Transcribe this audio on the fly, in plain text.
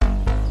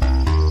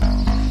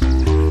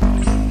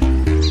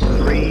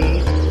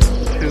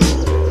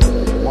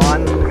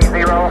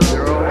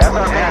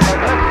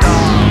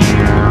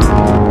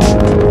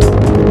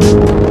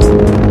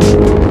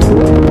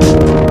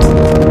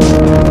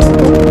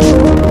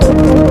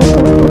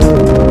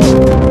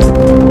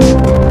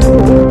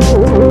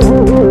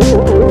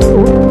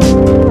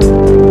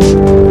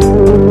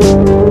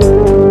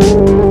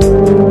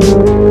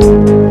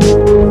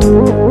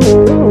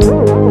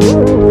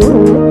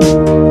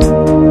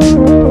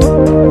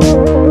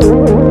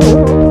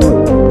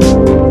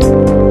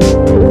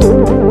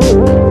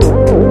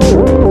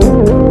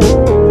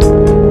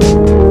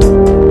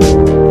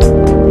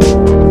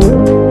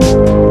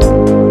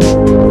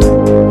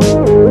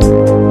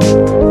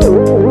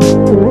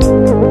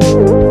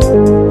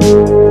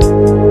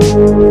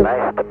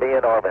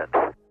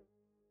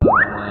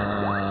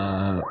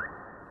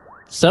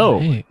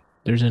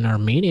there's an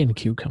Armenian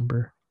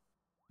cucumber.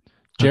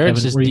 Jared's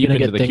Kevin, just were you deep gonna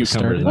into get the things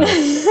cucumbers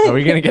started? now. Are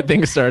we gonna get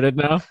things started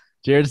now?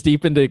 Jared's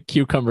deep into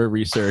cucumber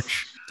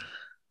research.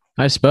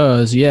 I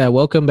suppose. Yeah.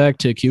 Welcome back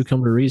to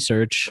Cucumber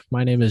Research.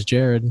 My name is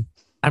Jared,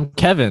 I'm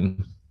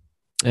Kevin,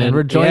 and and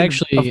we're we joined,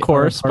 actually of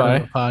course, are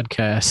part by of a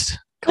podcast.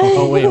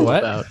 Oh wait, called what?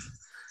 About. I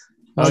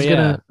Oh, was yeah.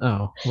 gonna.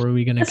 Oh, were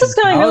we gonna? This is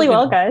going I was really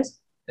well, gonna- guys.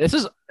 This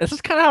is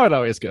kind of how it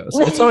always goes.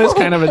 It's always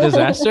kind of a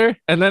disaster,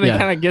 and then Yeah. it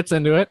kind of gets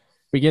into it.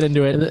 We get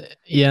into it.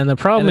 And the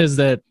problem And is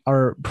that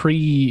our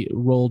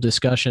pre-roll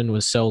discussion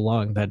was so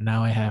long that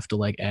now I have to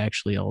like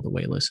actually all the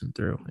way listen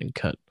through and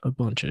cut a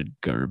bunch of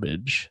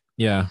garbage.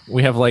 Yeah,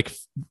 we have like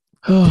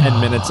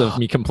 10 minutes of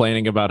me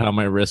complaining about how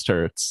my wrist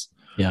hurts.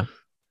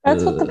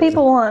 That's what the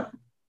people want.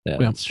 Yeah,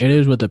 Well, that's it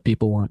is what the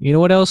people want. You know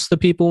what else the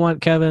people want,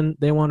 Kevin?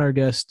 They want our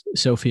guest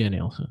Sophia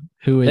Nielsen,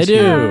 who is They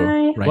here do.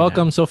 Hi. right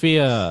Welcome, now.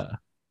 Sophia.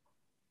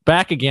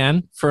 Back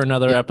again for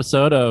another Yeah.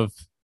 episode of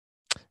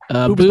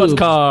Boobs,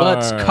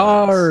 Butts,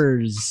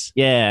 Cars.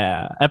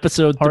 Yeah,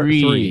 episode Part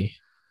 3. 3.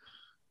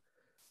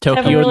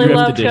 Tokyo Kevin really Drift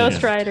loved Edition.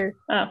 Ghost Rider.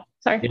 Oh,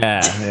 sorry.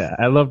 Yeah,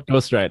 I love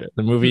Ghost Rider,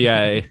 the movie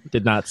I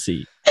did not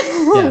see.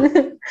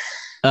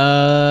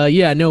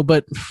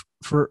 But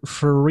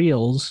for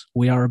reals,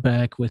 we are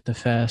back with the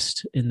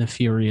Fast and the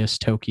Furious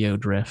Tokyo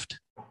Drift.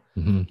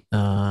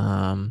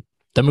 Um,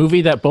 The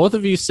movie that both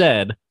of you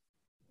said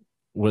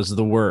was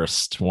the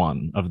worst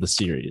one of the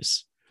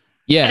series.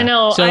 yeah, I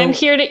know. So I'm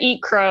here to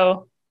eat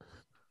crow.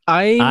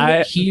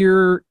 I'm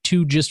here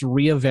to just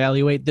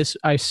reevaluate this.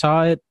 I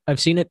saw it. I've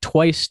seen it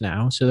twice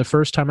now. So the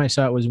first time I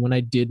saw it was when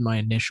I did my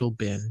initial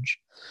binge.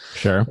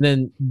 Sure. And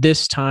then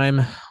this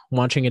time,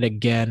 watching it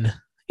again,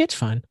 it's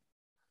fine.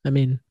 I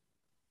mean,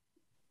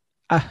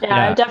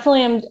 Yeah, I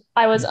definitely am.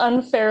 I was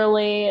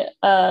unfairly.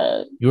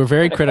 You were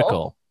very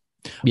Critical.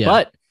 critical. yeah.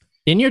 But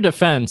in your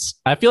defense,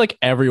 I feel like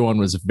everyone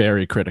was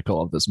very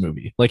critical of this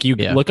movie. Like you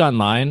Yeah. look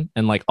online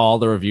and like all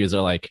the reviews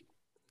are like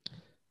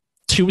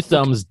 2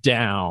 thumbs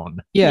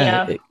down.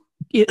 Yeah,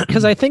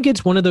 because I think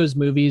it's one of those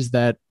movies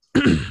that,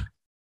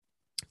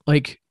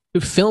 like,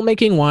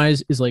 filmmaking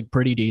wise, is like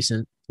pretty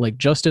decent. Like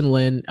Justin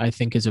Lin, I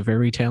think, is a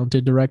very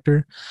talented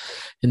director,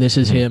 and this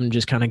is Mhm. him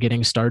just kind of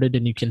getting started.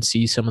 And you can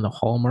see some of the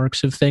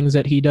hallmarks of things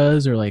that he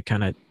does, or like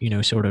kind of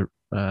sort of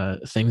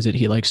things that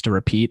he likes to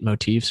repeat,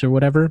 motifs or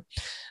whatever.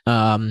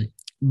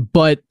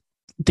 But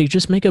they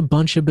just make a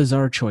bunch of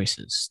bizarre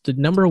choices. The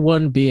number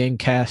one being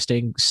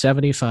casting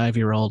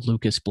 75-year-old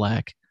Lucas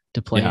Black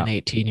to play Yeah. an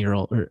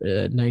 18-year-old or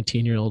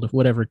 19-year-old,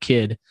 whatever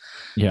kid,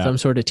 Yeah. some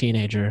sort of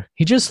teenager.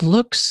 He just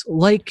looks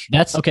like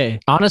That's okay.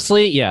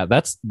 honestly, yeah,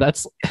 that's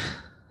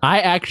I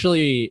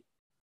actually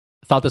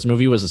thought this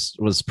movie was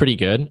pretty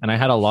good, and I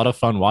had a lot of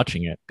fun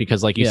watching it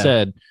because like you Yeah.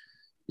 said,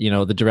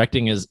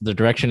 the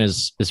direction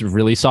is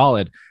really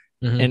solid.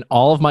 Mhm. And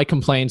all of my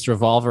complaints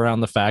revolve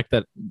around the fact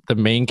that the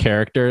main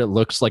character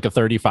looks like a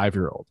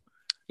 35-year-old.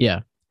 Yeah.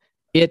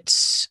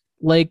 It's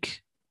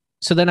like,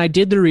 so then I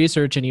did the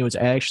research and he was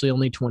actually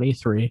only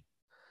 23.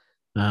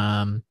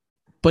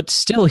 But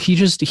still, he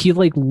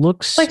like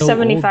looks It's like so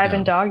 75 old in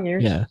now. dog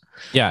years. Yeah.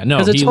 Yeah, no,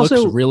 'Cause he it's looks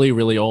also- really,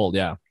 really old.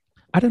 Yeah.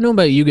 I don't know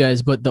about you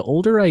guys, but the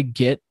older I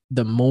get,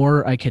 the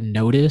more I can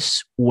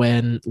notice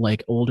when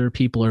like older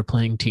people are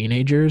playing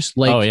teenagers.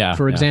 Like, Oh, yeah,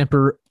 for yeah.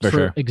 example, For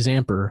sure.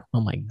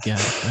 oh my God,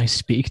 can I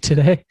speak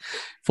today?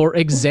 For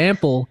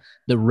example,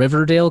 the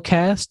Riverdale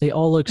cast, they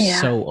all look Yeah.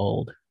 so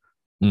old.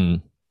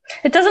 Mm.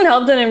 It doesn't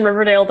help that in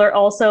Riverdale they're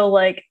also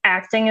like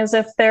acting as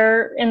if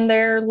they're in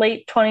their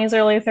late 20s,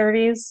 early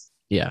 30s.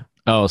 Yeah.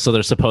 Oh, so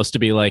they're supposed to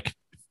be like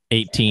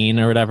 18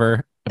 or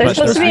whatever. They're But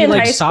supposed to be in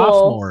like high school.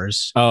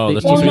 sophomores. Oh, They-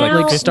 they're supposed to be like-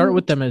 like start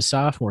with them as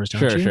sophomores, don't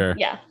Sure, you? sure.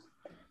 Yeah.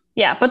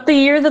 Yeah, but the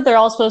year that they're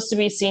all supposed to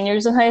be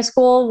seniors in high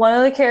school, one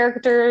of the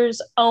characters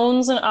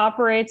owns and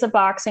operates a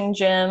boxing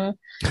gym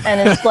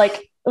and is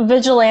like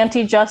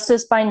vigilante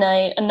justice by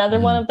night. Another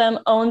one of them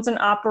owns and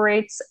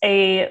operates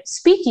a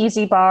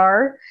speakeasy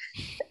bar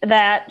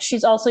that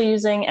she's also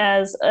using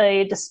as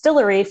a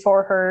distillery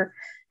for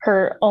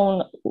her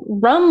own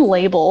rum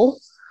label,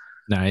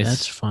 Nice.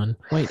 That's fun.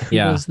 Wait, who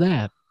Yeah. was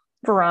that?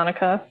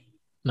 Veronica.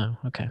 No,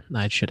 okay.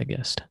 I should have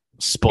guessed.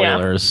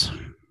 Spoilers.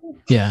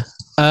 Yeah.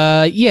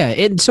 Yeah.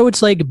 And so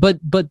it's like, but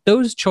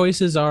those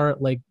choices are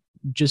like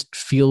just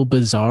feel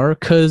bizarre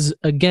because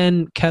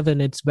again,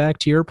 Kevin, it's back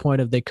to your point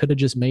of they could have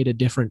just made a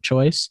different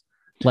choice.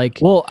 Like,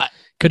 Well,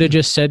 could have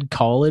just said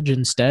college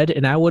instead,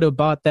 and I would have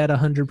bought that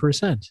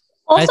 100%.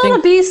 Also, think-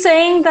 to be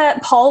saying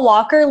that Paul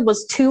Walker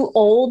was too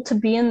old to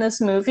be in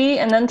this movie,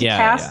 and then to Yeah,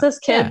 cast yeah. this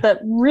kid Yeah. that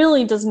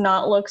really does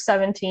not look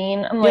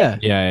 17. I'm like,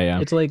 yeah.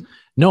 It's like,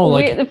 No,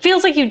 like it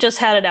feels like you just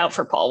had it out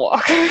for Paul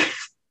Walker.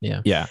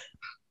 yeah.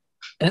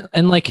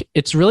 And like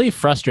it's really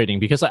frustrating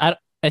because I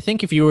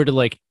think if you were to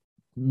like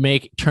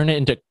turn it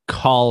into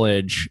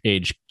college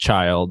age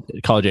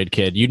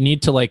kid, you'd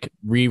need to like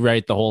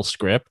rewrite the whole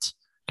script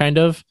kind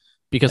of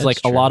because That's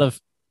like true. a lot of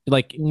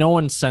like no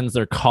one sends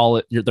their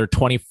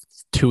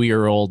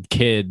 22-year-old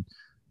kid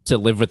to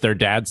live with their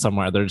dad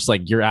somewhere. They're just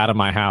like, you're out of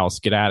my house,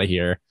 get out of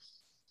here.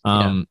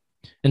 And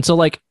so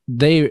like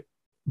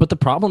but the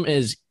problem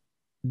is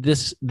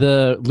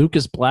the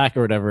Lucas Black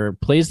or whatever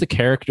plays the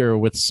character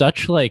with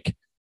such like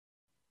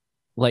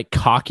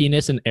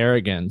cockiness and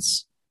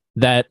arrogance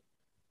that,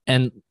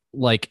 and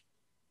like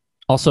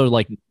also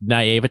like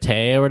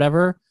naivete or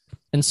whatever.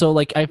 And so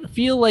like I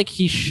feel like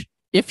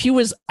if he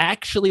was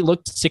actually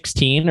looked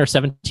 16 or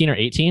 17 or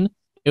 18,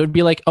 it would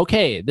be like,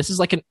 okay, this is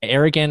like an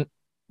arrogant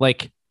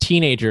like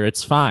teenager,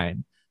 it's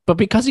fine. But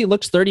because he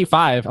looks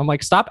 35, I'm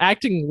like, stop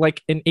acting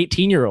like an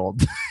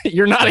 18-year-old.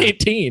 You're not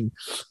 18.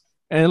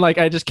 And like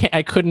I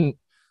couldn't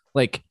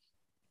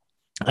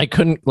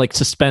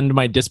suspend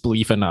my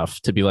disbelief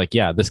enough to be like,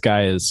 yeah, this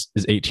guy is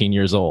 18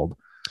 years old.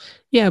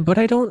 Yeah, but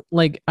I don't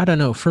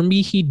know. For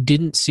me, he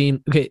didn't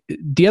seem okay.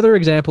 The other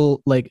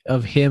example like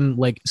of him,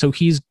 like, so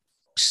he's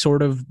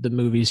sort of the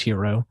movie's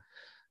hero.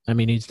 I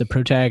mean, he's the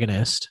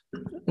protagonist.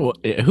 Well,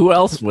 who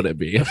else would it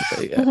be?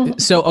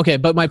 So, okay,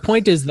 but my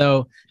point is,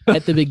 though,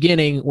 at the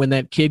beginning, when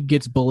that kid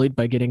gets bullied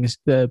by getting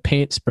the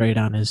paint sprayed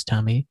on his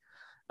tummy,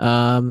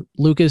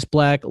 Lucas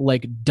Black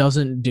like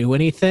doesn't do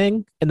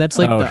anything, and that's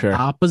like the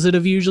opposite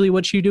of usually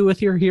what you do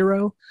with your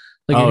hero.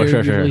 Like your hero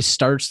usually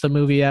starts the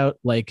movie out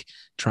like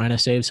trying to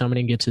save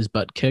somebody and gets his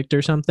butt kicked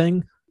or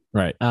something.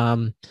 Right.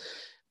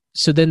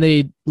 So then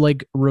they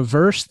like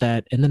reverse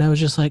that, and then I was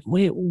just like,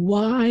 wait,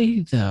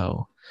 why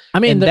though? I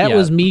mean, that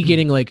was me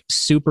getting like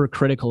super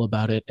critical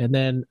about it, and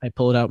then I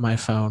pulled out my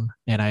phone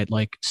and I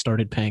like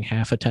started paying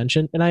half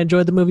attention, and I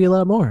enjoyed the movie a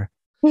lot more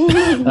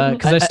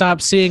because I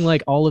stopped seeing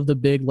like all of the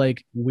big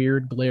like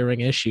weird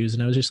glaring issues,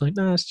 and I was just like,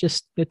 no, it's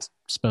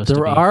supposed to be.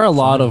 There are a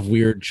lot of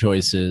weird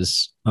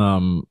choices,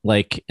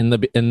 like in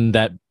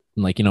that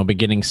like, you know,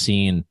 beginning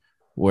scene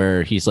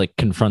where he's like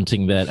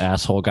confronting that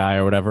asshole guy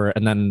or whatever,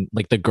 and then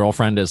like the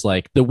girlfriend is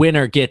like, the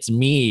winner gets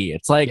me.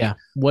 It's like, yeah,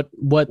 what?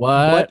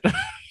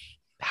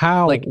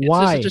 How? Like,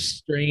 why? It's such a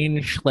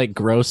strange, like,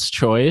 gross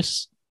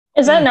choice.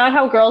 Is that not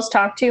how girls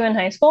talk to you in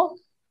high school?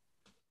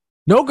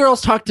 No girls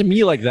talk to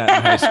me like that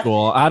in high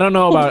school. I don't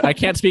know about. I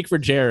can't speak for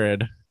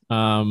Jared.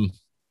 I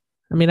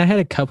mean, I had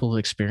a couple of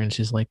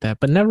experiences like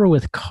that, but never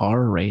with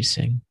car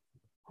racing.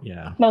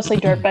 Yeah, mostly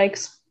dirt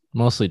bikes.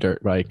 Mostly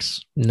dirt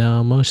bikes.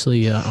 No,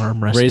 mostly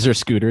arm wrestling. Razor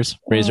scooters.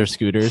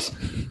 RC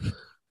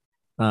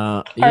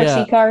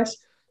cars.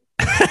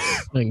 Oh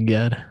my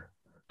God.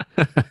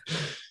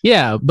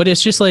 Yeah, but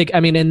it's just like, I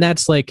mean, and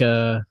that's like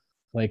the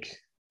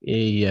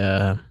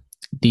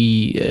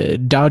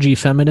dodgy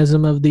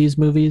feminism of these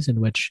movies, in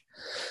which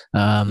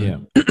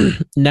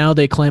now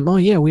they claim, oh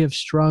yeah, we have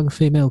strong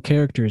female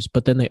characters,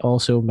 but then they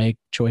also make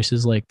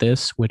choices like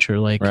this, which are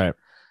like, right.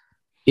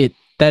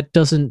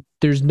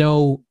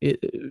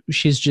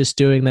 She's just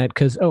doing that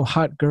because, oh,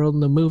 hot girl in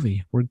the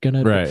movie, we're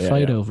gonna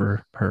fight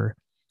over her,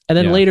 and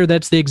then later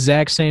that's the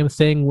exact same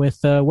thing with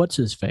what's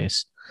his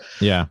face,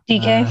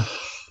 DK.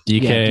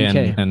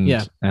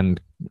 DK and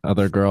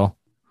other girl.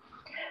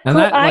 And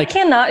that, I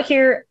cannot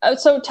hear.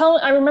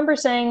 I remember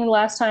saying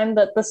last time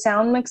that the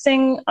sound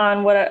mixing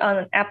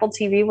on Apple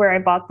TV where I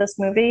bought this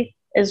movie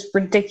is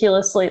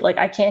ridiculously like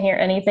I can't hear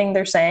anything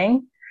they're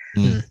saying.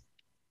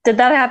 Did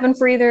that happen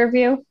for either of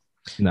you?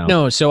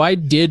 No. So I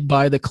did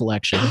buy the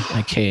collection.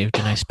 I caved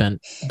and I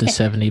spent the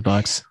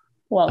 $70.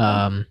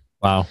 Welcome.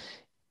 Wow.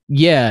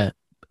 Yeah.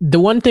 The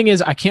one thing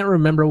is I can't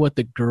remember what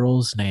the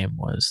girl's name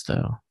was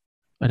though.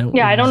 I don't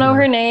know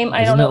her name.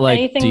 I don't know like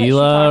anything Dila that she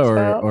talks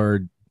about.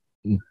 or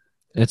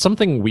it's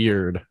something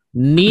weird.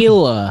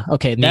 Neela.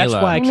 Okay, that's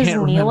why I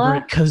can't remember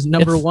it, because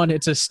number one,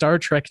 it's a Star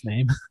Trek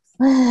name.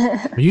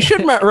 You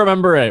should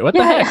remember it. What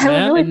the heck,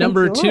 man? Really, and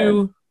number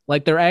two,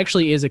 like there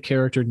actually is a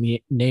character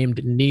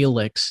named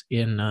Neelix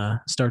in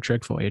Star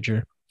Trek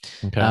Voyager.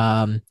 Okay.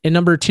 And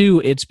number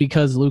two, it's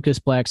because Lucas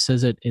Black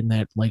says it in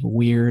that like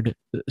weird,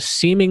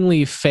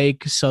 seemingly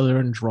fake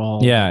Southern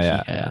drawl.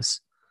 Yeah. He has.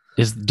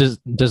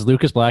 Does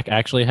Lucas Black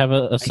actually have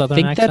a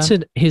Southern accent? I think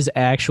that's his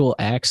actual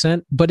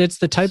accent, but it's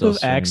the type of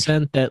strange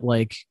accent that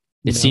like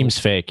it seems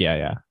fake.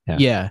 Yeah.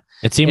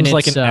 It seems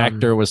like an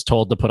actor was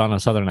told to put on a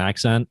Southern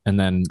accent and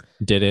then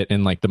did it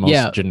in like the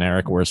most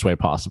generic, worst way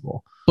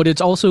possible. But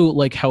it's also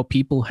like how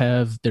people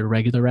have their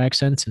regular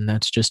accents, and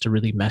that's just a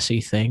really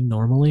messy thing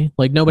normally.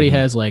 Like nobody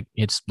has like,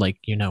 it's like,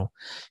 you know,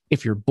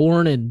 if you're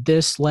born in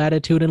this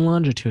latitude and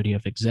longitude, you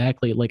have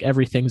exactly like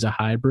everything's a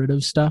hybrid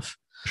of stuff.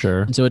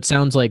 Sure. And so it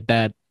sounds like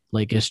that.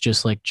 Like it's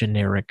just like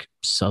generic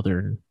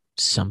Southern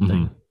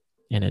something,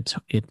 and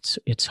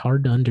it's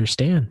hard to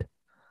understand.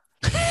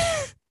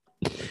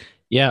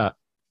 Yeah,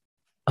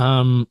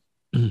 that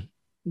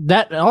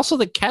also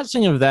the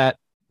casting of that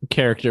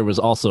character was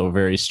also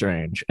very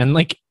strange, and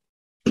like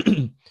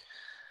of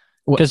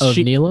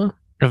Neela,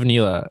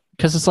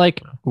 because it's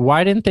like,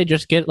 why didn't they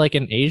just get like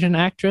an Asian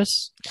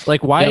actress?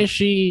 Like, why is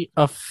she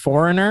a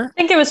foreigner?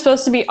 I think it was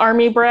supposed to be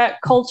army brat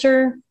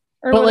culture.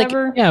 Or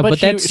whatever. Like, but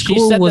that she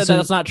said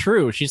that's not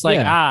true. She's like,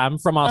 I'm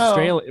from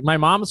Australia. My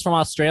mom's from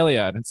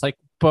Australia, and it's like,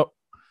 but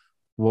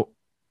what?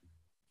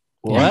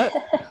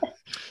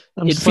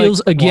 It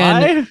feels like,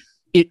 again.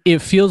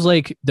 It feels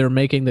like they're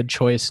making the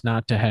choice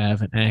not to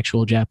have an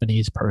actual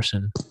Japanese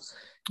person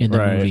in the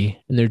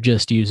movie, and they're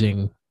just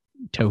using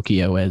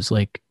Tokyo as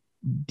like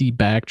the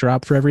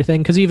backdrop for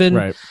everything. Because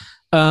even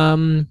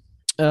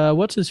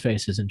What's his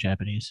face is in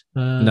Japanese.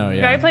 No, The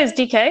yeah. guy who plays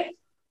DK.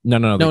 No,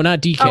 No,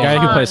 not DK. The guy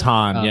who Han. plays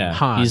Han. Yeah,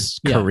 Han, he's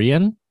yeah.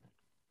 Korean.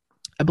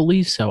 I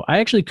believe so. I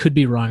actually could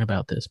be wrong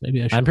about this.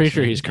 Maybe I should. I'm pretty listen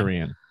sure to it he's again.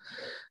 Korean.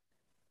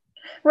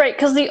 Right,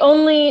 because the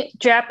only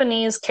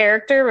Japanese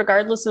character,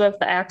 regardless of if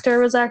the actor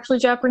was actually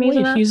Japanese or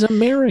Wait, not. he's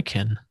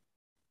American.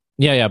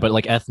 Yeah, but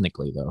like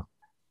ethnically though.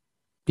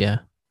 Yeah.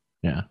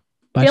 Yeah.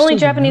 But The I only still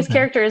didn't know Japanese that.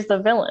 character is the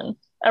villain.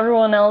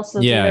 Everyone else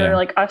is Yeah, either yeah.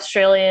 like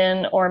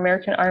Australian or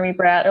American Army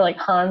brat, or like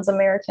Han's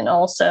American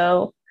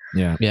also.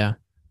 Yeah. Yeah.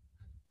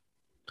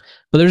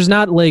 But there's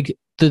not like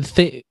the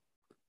thing.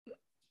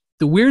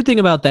 The weird thing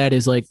about that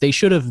is like they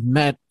should have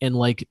met and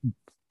like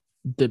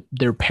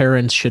their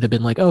parents should have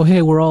been like, oh,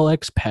 hey, we're all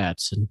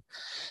expats and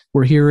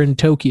we're here in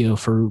Tokyo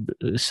for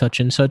such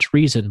and such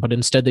reason. But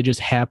instead, they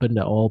just happen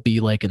to all be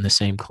like in the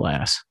same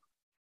class.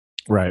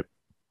 Right.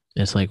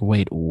 It's like,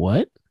 wait,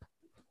 what?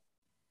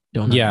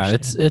 Don't Yeah,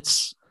 understand.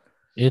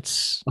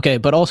 it's Okay,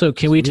 but also,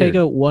 can It's we take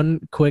weird. a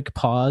one quick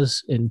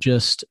pause and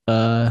just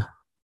the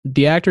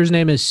actor's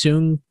name is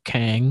Sung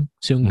Kang,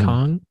 Sung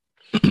Mhm.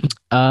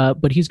 Kang,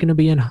 but he's gonna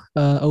be in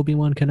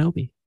Obi-Wan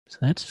Kenobi, so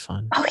that's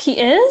fun. Oh, he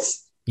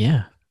is?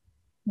 Yeah,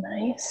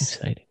 Nice.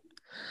 exciting.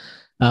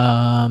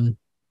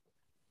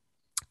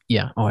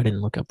 Yeah. Oh, I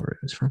didn't look up where it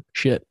was from.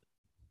 Shit.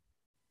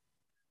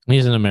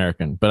 he's an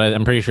American, but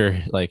I'm pretty sure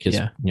like his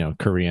Yeah.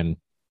 Korean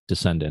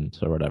descendant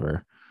or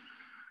whatever.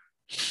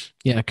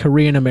 Yeah,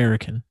 Korean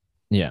American.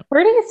 Yeah.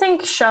 Where do you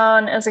think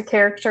Sean, as a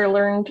character,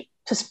 learned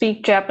to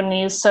speak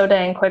Japanese so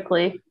dang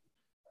quickly?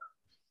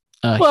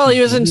 Well, he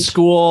was in didn't-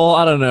 school.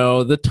 I don't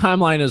know. The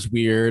timeline is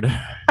weird.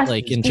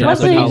 Like in terms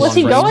Was of he- how was long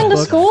he going to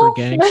Facebook school? for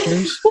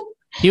gangsters?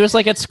 he was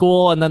like at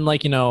school, and then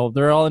like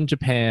they're all in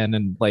Japan,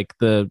 and like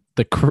the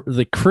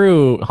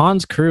crew,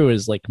 Han's crew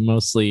is like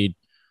mostly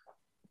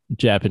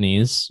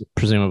Japanese,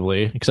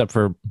 presumably, except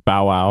for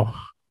Bow Wow,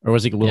 or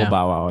was he Little Yeah.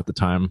 Bow Wow at the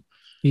time?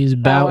 He's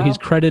Bow Wow. He's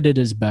credited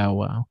as Bow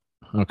Wow.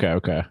 Okay.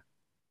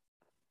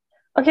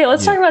 Okay,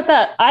 let's Yeah. talk about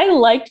that. I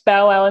liked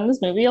Bow Wow in this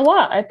movie a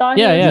lot. I thought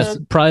Yeah, he was yeah.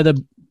 a- Probably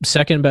the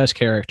second best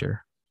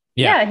character.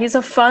 Yeah. yeah, he's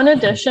a fun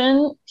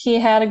addition. He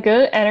had a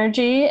good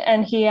energy,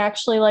 and he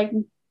actually like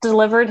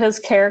delivered his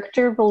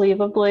character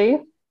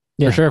believably.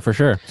 Yeah. For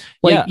sure.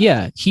 Like,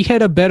 yeah, he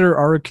had a better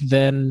arc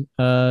than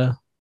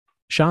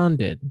Sean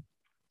did.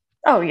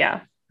 Oh yeah,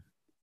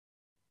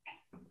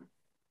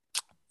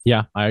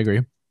 Yeah, I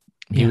agree.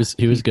 He Yeah.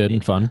 was good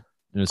and fun.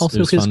 It was, Also, it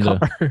was his fun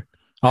car.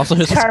 Also,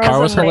 his His car car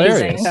was was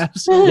hilarious. amazing.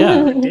 Absolutely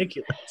Yeah.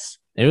 ridiculous.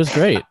 It was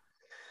great.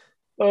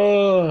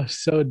 Oh,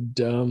 so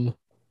dumb.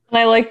 and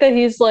I like that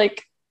he's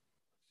like.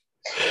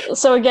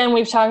 So again,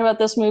 we've talked about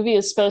this movie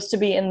is supposed to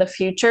be in the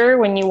future.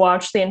 When you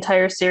watch the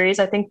entire series,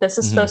 I think this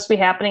is Mhm. supposed to be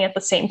happening at the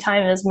same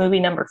time as movie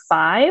number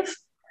 5.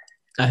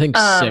 I think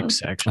Um,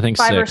 6, I actually. think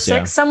 5 or 6.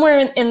 6, somewhere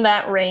in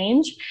that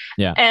range.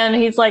 Yeah. And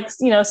he's like,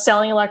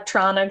 selling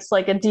electronics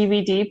like a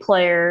DVD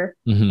player,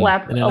 Yeah.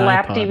 Mhm. And a an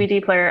lap iPod. DVD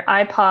player,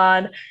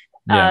 iPod,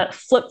 Yeah.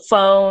 flip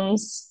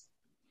phones.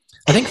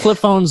 I think flip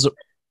phones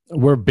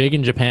were big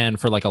in Japan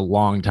for like a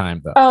long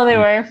time, though. Oh, they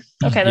were.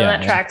 Okay, then Yeah,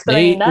 that yeah. tracks. But I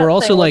They mean, that were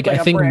also thing like, looked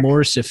I a think, brick.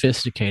 more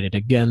sophisticated.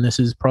 Again, this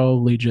is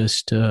probably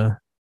just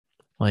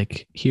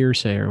like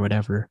hearsay or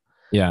whatever.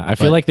 Yeah, I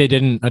feel But- like they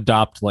didn't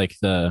adopt like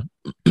the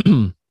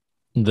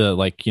the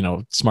like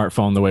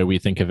smartphone the way we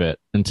think of it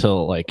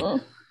until like Mm.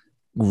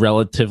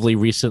 relatively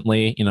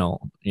recently.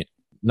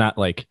 Not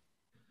like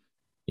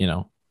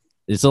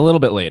it's a little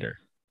bit later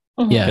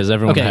Mhm. Yeah. because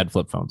everyone Okay. had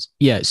flip phones.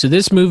 Yeah, so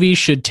this movie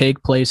should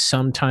take place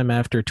sometime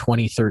after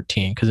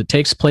 2013 because it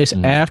takes place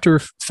Mhm. after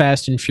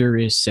Fast and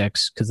Furious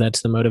 6 because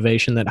that's the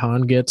motivation that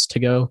Han gets to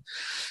go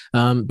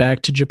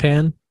back to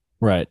Japan.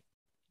 Right.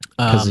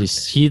 Because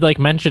Um, he like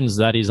mentions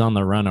that he's on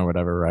the run or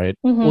whatever, right?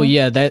 Mhm. well,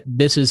 yeah,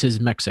 this is his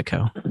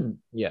Mexico,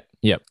 Yeah.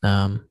 Yep.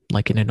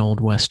 like in an old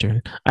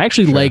Western. I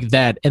actually Sure. like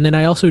that. And then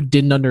I also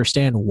didn't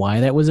understand why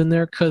that was in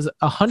there because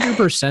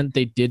 100%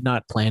 they did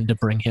not plan to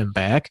bring him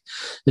back.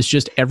 It's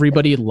just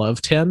everybody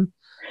loved him.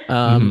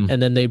 Mhm.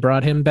 And then they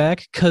brought him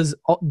back because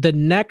the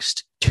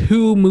next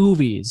 2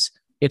 movies,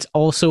 it's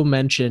also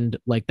mentioned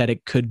like that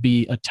it could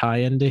be a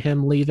tie-in to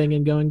him leaving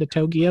and going to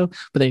Tokyo,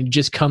 but then he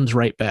just comes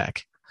right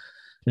back.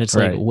 And it's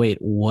Right. like, wait,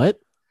 what?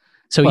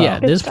 So Well- yeah,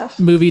 Good this stuff.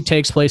 movie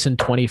takes place in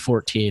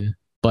 2014,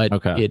 but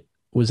Okay. it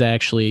was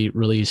actually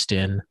released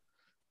in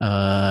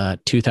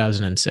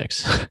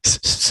 2006.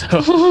 So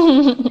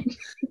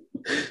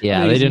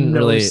Yeah, they makes didn't no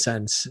really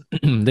sense.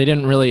 they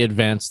didn't really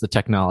advance the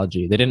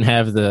technology. They didn't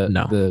have the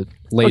No. the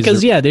laser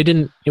Because yeah, they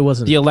didn't. It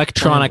wasn't. the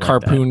electronic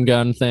planned like that. harpoon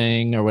gun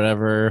thing or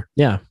whatever.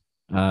 Yeah.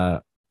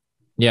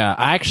 Yeah,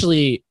 I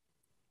actually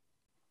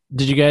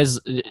did you guys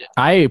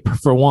I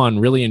for one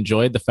really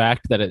enjoyed the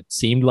fact that it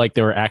seemed like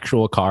there were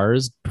actual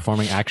cars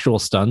performing actual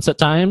stunts at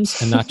times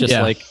and not just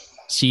Yeah. like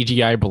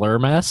CGI blur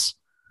mess.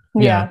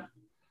 yeah.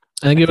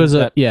 I think it was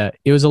that-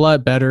 it was a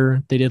lot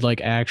better. They did like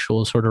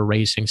actual sort of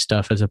racing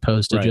stuff as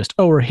opposed to Right. just,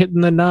 oh, we're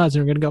hitting the nods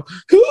and we're gonna go.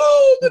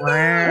 "Oh, the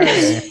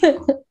nods."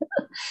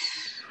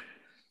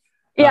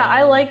 Yeah,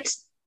 I Um, liked.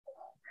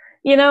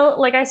 You know,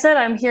 like I said,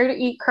 I'm here to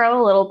eat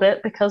crow a little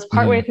bit because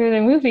partway through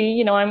the movie,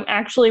 you know, I'm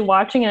actually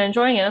watching and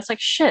enjoying it. It's like,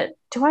 shit,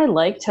 do I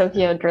like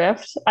Tokyo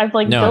Drift? I've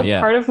like No, built yeah.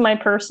 part of my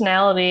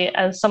personality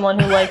as someone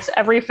who likes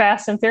every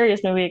Fast and Furious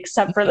movie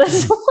except for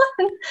this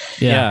one.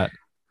 Yeah.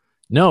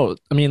 No,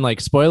 I mean, like,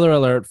 spoiler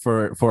alert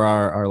for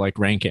our like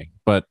ranking,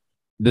 but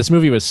this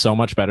movie was so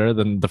much better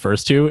than the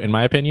first two, in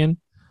my opinion.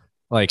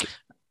 Like,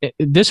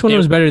 This one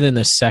was better than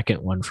the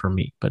second one for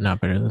me, but not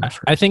better than the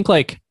first. I think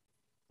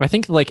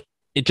like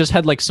it just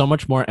had like so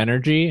much more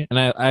energy, and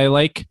I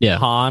like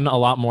Han a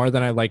lot more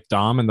than I like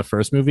Dom in the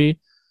first movie.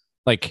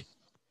 Like,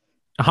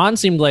 Han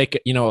seemed like,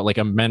 you know, like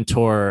a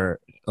mentor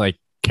like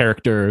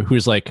character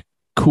who's like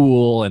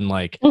cool and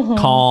like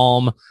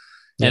calm.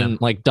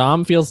 And like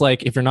Dom feels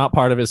like if you're not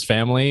part of his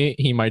family,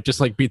 he might just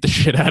like beat the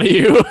shit out of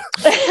you.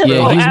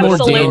 Yeah, he's more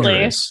absolutely.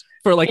 dangerous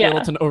for like little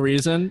to no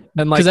reason.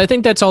 And like, because I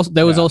think that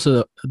was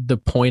also the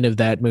point of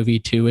that movie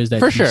too, is that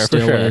For he sure,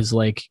 still for sure. is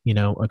like, you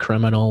know, a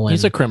criminal and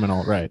he's a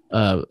criminal, right?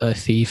 a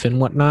thief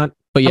and whatnot.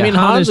 But yeah, I mean,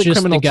 Han Han's is a just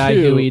the criminal guy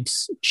too. who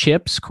eats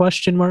chips ?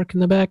 In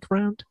the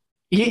background.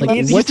 Like,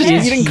 He's what just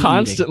is he eating eating?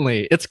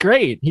 constantly. It's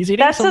great. He's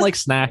eating That's some his- like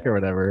snack or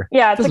whatever.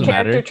 Yeah, it's a Doesn't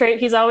character matter. trait.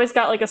 He's always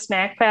got like a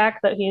snack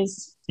pack that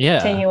he's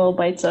taking little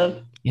bites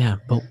of. Yeah,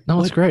 but No,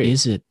 it's what great.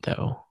 is it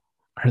though?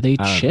 Are they I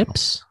don't know.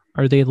 chips?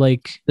 Are they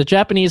like The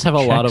Japanese have a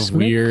lot of Chex Mix?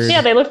 weird.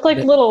 Yeah, they look like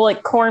little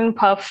like corn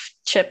puff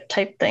chip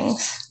type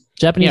things.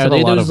 Japanese are have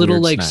they a lot those of little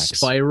weird like snacks.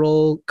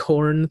 spiral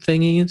corn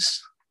thingies?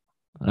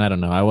 I don't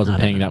know. I wasn't I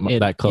don't paying know.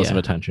 that close of Yeah.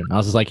 attention. I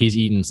was just like, he's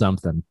eating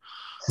something.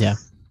 Yeah.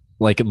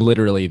 Like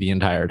literally the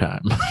entire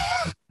time.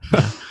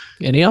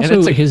 And he And also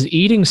it's like- his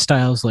eating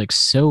style's like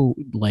so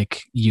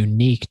like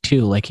unique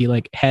too. Like he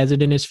like has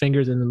it in his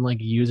fingers and then like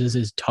uses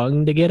his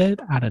tongue to get it.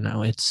 I don't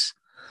know. It's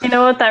You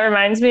know what that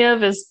reminds me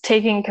of is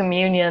taking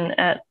communion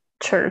at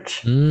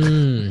church.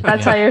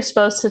 That's how you're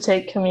supposed to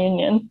take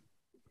communion.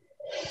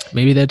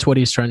 maybe that's what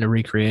he's trying to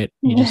recreate.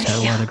 He just had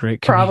a lot of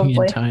great communion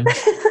Probably. times.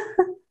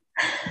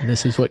 And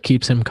this is what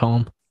keeps him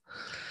calm.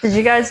 Did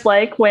you guys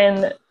like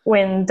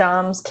when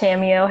Dom's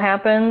cameo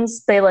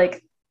happens? They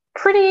like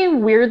pretty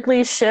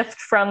weirdly shift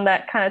from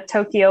that kind of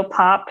Tokyo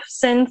pop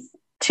synth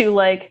to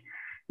like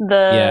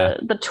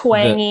the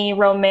twangy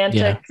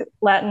romantic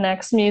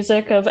Latinx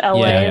music of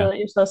LA that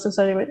you're supposed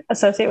to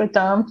associate with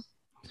Dom.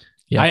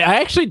 Yeah. I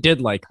actually did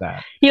like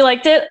that. You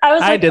liked it? I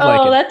was I like, did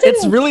like it. that didn't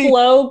It's really-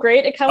 flow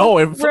great. It kind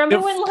of remember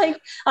if- when like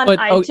on But,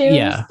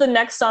 iTunes the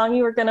next song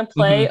you were gonna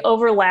play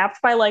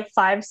overlapped by like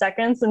 5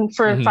 seconds, and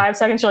for 5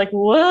 seconds you're like,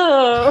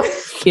 whoa.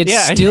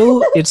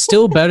 It's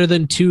still better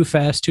than Too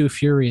Fast, Too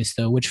Furious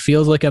though, which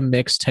feels like a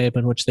mixtape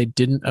in which they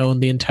didn't own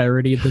the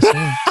entirety of the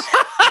songs.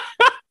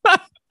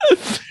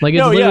 Like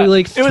it's literally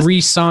like it was- 3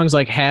 songs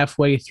like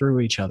halfway through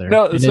each other.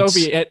 No, And it's-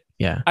 Sophie,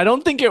 yeah. I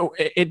don't think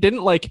it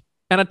didn't like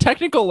on a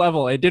technical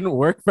level, it didn't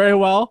work very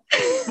well,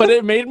 but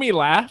it made me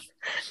laugh.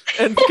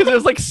 And because it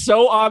was like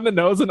so on the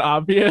nose and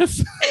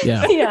obvious.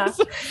 Yeah. Yeah.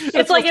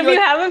 It's like if you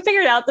haven't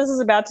figured out this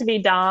is about to be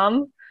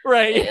Dom,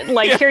 right.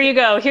 like here you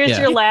go. Here's Yeah.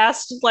 your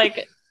last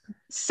like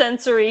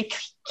sensory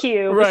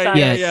cue. Right. besides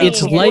Yeah, seeing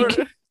it's it.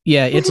 like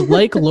it's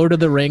like Lord of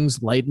the Rings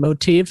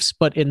leitmotifs,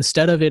 but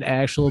instead of it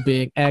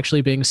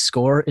actually being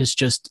score, is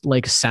just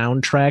like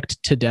soundtracked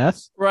to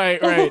death.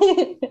 right.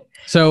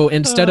 So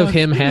instead of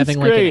him it was having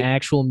like great. an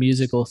actual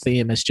musical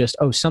theme, it's just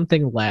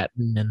something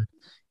Latin, and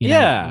you know,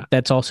 Yeah.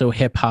 that's also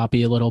hip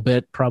hoppy a little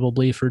bit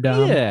probably for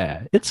Dom.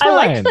 Yeah, it's I fine.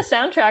 liked the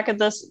soundtrack of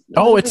this.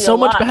 Oh, movie it's so a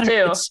much lot, better.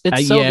 too.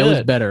 It's so it was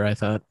good. better, I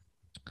thought.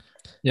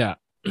 Yeah.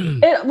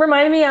 It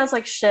reminded me, I was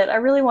like, shit, I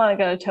really want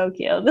to go to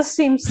Tokyo. This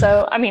seems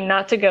so, I mean,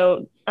 not to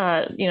go,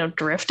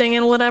 drifting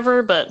and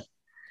whatever, but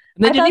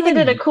They I didn't thought they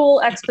even- did a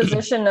cool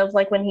exposition of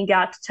like when he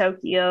got to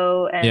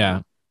Tokyo. And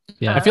Yeah.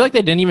 Yeah. I feel like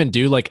they didn't even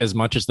do like as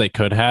much as they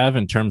could have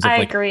in terms of I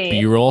like agree.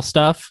 B-roll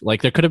stuff.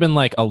 Like there could have been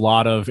like a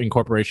lot of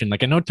incorporation.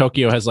 Like I know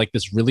Tokyo has like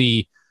this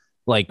really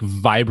like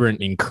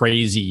vibrant and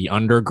crazy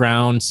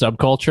underground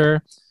subculture.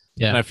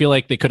 Yeah. And I feel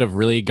like they could have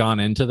really gone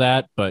into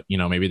that, but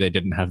maybe they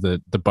didn't have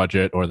the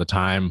budget or the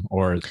time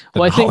or the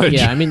Well, I think,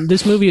 knowledge. I mean,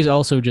 this movie is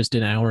also just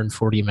an hour and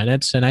 40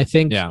 minutes. And I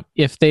think Yeah.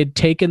 if they'd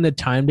taken the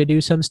time to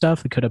do some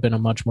stuff, it could have been a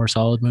much more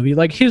solid movie.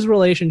 Like his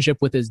relationship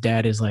with his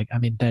dad is like, I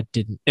mean, that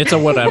didn't. It's a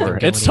whatever.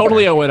 Go It's anywhere.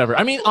 totally a whatever.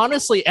 I mean,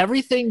 honestly,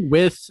 everything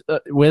with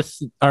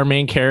our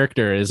main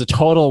character is a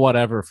total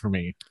whatever for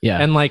me. Yeah.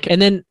 And like,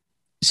 And then,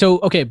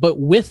 okay, but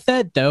with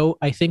that though,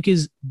 I think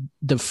is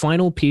the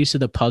final piece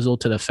of the puzzle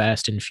to the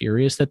Fast and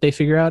Furious that they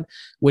figure out,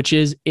 which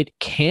is it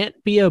can't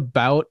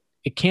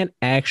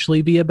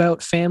actually be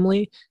about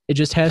family. It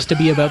just has to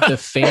be about the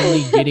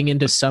family getting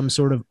into some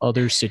sort of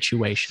other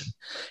situation.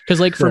 Because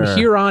like from Sure.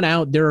 here on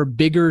out, there are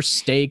bigger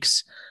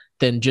stakes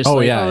than just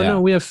no,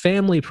 we have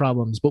family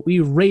problems, but we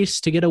race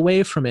to get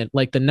away from it.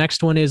 Like the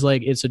next one is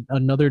like it's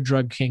another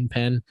drug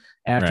kingpin.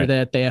 After Right.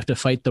 that, they have to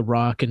fight the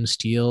Rock and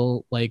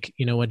steal like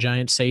a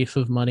giant safe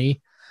of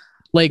money.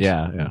 Like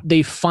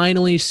they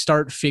finally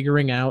start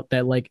figuring out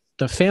that like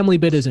the family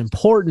bit is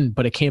important,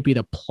 but it can't be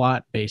the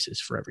plot basis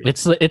for everything.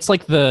 it's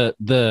like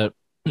the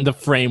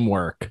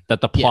framework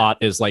that the plot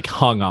is like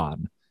hung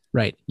on.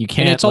 Right. You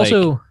can't. And it's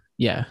also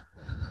Yeah.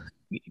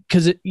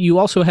 Because you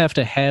also have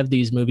to have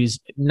these movies,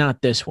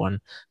 not this one,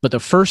 but the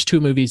first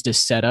two movies to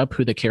set up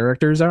who the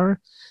characters are.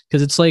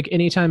 Because it's like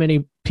anytime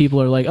any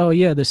people are like, oh,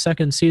 yeah, the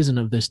second season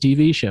of this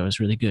TV show is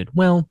really good.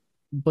 Well,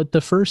 but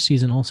the first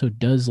season also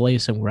does lay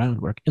some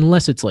groundwork,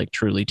 unless it's like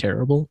truly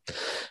terrible.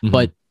 Mhm.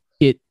 But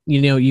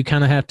you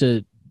kind of have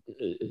to,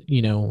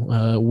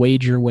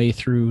 wade your way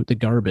through the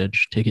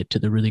garbage to get to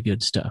the really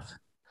good stuff.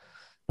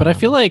 But I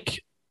feel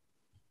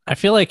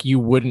like you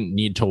wouldn't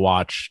need to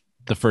watch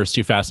the first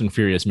two Fast and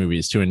Furious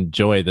movies to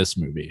enjoy this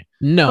movie.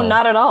 No,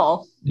 not at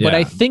all. But Yeah,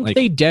 I think like-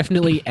 they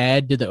definitely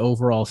add to the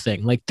overall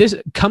thing. Like this,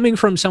 coming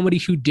from somebody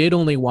who did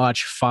only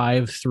watch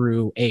 5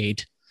 through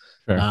 8,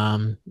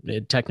 Sure.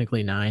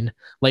 technically 9.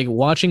 Like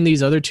watching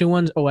these other two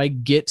ones, I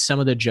get some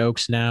of the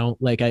jokes now.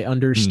 Like I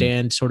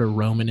understand sort of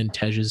Roman and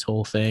Tej's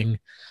whole thing.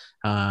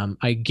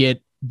 I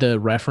get the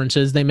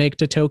references they make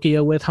to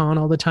Tokyo with Han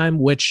all the time,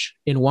 which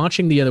in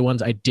watching the other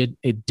ones, it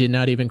did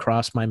not even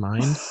cross my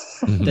mind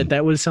Mhm.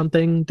 that was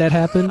something that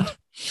happened.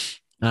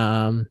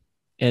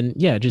 And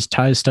yeah, it just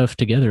ties stuff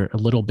together a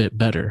little bit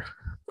better.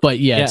 But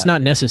yeah, it's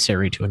not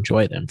necessary to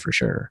enjoy them for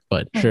sure.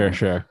 But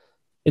Sure.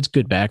 it's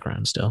good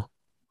background still.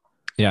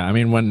 Yeah, I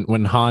mean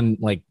when Han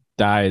like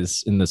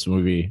dies in this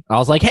movie, I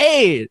was like,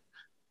 hey,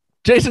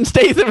 Jason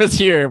Statham is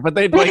here, but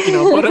they'd like,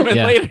 put him in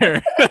Yeah.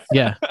 later.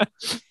 Yeah.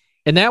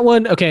 And that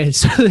one, okay,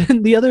 so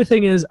then the other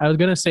thing is, I was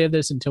gonna save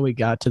this until we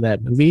got to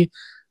that movie.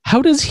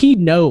 How does he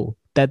know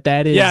that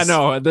is? Yeah,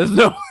 no, there's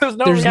no There's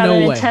Got no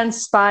an way.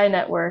 intense spy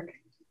network.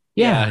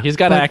 Yeah, he's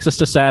got but- access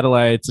to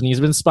satellites, and he's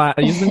been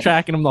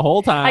tracking them the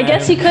whole time. I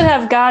guess he could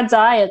have God's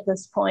eye at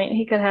this point.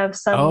 He could have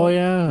some. Oh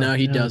yeah, No,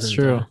 he Yeah, doesn't. That's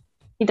true. though.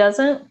 He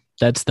doesn't.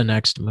 That's the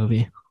next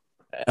movie.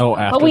 Oh,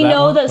 after But we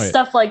know one? that Wait.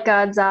 stuff like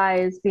God's eye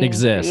is being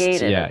exists.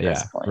 created Yeah, at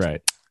this point.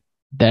 right.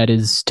 That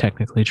is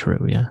technically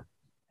true. Yeah.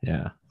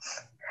 Yeah,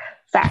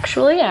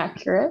 Factually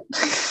accurate.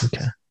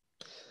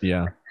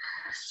 yeah.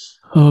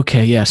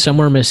 Okay. Yeah.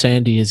 Somewhere Miss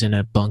Andy is in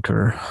a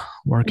bunker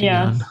working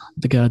Yeah. on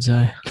the God's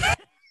Eye.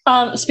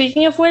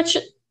 Speaking of which,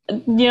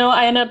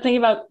 I ended up thinking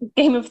about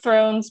Game of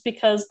Thrones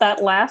because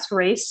that last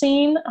race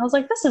scene, I was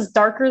like, this is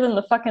darker than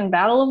the fucking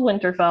Battle of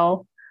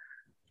Winterfell.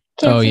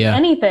 Can't Oh, see yeah.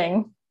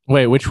 anything.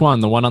 Wait, which one?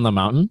 The one on the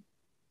mountain?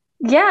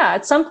 Yeah,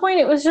 at some point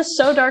it was just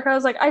so dark. I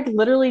was like, I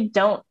literally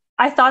don't.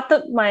 I thought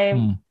that my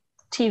Hmm.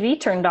 TV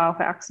turned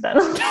off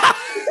accidentally.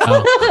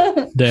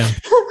 Damn.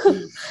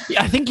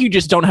 Yeah, I think you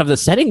just don't have the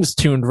settings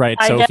tuned right,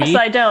 I Sophie. guess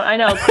I don't. I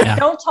know. Yeah.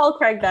 Don't tell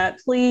Craig that.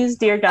 Please,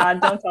 dear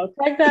God, don't tell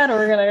Craig that, or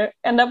we're going to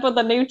end up with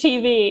a new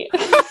TV.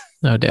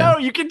 Oh, damn. No,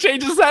 you can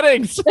change the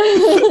settings.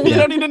 You Yeah.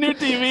 don't need a new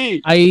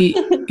TV.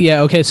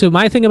 Okay. So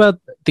my thing about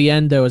the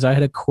end though is I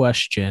had a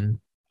question.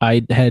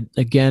 I had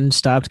again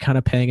stopped kind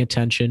of paying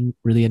attention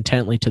really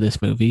intently to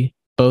this movie,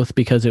 both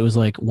because it was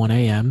like 1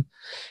 a.m.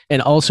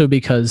 and also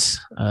because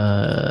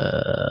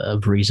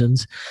of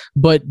reasons.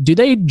 But do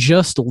they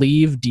just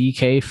leave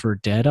DK for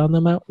dead on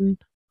the mountain?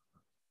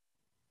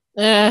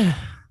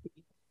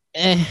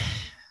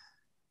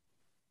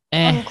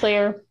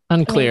 Unclear.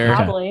 Unclear. I mean,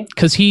 probably.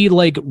 Because he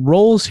like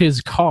rolls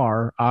his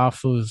car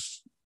off of.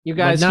 You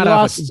guys, Like, he not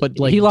off lost, it, but,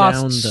 like, he lost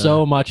down the-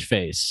 so much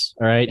face.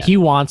 All right, Yeah. he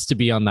wants to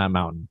be on that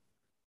mountain,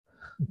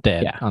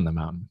 dead Yeah. on the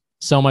mountain.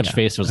 So much Yeah,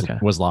 face was okay.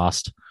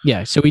 lost.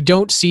 Yeah. So we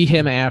don't see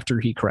him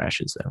after he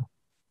crashes though.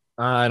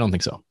 I don't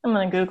think so. I'm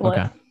going to Google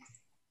Okay.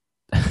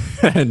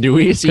 it. Do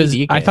we see? Because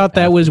DK? I thought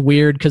that was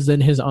weird. Because then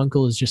his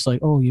uncle is just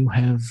like, "Oh, you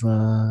have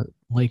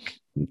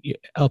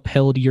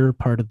upheld your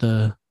part of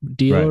the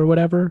deal Right. or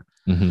whatever,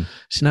 Mhm.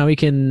 so now he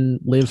can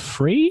live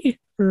free."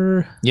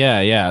 Or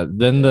Yeah.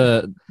 Then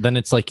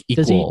it's like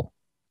Does he- equal.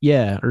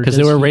 yeah, or 'Cause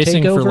they does were he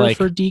racing take for, over like-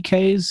 for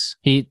DK's.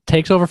 He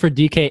takes over for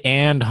DK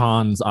and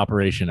Han's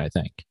operation, I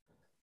think.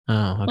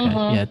 Oh, okay,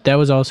 Mhm. yeah, that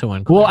was also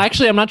unclear. Well,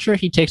 actually, I'm not sure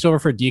he takes over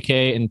for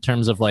DK in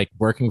terms of like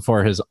working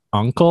for his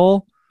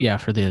uncle, yeah,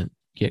 for the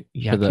For the-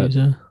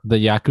 Yakuza, the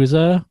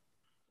Yakuza.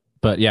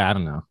 But yeah, I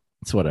don't know.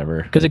 It's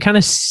whatever. because it kind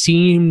of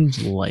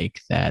seemed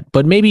like that,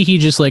 but maybe he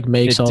just like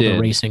makes It all the did.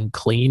 racing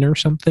clean or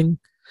something.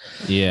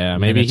 Yeah,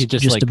 And maybe it's he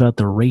just like about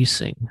the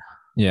racing.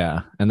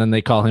 yeah, and then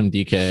they call him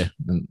DK.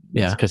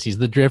 Yeah. because he's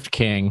the Drift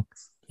King.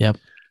 Not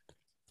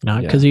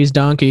Yeah. because he's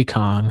Donkey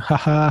Kong. Ha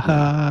ha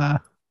ha.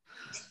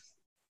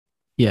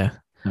 Yeah.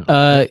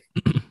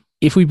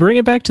 If we bring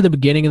it back to the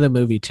beginning of the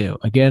movie too,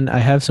 again, I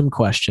have some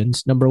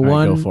questions. Number All right,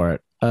 one, go for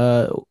it.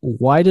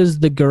 why does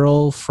the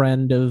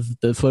girlfriend of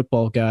the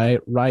football guy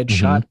ride Mhm.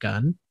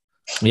 shotgun?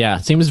 Yeah,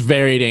 it seems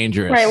very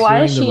dangerous. Right. Why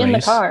during is the she in the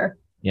race. car?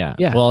 Yeah.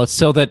 Yeah. Well, it's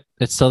so that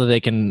they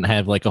can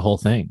have like a whole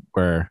thing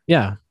where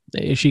Yeah,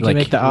 she can Like,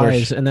 make the where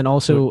eyes, she- and then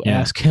also yeah.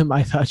 ask him,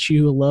 "I thought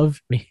you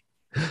loved me."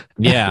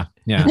 yeah,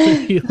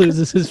 He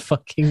loses his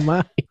fucking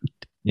mind.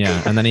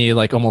 yeah, and then he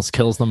like almost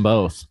kills them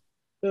both.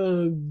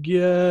 Oh,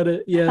 got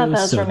it. Yeah, I thought that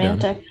was so dumb.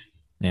 romantic.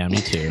 Yeah, me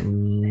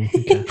too.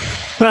 Okay.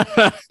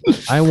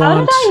 I How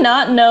want. did I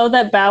not know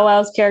that Bow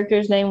Wow's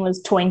character's name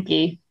was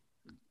Twinkie?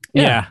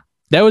 Yeah,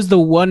 That was the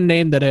one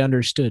name that I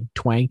understood.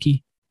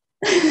 Twanky.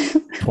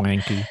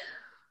 Twanky.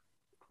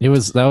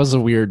 That was a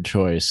weird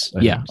choice.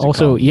 I Yeah. think, to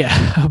Also, call him.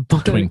 yeah, a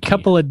Twinkie.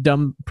 couple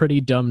of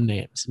pretty dumb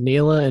names.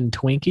 Neela and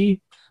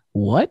Twinkie.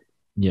 What?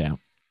 Yeah.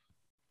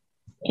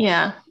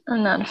 Yeah,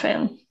 I'm not a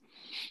fan.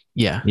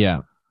 Yeah.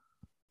 Yeah.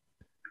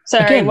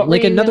 Sorry, Again, what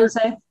like were you another- gonna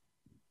say?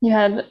 You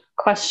had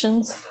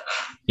questions.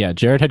 Yeah.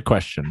 Jared had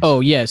questions. Oh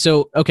yeah.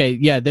 So okay.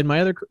 Yeah. Then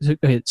my other.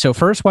 Okay. So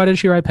first, why did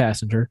she write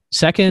passenger?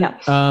 Second,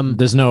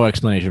 There's no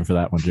explanation for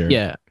that one, Jared.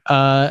 yeah.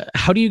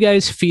 How do you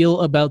guys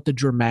feel about the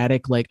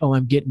dramatic, like, oh,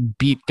 I'm getting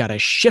beat, gotta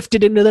shift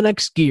it into the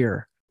next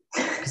gear?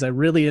 Because I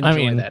really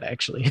enjoy that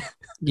actually.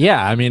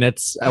 Yeah. I mean,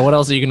 it's what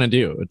else are you gonna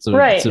do?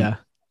 Right.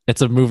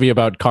 It's a movie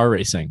about car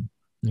racing.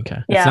 Okay.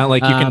 It's not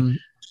like you can. Um,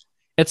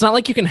 It's not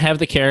like you can have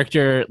the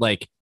character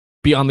like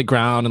be on the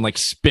ground and like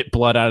spit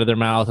blood out of their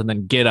mouth and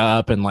then get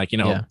up and like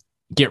Yeah.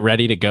 get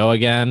ready to go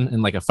again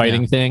in like a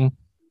fighting thing.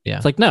 Yeah.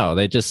 It's like no,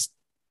 they just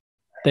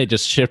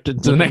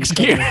shifted to the next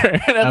gear.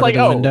 And out it's of like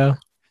the oh, window.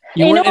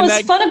 You know weren't in what's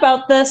that- fun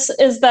about this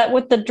is that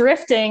with the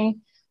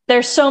drifting,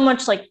 there's so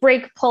much like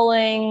brake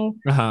pulling,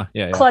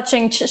 yeah.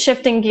 clutching,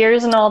 shifting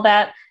gears, and all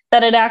that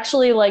it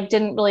actually like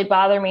didn't really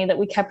bother me that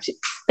we kept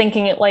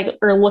thinking it like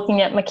or looking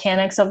at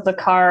mechanics of the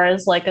car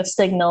as like a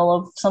signal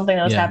of something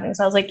that was Yeah. happening.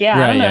 So I was like, I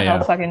Right, don't know yeah, how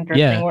yeah. fucking drifting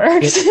Yeah.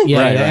 works. It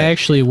Right.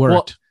 actually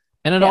worked.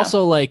 And it Yeah.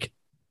 also like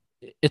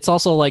it's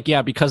also like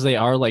because they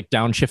are like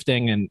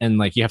downshifting and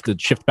like you have to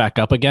shift back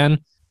up again.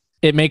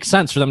 It makes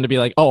sense for them to be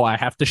like, oh, I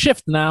have to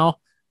shift now.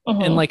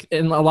 Mhm. And like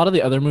in a lot of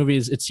the other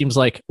movies, it seems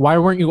like why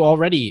weren't you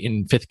already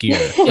in fifth gear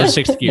or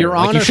sixth gear? You're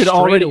Like, on you a should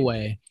already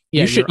straightaway.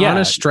 Yeah, you should- you're on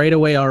yeah. a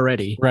straightaway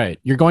already. right.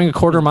 You're going a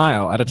quarter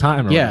mile at a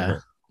time. Or Yeah.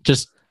 whatever.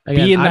 Just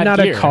Again, be in I'm that not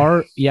gear. a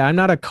car. Yeah, I'm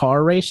not a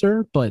car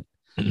racer, but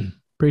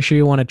pretty sure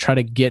you want to try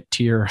to get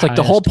to your. it's like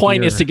the whole highest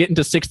point gear. is to get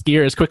into sixth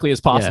gear as quickly as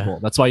possible.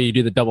 That's why you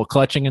do the double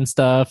clutching and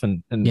stuff.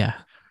 And Yeah,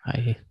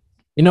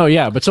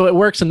 but so it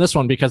works in this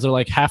one because they're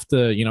like have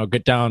to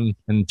get down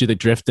and do the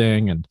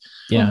drifting and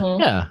yeah. Mhm.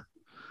 yeah.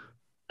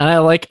 And I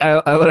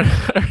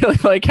really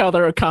like how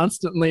they're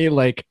constantly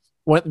like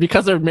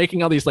because they're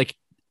making all these like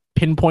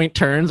pinpoint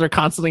turns are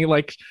constantly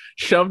like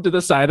shoved to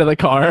the side of the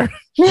car.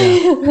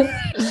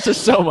 It's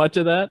just so much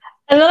of that.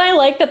 And then I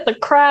like that the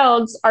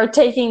crowds are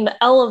taking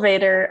the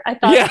elevator. I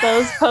thought Yeah.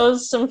 those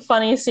posed some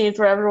funny scenes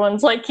where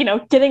everyone's like,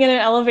 getting in an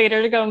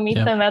elevator to go meet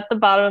Yeah. them at the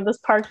bottom of this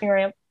parking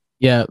ramp.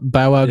 Yeah,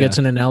 Bow Wow Yeah. gets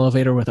in an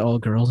elevator with all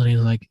girls, and he's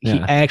like, he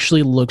Yeah.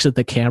 actually looks at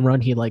the camera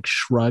and he like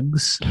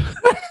shrugs.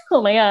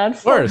 Oh my god,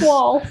 fourth course.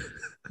 wall.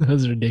 That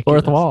was ridiculous.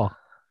 Fourth wall.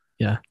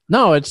 Yeah.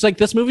 No, it's like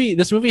this movie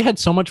had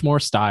so much more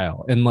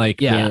style and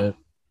like Yeah.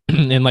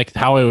 and like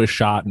how it was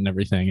shot and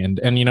everything. And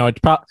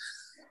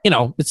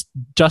it's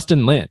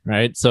Justin Lin,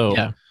 right? So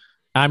Yeah.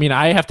 I mean,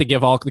 I have to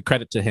give all the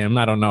credit to him.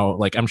 I don't know,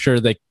 like I'm sure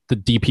like the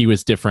DP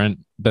was different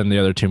than the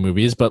other two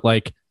movies, but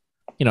like,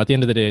 at the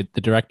end of the day,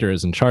 the director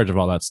is in charge of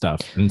all that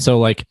stuff. And so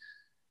like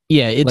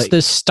Yeah, it's Like-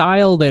 the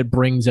style that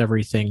brings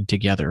everything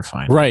together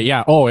finally. right,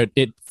 yeah. Oh, it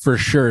for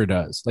sure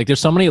does. Like there's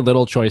so many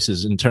little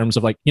choices in terms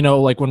of like,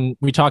 like when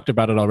we talked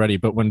about it already,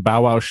 but when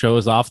Bow Wow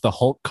shows off the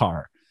Hulk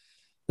car,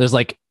 there's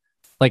like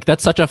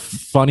that's such a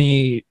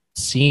funny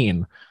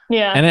scene.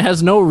 Yeah. And it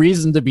has no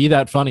reason to be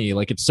that funny.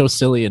 Like it's so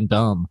silly and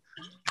dumb.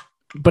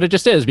 But it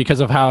just is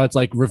because of how it's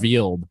like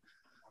revealed.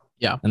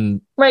 Yeah.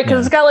 And Right, because Yeah.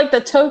 it's got like the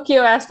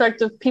Tokyo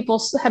aspect of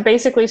people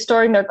basically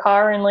storing their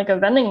car in like a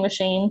vending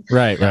machine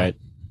right.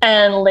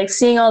 and like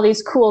seeing all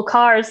these cool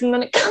cars, and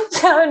then it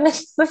comes out and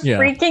it's the Yeah.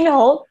 freaking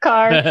Hulk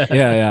car,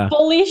 Yeah.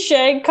 fully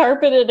shag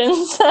carpeted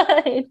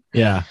inside.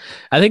 Yeah.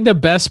 I think the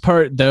best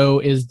part though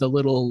is the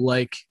little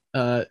like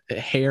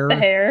hair, The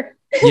hair.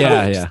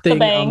 Yeah. thing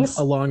bangs.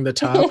 along the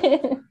top.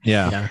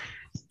 Yeah. Yeah.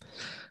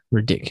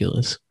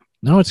 Ridiculous.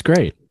 No, it's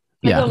great.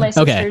 That's Yeah. what my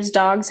Okay. sister's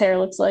dog's hair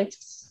looks like.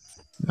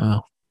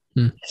 Oh.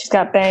 She's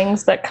got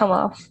bangs that come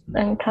off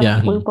and kind Yeah.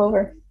 of loop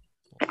over.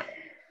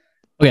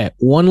 Okay.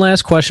 One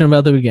last question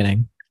about the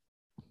beginning.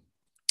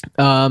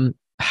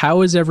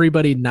 How is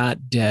everybody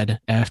not dead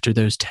after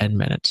those 10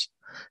 minutes?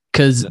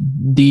 Because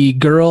the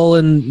girl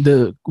and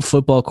the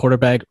football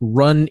quarterback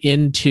run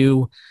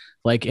into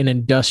like an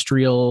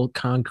industrial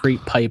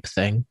concrete pipe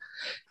thing.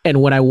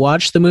 And when I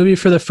watched the movie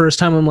for the first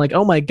time, I'm like,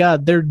 oh my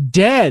God, they're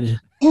dead.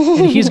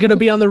 And he's going to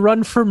be on the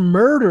run for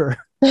murder.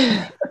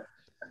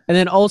 And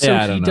then also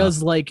Yeah, I don't he know.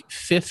 does like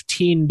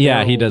 15.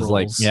 Yeah, he barrel does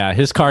like rolls.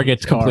 his car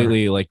gets Car.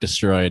 completely like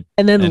destroyed.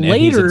 And then And he's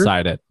later,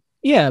 inside it.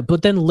 yeah,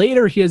 but then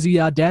later he has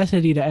the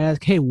audacity to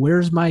ask, hey,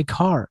 where's my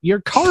car?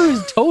 Your car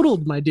is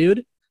totaled, my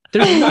dude.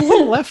 There's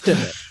nothing left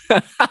of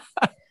it.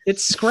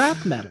 It's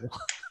scrap metal.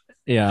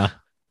 Yeah.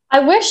 I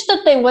wish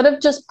that they would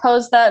have just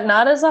posed that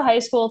not as a high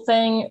school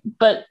thing,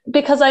 but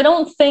because I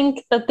don't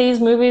think that these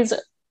movies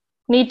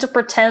need to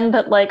pretend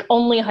that like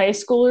only high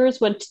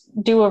schoolers would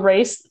do a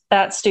race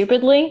that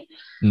stupidly.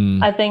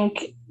 Mm. I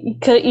think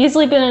it could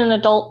easily been an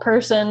adult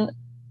person,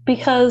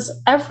 because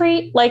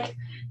like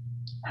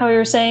how you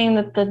were saying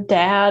that the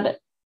dad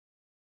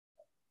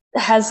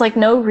has like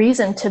no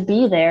reason to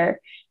be there.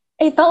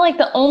 It felt like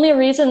the only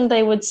reason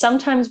they would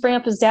sometimes bring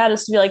up his dad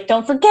is to be like,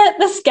 don't forget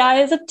this guy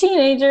is a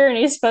teenager and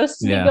he's supposed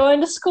to Yeah. be going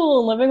to school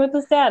and living with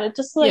his dad. It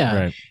just like Yeah.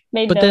 Right.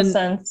 made But no then-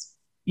 sense.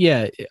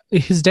 yeah,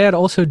 his dad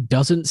also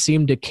doesn't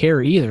seem to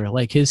care either.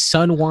 Like his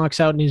son walks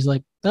out and he's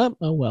like, oh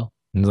well,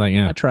 He's like, I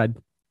yeah, tried.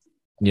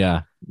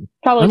 yeah.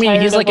 Probably I mean,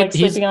 tired he's of, like,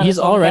 sleeping on he's his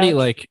own already couch.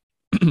 like,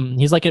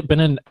 he's like been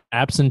an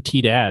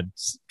absentee dad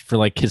for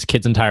like his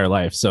kid's entire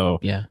life. So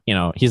Yeah.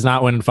 he's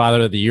not winning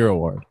Father of the Year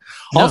award.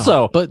 No,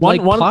 Also, but one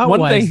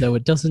plot-wise, thing, though,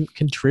 it doesn't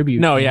contribute.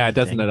 no, to yeah, it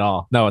doesn't anything. at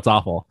all. No, it's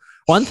awful.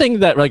 One thing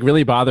that like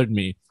really bothered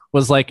me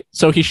was like,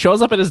 so he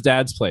shows up at his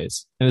dad's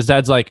place, and his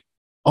dad's like,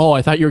 "Oh,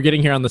 I thought you were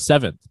getting here on the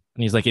 7th," and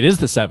he's like, "It is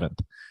the 7th,"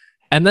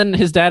 and then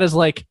his dad is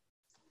like,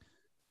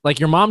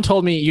 your mom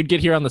told me you'd get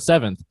here on the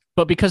 7th,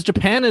 but because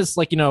Japan is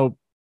like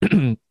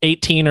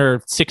 18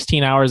 or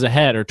 16 hours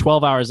ahead or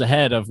 12 hours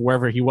ahead of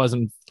wherever he was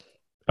in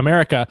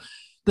America,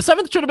 the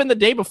 7th should have been the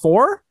day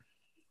before.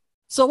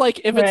 So like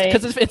if it's Right.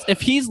 because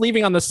if he's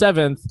leaving on the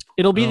 7th,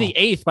 it'll be Oh. the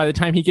 8th by the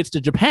time he gets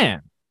to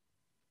Japan.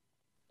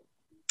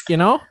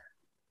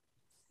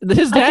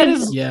 His dad could-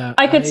 is Yeah,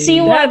 I could see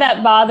why That-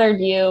 that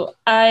bothered you.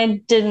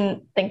 I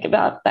didn't think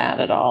about that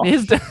at all.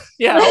 his dad.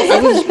 Yeah,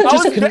 I was just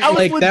I was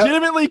like that-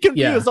 legitimately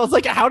confused. Yeah. I was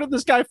like, how did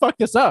this guy fuck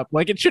this up?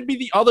 Like it should be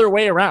the other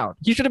way around.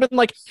 He should have been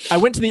like, I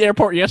went to the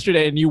airport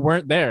yesterday and you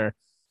weren't there.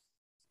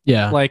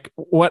 yeah. Like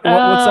what's up?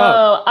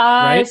 Oh,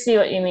 I right? see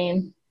what you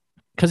mean.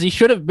 Because he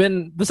should have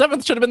been the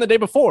 7th should have been the day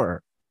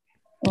before.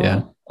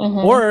 Yeah.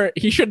 Mhm. Or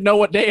he should know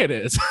what day it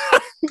is.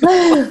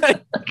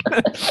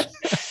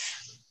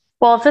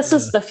 Well, if this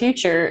is the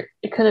future,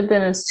 it could have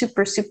been a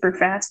super, super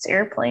fast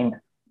airplane.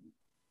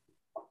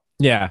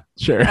 Yeah,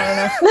 sure. I don't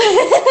know.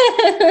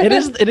 It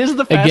is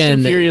the Fast Again,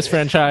 and Furious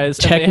franchise.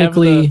 and they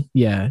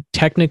have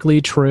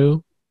technically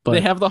true, but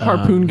they have the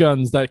harpoon um,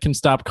 guns that can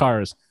stop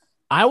cars.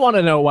 I want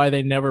to know why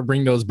they never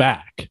bring those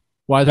back.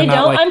 Why they're They not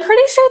don't. like, I'm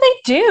pretty sure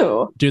they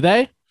do. do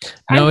they?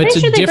 No, I'm it's pretty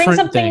a sure they bring different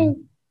something.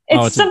 thing. It's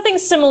Oh, it's a- something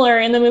similar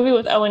in the movie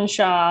with Owen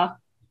Shaw.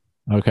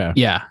 Okay.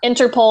 Yeah,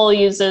 Interpol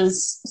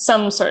uses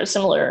some sort of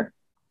similar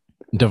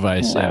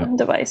Device. Yeah.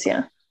 device.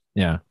 Yeah.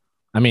 Yeah.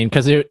 I mean,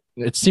 because it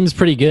seems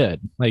pretty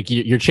good. Like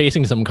you're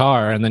chasing some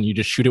car and then you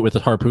just shoot it with a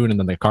harpoon and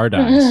then the car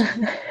dies.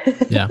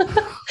 yeah,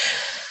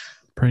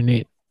 pretty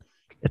neat.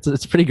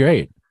 It's pretty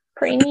great.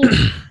 Pretty neat.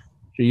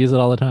 You use it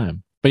all the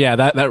time. But yeah,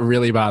 that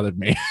really bothered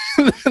me.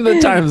 The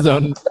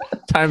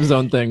time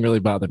zone thing really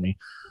bothered me.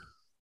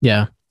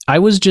 Yeah, I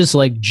was just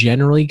like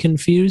generally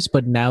confused,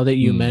 but now that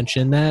you Hmm.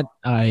 mention that,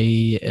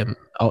 I am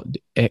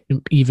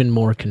even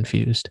more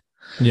confused.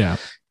 Yeah.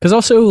 Because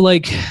also,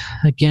 like,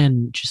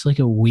 again, just like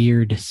a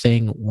weird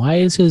thing. Why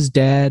is his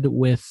dad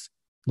with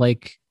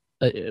like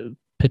a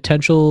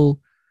potential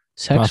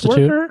sex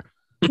Prostitute? worker?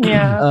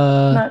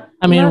 Yeah.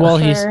 I mean, not well,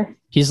 sure.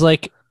 he's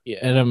like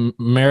an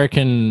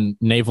American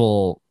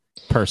naval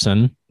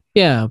person,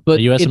 Yeah, but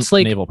a U.S. it's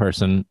like, naval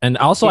person, and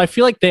also I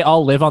feel like they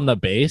all live on the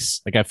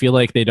base. Like I feel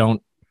like they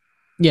don't.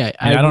 yeah,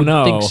 I don't would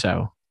know. think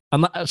so.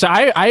 So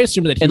I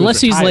assume that he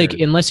was retired.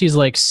 Unless he's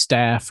like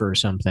staff or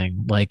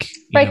something, like you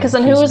Right, know, because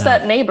then who he's was not-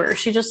 that neighbor?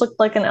 She just looked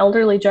like an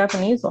elderly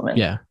Japanese woman.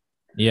 Yeah,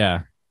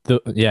 Yeah. No.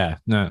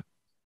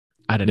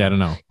 I don't Yeah, I know. don't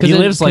know. 'Cause He then-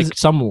 lives like 'cause-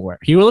 somewhere.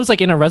 He lives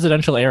like in a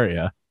residential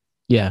area.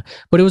 Yeah,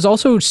 but it was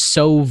also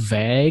so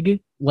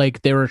vague.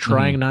 Like they were Mm-hmm.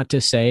 trying not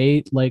to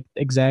say like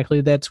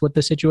exactly that's what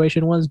the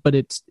situation was, but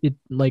it's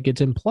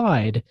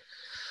implied,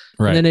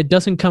 and then it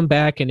doesn't come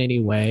back in any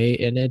way,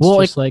 and it's Well,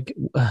 just like,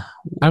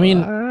 I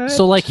mean, what?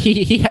 so like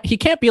he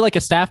can't be like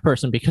a staff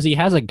person because he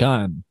has a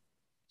gun.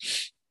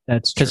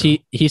 That's Because true.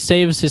 he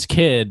saves his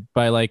kid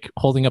by like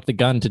holding up the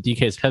gun to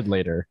DK's head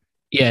later.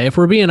 Yeah, if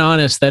we're being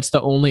honest, that's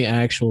the only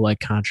actual like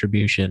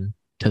contribution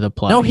to the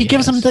plot. No, he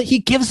gives has.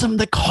 him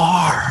the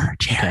car,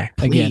 Jared.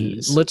 Again,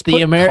 Please. let's the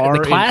put Amer- car the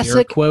in air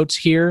classic. quotes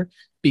here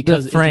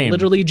because frame. it's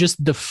literally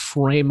just the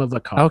frame of a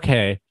car.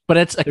 Okay, but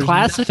it's a There's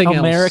classic nothing else.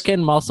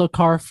 American muscle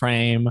car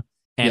frame,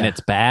 and Yeah. it's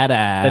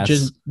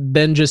badass.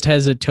 That just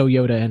has a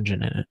Toyota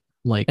engine in it.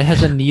 Like it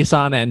has a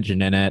Nissan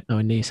engine in it, oh,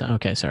 a Nissan.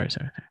 Okay, sorry.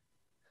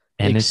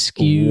 and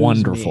Excuse it's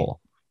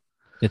wonderful.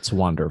 It's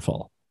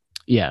wonderful.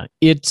 Yeah,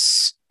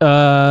 it's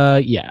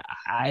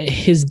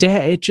his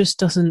dad. It just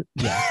doesn't.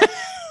 Yeah,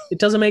 it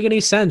doesn't make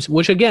any sense.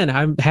 Which again,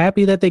 I'm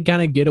happy that they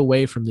kind of get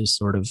away from this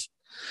sort of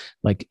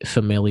like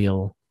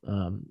familial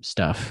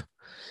stuff,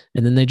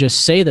 and then they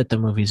just say that the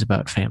movie's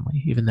about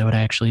family, even though it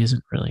actually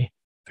isn't really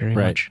very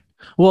Right. much.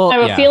 Well, I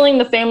have yeah. a feeling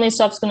the family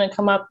stuff's going to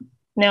come up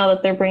now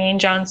that they're bringing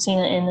John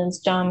Cena in as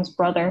Dom's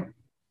brother.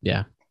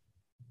 Yeah,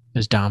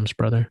 his Dom's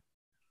brother.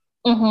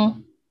 Mm-hmm.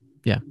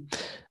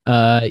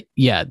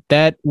 Yeah,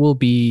 that will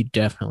be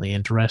definitely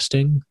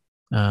interesting.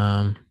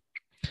 My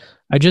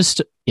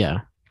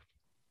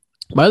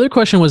other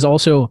question was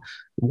also,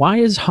 why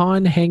is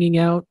Han hanging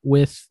out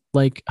with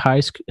like high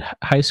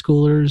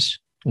schoolers?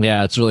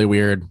 Yeah, it's really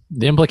weird.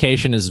 The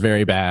implication is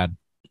very bad.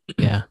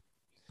 Yeah,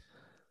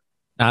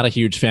 Not a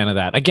huge fan of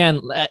that.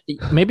 Again,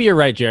 maybe you're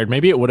right, Jared.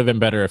 Maybe it would have been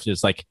better if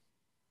it's like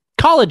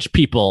college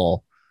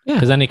people. Yeah.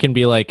 Because then it can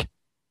be like,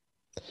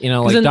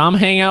 like then- Dom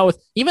hang out with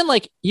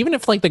even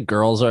if like the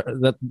girls are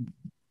that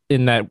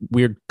in that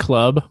weird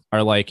club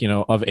are like,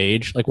 of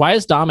age. Like why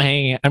is Han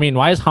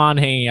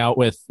hanging out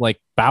with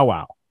like Bow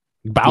Wow?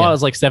 Bow Wow Yeah.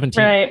 is like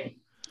 17. Right.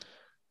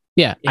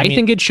 Yeah, I I mean-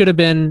 think it should have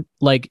been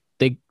like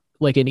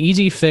an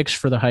easy fix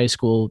for the high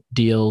school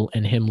deal,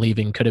 and him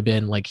leaving could have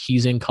been like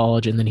he's in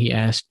college and then he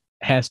has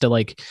to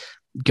like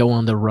go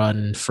on the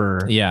run for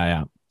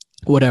Yeah.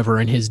 whatever,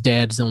 and his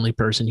dad's the only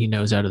person he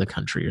knows out of the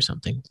country or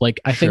something. Like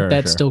I Sure, think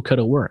that sure. still could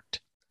have worked.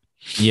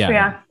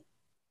 Yeah.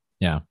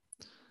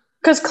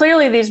 Because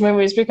clearly these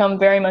movies become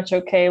very much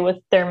okay with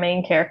their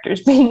main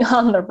characters being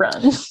on the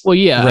run. Well,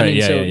 yeah, I Right, mean,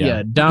 yeah, so yeah, yeah.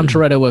 yeah, Dom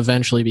Toretto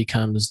eventually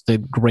becomes the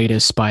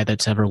greatest spy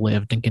that's ever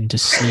lived and can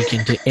just sneak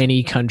into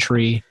any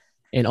country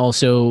and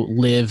also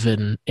live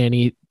in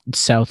any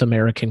South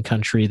American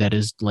country that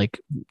is like,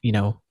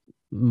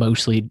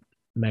 mostly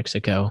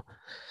Mexico.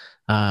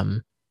 I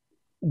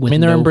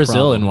mean, they're in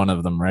Brazil in one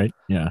of them, right?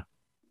 Yeah.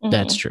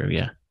 That's Mhm. true.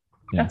 Yeah.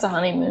 That's a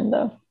honeymoon,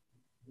 though.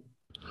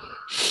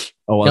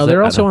 Oh, was No, it?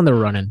 they're I also don't- on the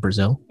run in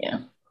Brazil.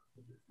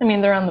 I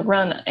mean, they're on the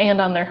run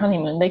and on their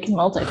honeymoon. They can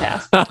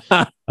multitask.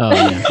 Oh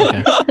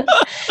yeah.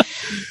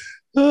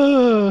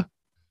 Okay.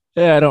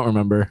 Yeah, I don't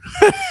remember.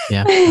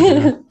 Yeah.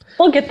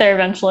 We'll get there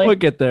eventually. We'll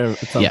get there at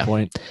some Yeah.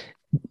 point.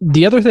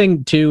 The other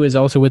thing too is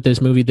also with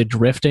this movie, the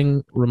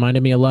drifting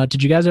reminded me a lot.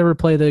 Did you guys ever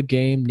play the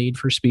game Need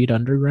for Speed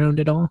Underground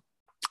at all?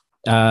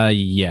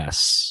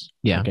 Yes.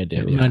 Yeah, I think I did,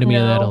 it yeah. reminded me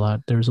of that a No.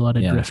 lot. There was a lot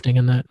of Yeah. drifting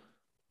in that.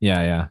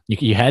 Yeah.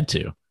 You had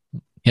to.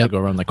 Yep. To go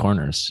around the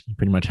corners. You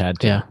pretty much had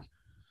to.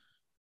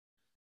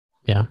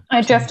 Yeah.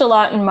 I drift a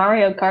lot in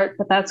Mario Kart,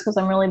 but that's because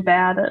I'm really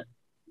bad at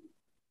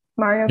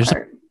Mario You're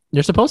Kart.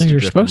 You're supposed to. You're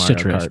drift in supposed to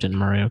Mario drift Kart. in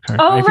Mario Kart.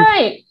 Oh, if you're-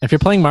 right. If you're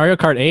playing Mario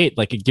Kart 8,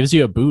 like it gives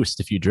you a boost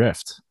if you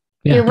drift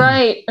Yeah. You're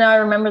right. Now I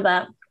remember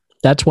that.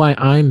 That's why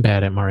I'm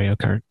bad at Mario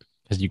Kart.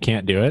 because you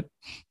can't do it.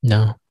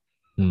 No.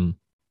 Hmm.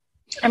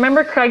 I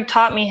remember Craig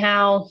taught me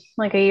how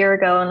like a year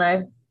ago, and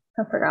I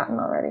have forgotten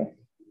already.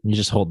 You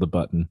just hold the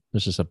button.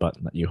 There's just a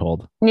button that you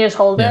hold. You just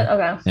hold Yeah. it?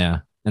 Okay. Yeah.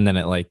 And then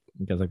it like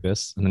goes like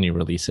this, and then you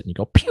release it and you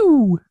go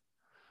pew.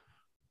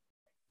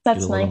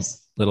 That's Do a little-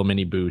 nice. Little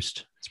mini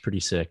boost. It's pretty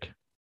sick.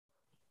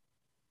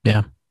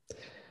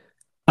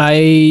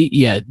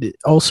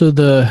 Also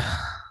the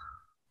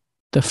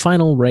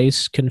final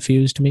race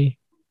confused me.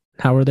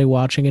 How are they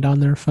watching it on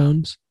their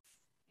phones?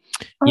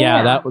 Oh,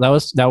 yeah, that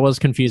was it's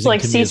confusing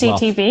like to me as well.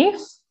 CCTV.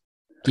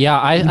 Yeah,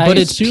 I But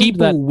it's assumed people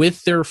that-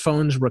 with their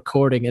phones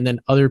recording and then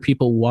other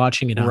people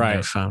watching it on their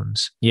Right.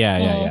 phones.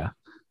 Yeah.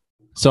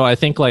 So I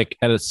think like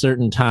at a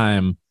certain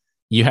time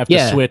you have to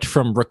Yeah. switch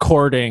from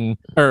recording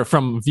or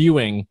from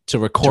viewing to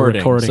recording,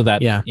 recording, so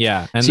that yeah.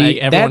 and See, like,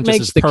 that everyone just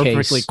makes is the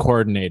perfectly case.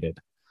 coordinated.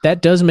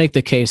 That does make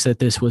the case that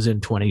this was in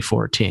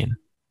 2014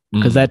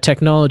 because Mm, that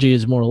technology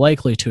is more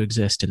likely to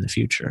exist in the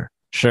future.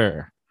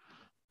 sure.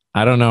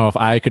 I don't know if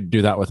I could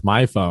do that with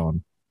my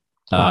phone.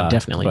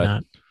 Definitely but,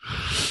 not.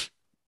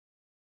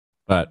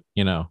 But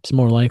It's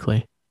more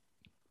likely.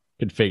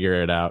 could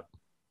figure it out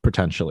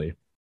potentially.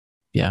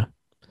 Yeah.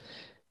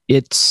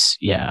 The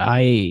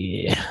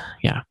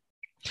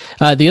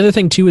other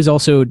thing too is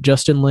also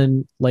Justin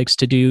Lin likes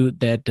to do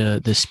that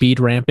the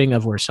speed ramping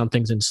of where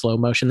something's in slow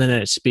motion, then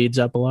it speeds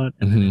up a lot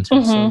and then Mhm. it's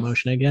in slow Mhm.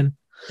 motion again.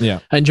 Yeah.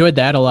 I enjoyed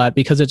that a lot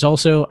because it's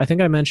also, I think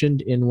I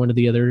mentioned in one of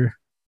the other,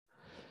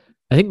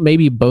 I think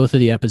maybe both of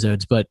the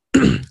episodes, but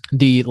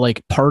the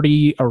like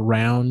party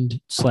around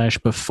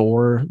 /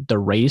 before the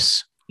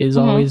race is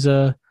Mhm. always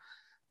a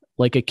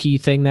key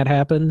thing that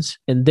happens.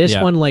 And this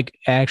Yeah. one, like,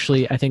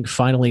 actually, I think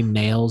finally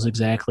nails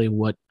exactly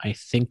what I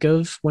think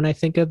of when I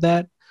think of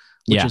that,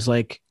 which Yeah. is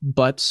like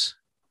butts,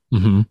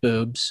 Mm-hmm.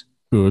 boobs,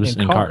 Boobs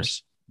and and cars.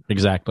 cars.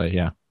 Exactly.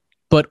 Yeah.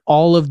 but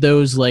all of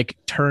those like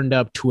turned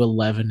up to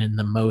 11 in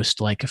the most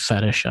like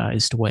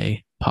fetishized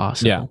way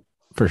possible. Yeah.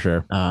 For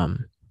sure.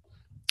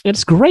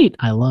 It's great.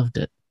 I loved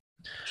it.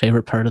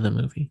 Favorite part of the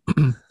movie.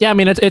 Yeah, I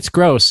mean it's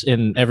gross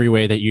in every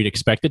way that you'd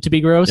expect it to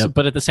be gross, Yep.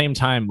 but at the same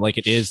time, like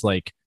it is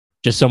like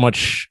just so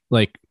much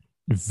like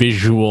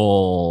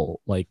visual,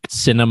 like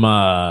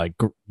cinema,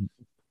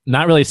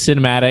 not really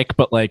cinematic,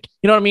 but like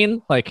you know what I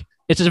mean. Like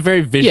it's just a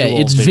very visual. Yeah,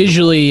 it's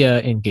visually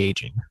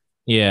engaging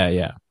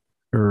Yeah.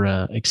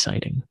 or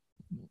exciting.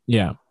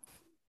 Yeah.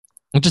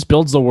 It just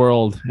builds the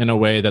world in a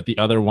way that the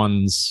other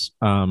ones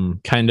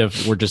kind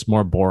of were just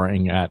more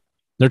boring at.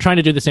 They're trying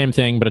to do the same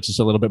thing, but it's just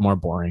a little bit more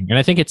boring. And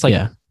I think it's like,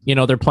 Yeah.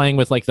 they're playing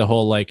with like the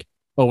whole like,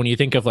 oh, when you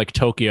think of like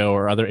Tokyo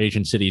or other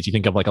Asian cities, you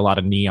think of like a lot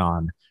of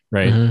neon,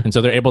 right? Mhm. And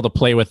so they're able to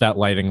play with that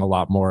lighting a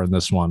lot more in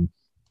this one.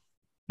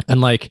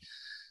 And like,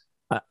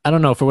 I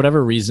don't know, for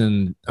whatever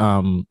reason,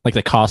 like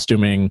the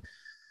costuming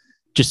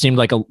just seemed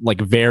like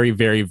very,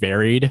 very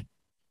varied.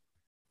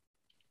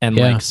 And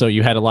Yeah. like, so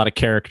you had a lot of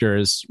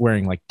characters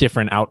wearing like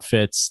different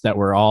outfits that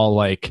were all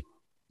like,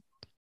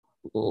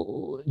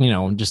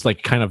 just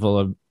like kind of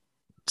a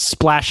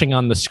splashing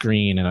on the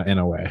screen in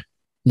a way.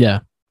 Yeah.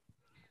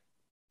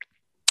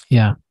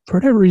 Yeah. For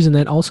whatever reason,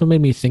 that also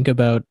made me think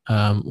about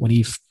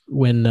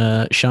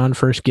when Sean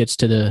first gets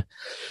to the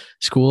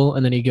school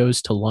and then he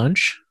goes to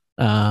lunch.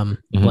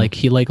 Like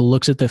he like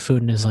looks at the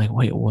food and is like,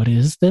 wait, what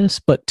is this?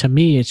 But to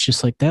me, it's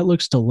just like, that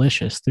looks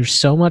delicious. There's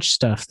so much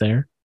stuff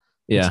there.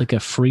 Yeah. It's like a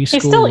free school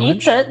He still lunch.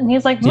 eats it, and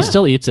he's like, He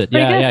still eats it.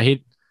 Pretty Yeah.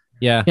 good.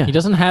 Yeah. Yeah. He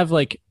doesn't have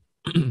like,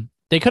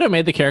 they could have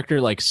made the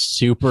character like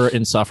super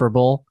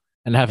insufferable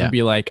and have Yeah. him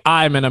be like,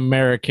 I'm an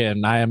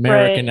American, I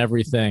American Right.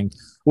 everything.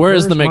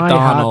 Where's the my hot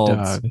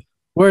McDonald's? dog?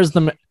 Where's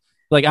the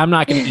like? I'm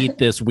not going to eat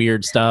this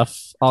weird stuff.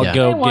 I'll Yeah.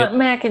 go I get. want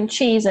mac and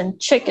cheese and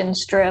chicken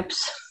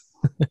strips.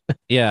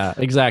 Yeah,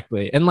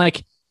 exactly. And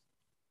like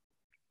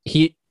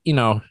he,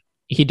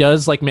 he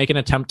does like make an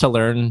attempt to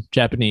learn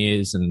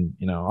Japanese, and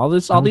all I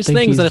these don't think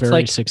things he's that it's very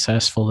like,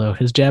 successful though.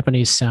 His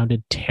Japanese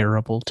sounded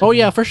terrible. To oh me.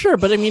 yeah, for sure.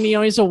 But I mean,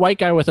 he's a white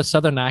guy with a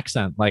southern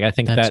accent. Like I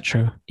think that's that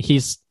true.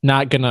 he's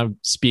not gonna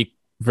speak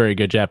very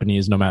good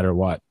Japanese no matter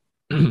what,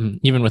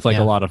 even with like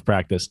Yeah. a lot of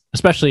practice.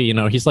 Especially,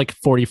 he's like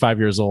 45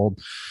 years old.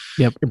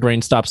 Yep. Your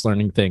brain stops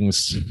learning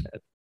things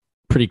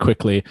pretty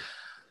quickly.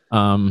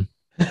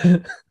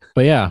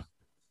 But yeah,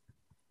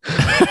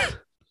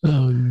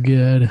 Oh,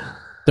 good.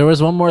 there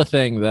was one more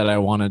thing that I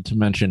wanted to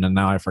mention, and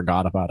now I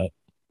forgot about it.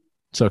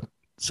 So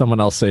someone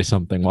else say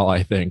something while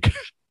I think.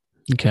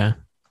 Okay.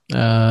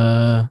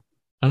 I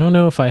don't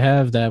know if I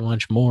have that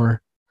much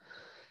more.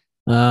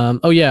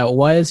 Oh yeah,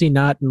 why is he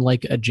not in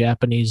like a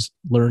Japanese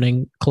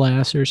learning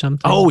class or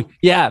something? Oh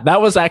yeah,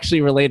 that was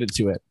actually related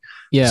to it.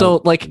 yeah.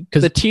 So like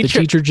because the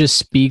teacher just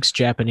speaks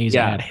Japanese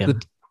Yeah, at him.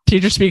 the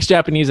teacher speaks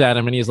Japanese at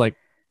him, and he's like,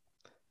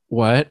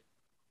 "What?"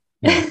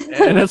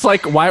 And it's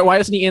like, why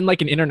isn't he in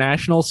like an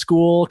international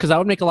school? Because that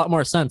would make a lot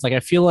more sense. Like I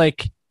feel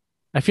like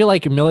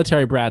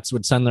military brats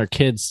would send their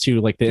kids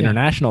to like the Yeah.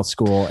 international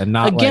school and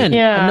not Again, like,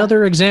 Yeah.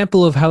 another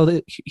example of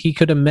how he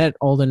could have met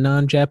all the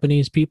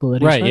non-Japanese people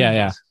that he's Right, friends yeah, with.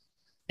 yeah.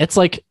 It's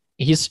like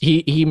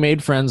he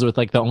made friends with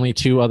like the only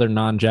two other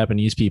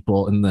non-Japanese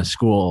people in the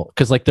school,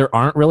 because like there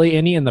aren't really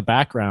any in the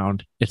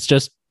background. It's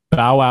just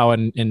Bow Wow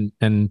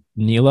and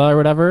Neela or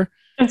whatever.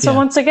 And so Yeah.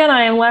 once again,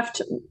 I am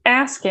left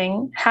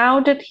asking, how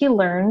did he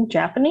learn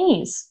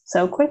Japanese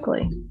so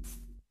quickly?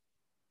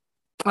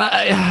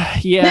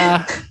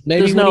 Yeah,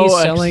 Maybe There's when no he's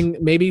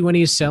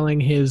ex- selling,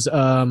 his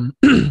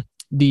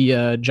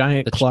the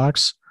giant The ch-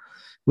 clocks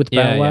with Bow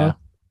Yeah, Wow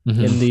yeah.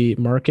 Mhm. in the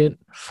market.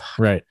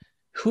 Right.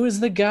 Who is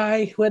the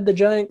guy who had the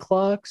giant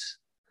clocks?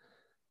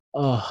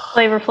 Oh,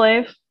 Flavor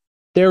Flav.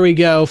 there we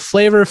go.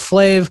 Flavor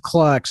Flav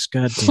clocks.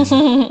 God damn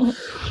it.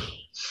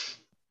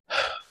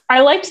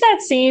 I liked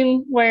that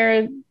scene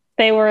where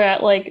they were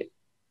at like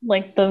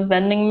the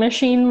vending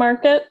machine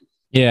market.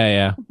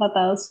 Yeah. I thought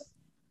that was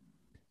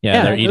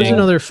Yeah, they're it was eating.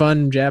 another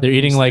fun Japanese. They're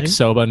eating like thing.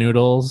 soba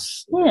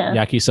noodles, yeah.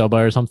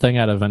 yakisoba or something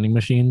out of vending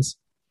machines.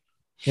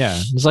 Yeah,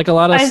 there's like a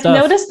lot of I've stuff.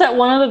 noticed that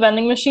one of the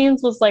vending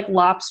machines was like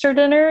lobster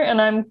dinner,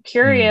 and I'm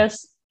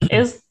curious,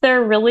 is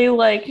there really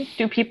like,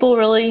 do people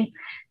really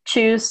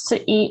choose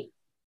to eat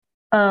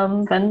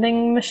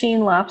vending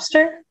machine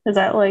lobster? Is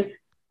that like,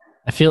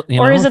 I feel,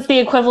 or is it the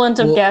equivalent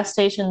of Well, gas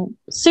station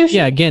sushi?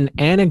 Yeah, again,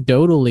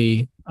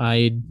 anecdotally,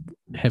 I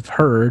have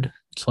heard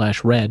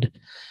 / read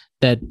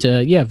that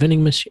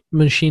vending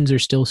machines are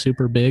still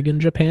super big in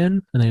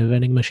Japan, and they have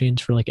vending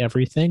machines for like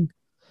everything.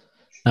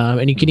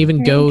 And you can even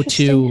Very go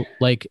interesting. to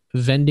like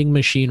vending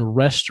machine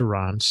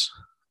restaurants.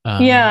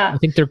 Yeah. I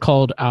think they're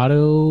called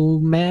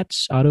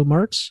automarts.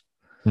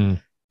 Hmm.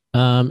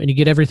 And you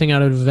get everything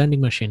out of a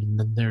vending machine, and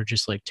then they're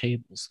just like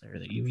tables there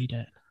that you eat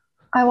at.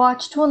 I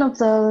watched one of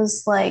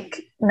those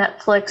like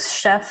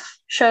Netflix chef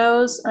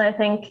shows, and I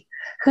think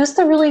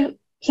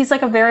he's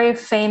like a very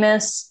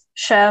famous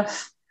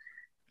chef,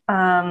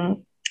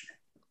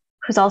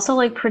 who's also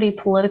like pretty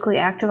politically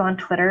active on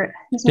Twitter.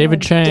 His name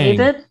David is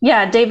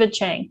Chang. David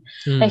Chang.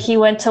 Hmm. And he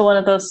went to one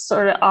of those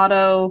sort of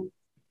auto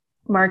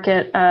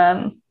market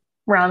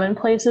ramen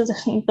places.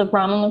 The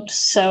ramen looked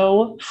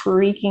so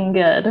freaking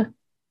good.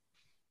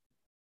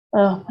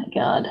 Oh my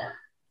god.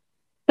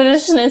 But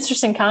it's just an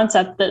interesting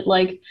concept that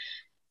like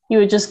you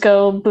would just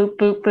go boop,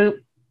 boop, boop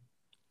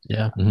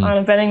Yeah. Mhm. on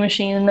a vending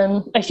machine, and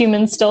then a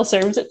human still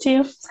serves it to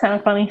you. It's kind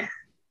of funny.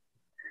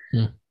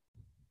 Hmm.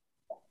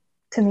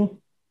 To me.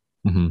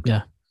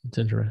 Mhm. It's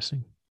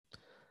interesting.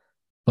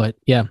 But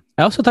yeah,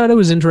 I also thought it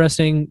was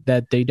interesting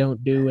that they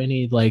don't do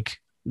any like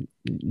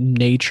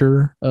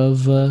nature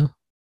of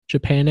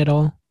Japan at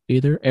all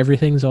either.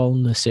 Everything's all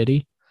in the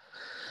city.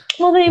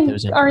 Well, they That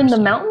was are in the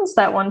interesting. mountains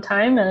that one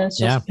time, and it's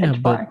just Yeah,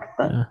 pitch but- black.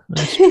 But Yeah,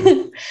 that's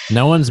true.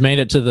 No one's made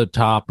it to the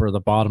top or the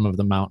bottom of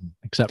the mountain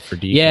except for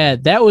DK. Yeah,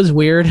 that was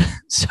weird.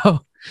 So,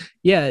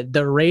 yeah,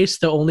 the race,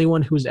 the only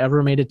one who's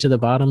ever made it to the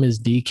bottom is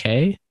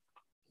DK.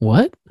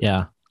 What?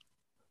 Yeah.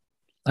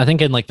 I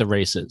think in like the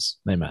races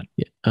they meant,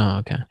 Oh,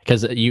 okay.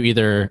 because you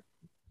either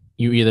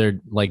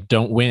like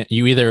don't win,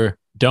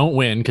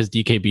 because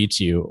DK beats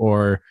you,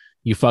 or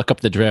you fuck up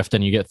the drift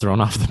and you get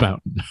thrown off the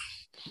mountain.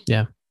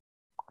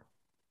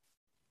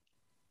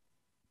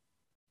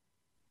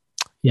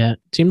 Yeah, it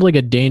seemed like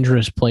a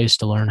dangerous place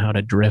to learn how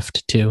to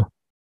drift too.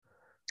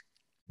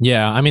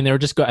 Yeah, I mean, I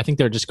think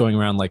they were just going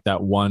around like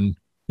that one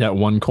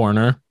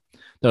corner.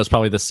 That was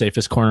probably the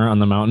safest corner on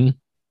the mountain.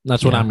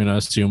 That's what Yeah. I'm going to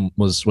assume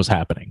was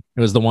happening.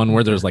 It was the one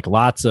where there's like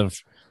lots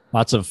of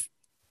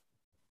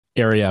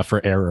area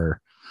for error.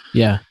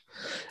 Yeah.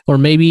 Or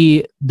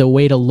maybe the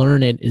way to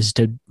learn it is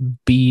to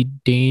be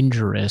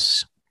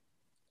dangerous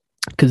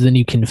because then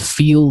you can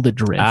feel the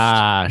drift.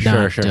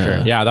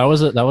 Sure. Yeah, that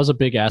was a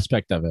big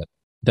aspect of it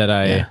that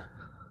Yeah.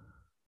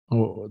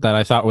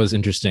 I thought was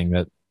interesting.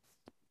 That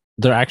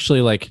they're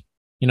actually like,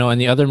 in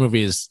the other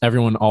movies,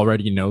 everyone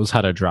already knows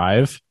how to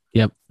drive.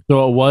 Yep.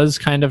 So it was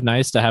kind of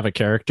nice to have a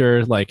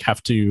character like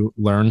have to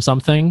learn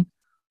something.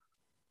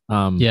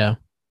 Yeah.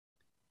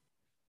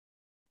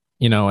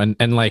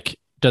 And like,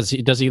 does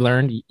he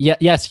learn? Yeah,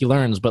 yes, he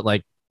learns, but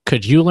like,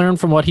 could you learn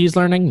from what he's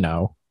learning?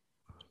 No.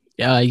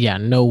 Yeah,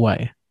 no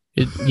way.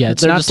 It's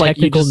They're not just like,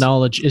 you technical just-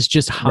 knowledge. It's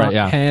just Right,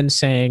 yeah. hand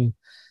saying,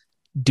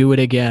 "Do it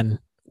again."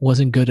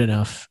 Wasn't good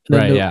enough. And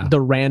then Right, yeah. the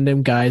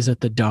random guys at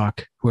the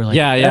dock who were like,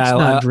 Yeah, "That's yeah,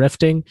 not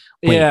drifting."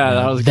 Wait, yeah, no,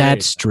 that was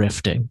that's great.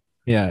 drifting.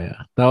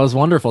 Yeah. That was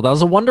wonderful. That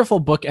was a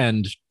wonderful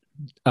bookend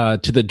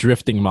to the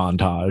drifting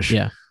montage.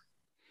 Yeah.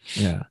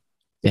 Yeah.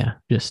 Yeah,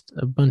 just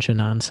a bunch of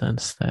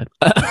nonsense that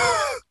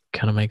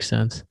kind of makes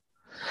sense.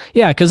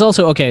 Yeah, because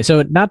also, okay,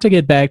 so not to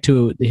get back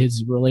to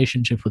his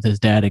relationship with his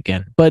dad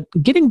again, but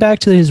getting back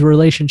to his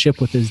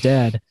relationship with his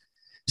dad.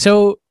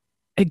 So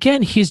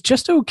again, he's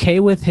just okay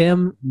with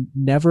him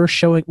never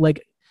showing,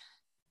 like,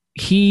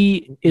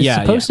 he is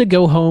supposed to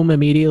go home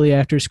immediately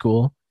after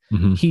school.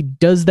 Mhm. He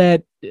does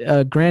that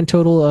grand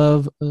total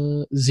of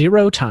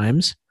 0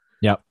 times.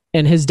 Yep.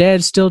 And his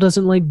dad still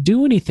doesn't like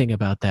do anything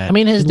about that. I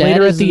mean, his And dad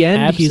later is at the an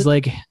end, he's absent-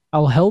 like,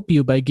 "I'll help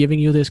you by giving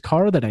you this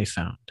car that I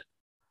found."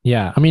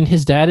 Yeah. I mean,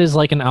 his dad is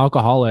like an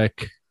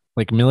alcoholic,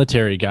 like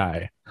military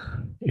guy.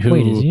 Who,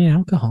 Wait, is he an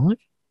alcoholic?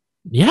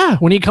 Yeah.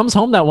 When he comes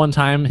home that one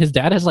time, his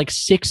dad has like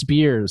 6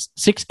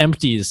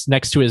 empties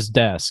next to his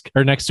desk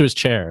or next to his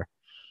chair.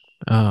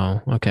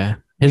 Oh, okay.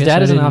 His Guess dad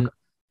I is an didn't-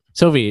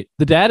 Sophie,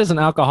 the dad is an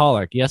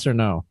alcoholic. Yes or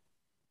no?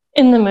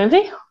 In the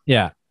movie?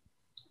 Yeah.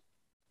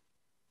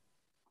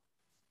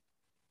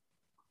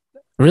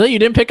 Really? You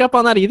didn't pick up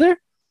on that either?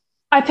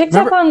 I picked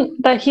up on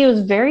that he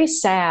was very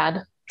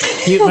sad.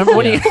 You remember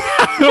when he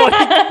No.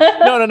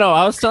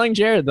 I was telling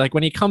Jared, like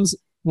when he comes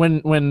when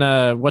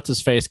what's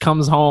his face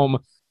comes home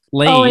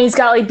late. Oh, and he's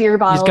got like beer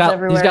bottles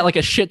everywhere. He's got like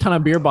a shit ton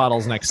of beer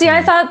bottles next See, to him.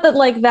 I thought that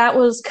like that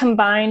was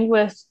combined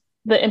with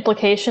the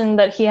implication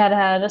that he had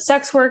had a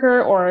sex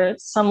worker or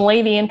some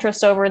lady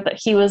interest over that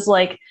he was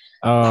like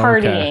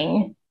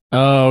partying.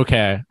 Oh,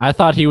 okay. I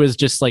thought he was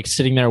just like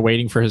sitting there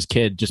waiting for his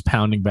kid, just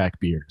pounding back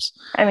beers.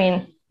 I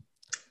mean,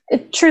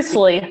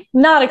 truthfully,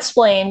 not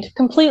explained.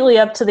 Completely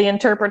up to the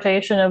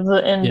interpretation of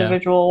the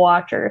individual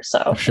watcher.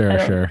 So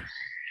Sure.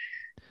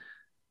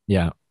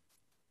 Yeah.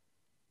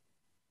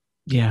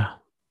 Yeah.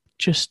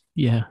 Just,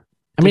 yeah.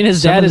 I mean,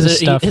 his Some dad of the is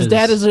stuff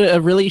dad is a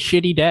really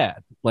shitty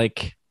dad.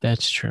 Like,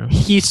 That's true.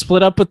 he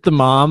split up with the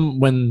mom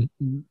when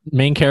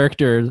main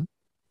character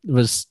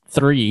was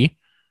 3,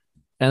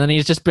 and then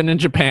he's just been in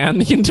Japan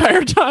the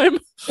entire time.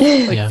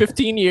 Like Yeah.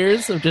 15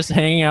 years of just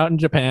hanging out in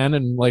Japan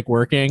and like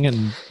working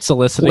and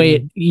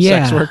soliciting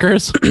sex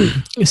workers.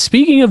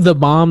 Speaking of the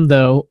mom,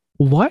 though,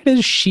 why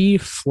does she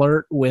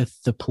flirt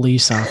with the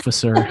police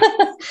officer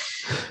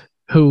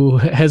who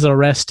has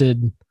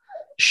arrested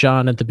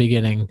Sean at the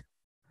beginning?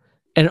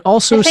 And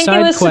also, I think it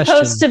side was question.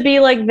 supposed to be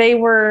like they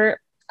were.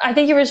 I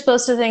think you were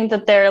supposed to think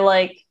that they're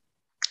like,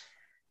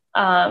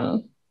 I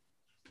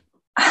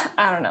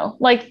don't know,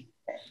 like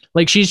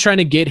she's trying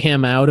to get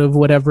him out of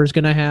whatever's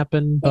going to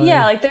happen. But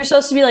yeah, like they're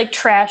supposed to be like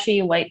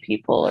trashy white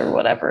people or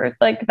whatever.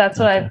 Like that's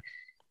what I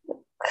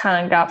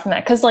kind of got from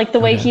that, because like the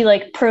way he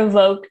like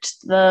provoked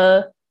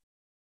the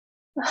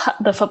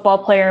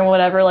football player and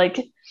whatever,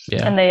 like.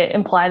 Yeah. And they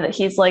imply that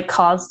he's like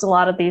caused a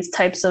lot of these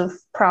types of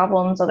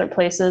problems other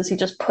places. He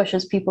just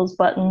pushes people's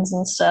buttons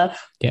and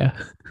stuff. Yeah.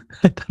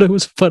 I thought it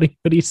was funny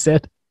what he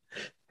said.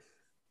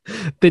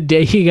 The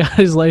day he got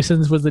his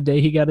license was the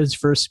day he got his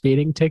first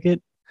speeding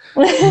ticket.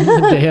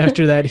 The day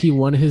after that, he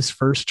won his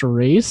first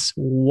race.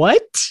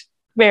 What?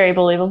 Very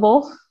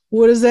believable.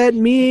 What does that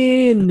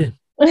mean?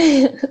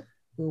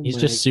 He's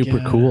just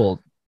super cool,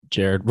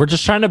 Jared. We're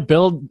just trying to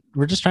build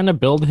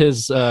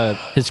his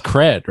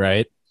cred,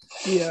 right?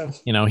 Yeah.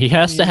 He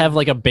has to have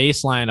like a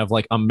baseline of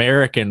like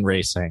American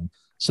racing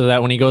so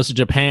that when he goes to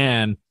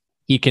Japan,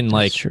 he can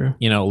like,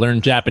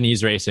 learn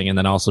Japanese racing and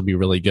then also be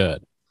really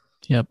good.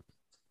 Yep.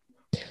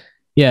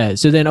 Yeah.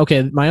 So then,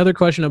 okay, my other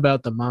question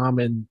about the mom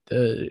and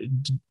the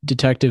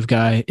detective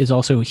guy is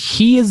also,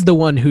 he is the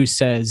one who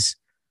says,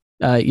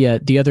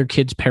 the other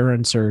kid's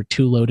parents are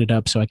too loaded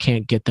up, so I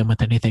can't get them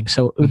with anything.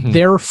 So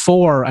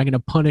therefore, I'm going to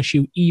punish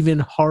you even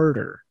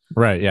harder.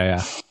 Right.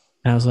 Yeah.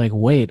 And I was like,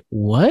 wait,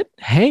 what?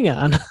 Hang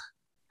on.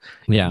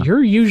 Yeah.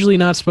 You're usually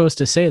not supposed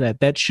to say that.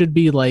 That should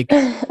be like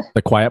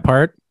the quiet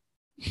part.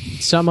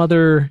 Some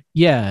other,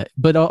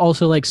 but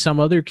also like some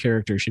other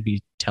character should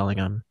be telling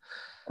him.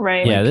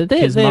 Right. Yeah, Like,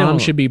 his mom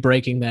should be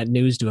breaking that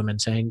news to him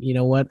and saying, you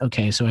know what?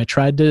 Okay, so I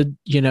tried to,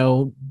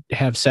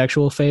 have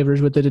sexual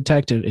favors with the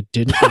detective. It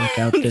didn't work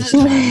out this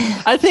time.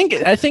 I think,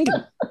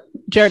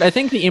 Jared, I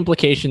think the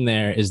implication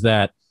there is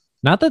that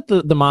not that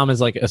the mom is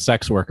like a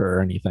sex worker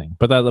or anything,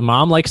 but that the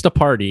mom likes to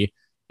party.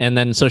 And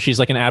then so she's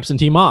like an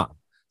absentee mom.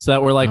 So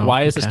that we're like,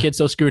 why is this kid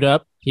so screwed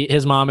up?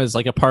 His mom is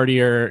like a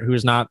partier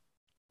who's not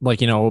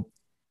like,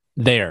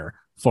 there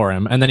for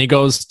him. And then he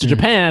goes to Mhm.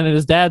 Japan, and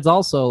his dad's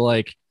also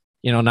like,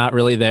 not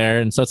really there.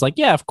 And so it's like,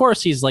 yeah, of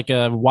course he's like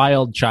a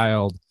wild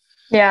child.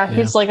 Yeah,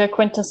 he's like a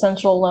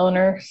quintessential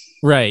loner.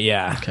 Right.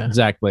 Yeah. Okay.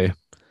 Exactly.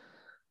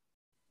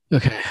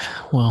 Okay.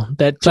 Well,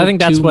 that So I think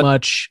that's too what-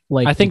 much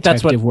like I think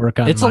that's what- detective work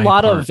on It's a my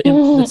lot part. of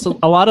it's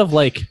a lot of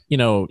like,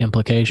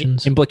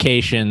 implications.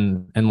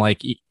 implication and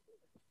like,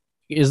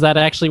 is that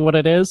actually what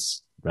it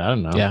is? I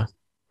don't know. Yeah.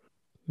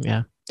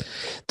 Yeah.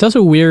 It's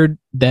also weird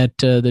that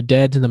the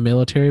dad's in the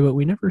military, but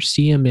we never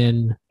see him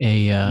in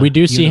a. We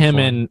do see him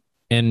uniform.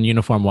 in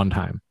uniform one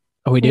time.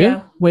 Oh, we do.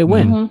 Yeah. Wait,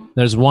 when? Mhm,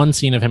 There's one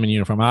scene of him in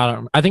uniform.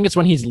 I think it's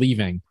when he's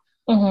leaving.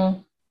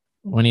 mhm.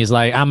 When he's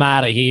like, I'm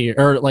out of here,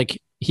 or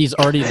like he's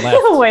already left.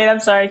 Wait, I'm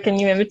sorry. Can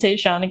you imitate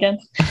Sean again?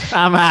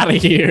 I'm out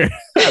of here.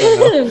 I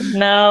don't know.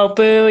 No,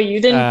 boo! You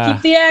didn't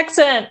keep the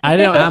accent. I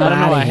don't know.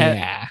 Outta I had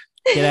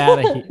here. get out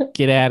of here.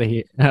 Get out of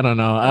here. I don't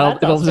know.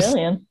 That's It'll just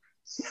Australian.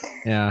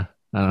 yeah.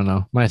 I don't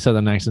know. My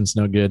southern accent's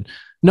no good.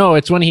 No,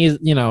 it's when he's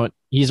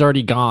he's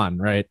already gone.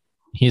 Right.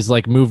 He's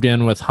like moved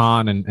in with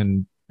Han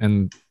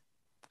and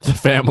the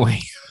family,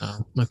 Oh,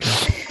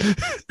 okay.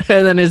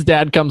 and then his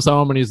dad comes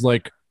home and he's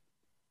like,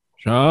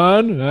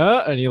 Sean,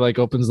 and he like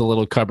opens the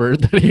little cupboard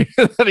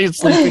that he's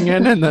sleeping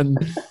in, and then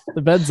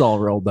the bed's all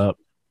rolled up.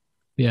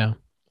 Yeah.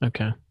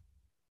 Okay.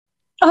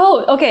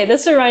 Oh, okay.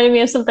 This reminded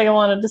me of something I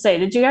wanted to say.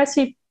 Did you guys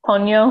see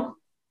Ponyo?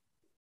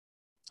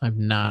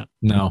 I'm not.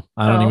 No,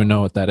 I don't Oh. even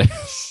know what that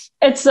is.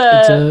 It's It's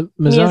a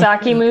a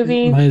Miyazaki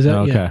movie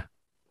Miyazaki, Okay.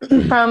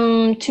 yeah.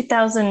 from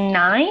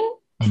 2009,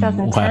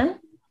 2010. Okay.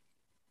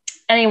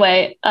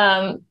 Anyway,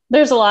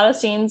 there's a lot of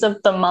scenes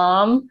of the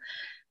mom.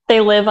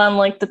 They live on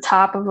like the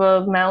top of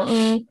a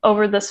mountain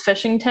over this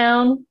fishing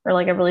town or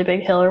like a really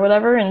big hill or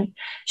whatever, and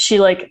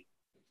she like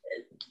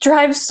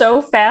drives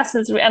so fast.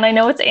 And I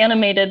know it's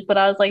animated, but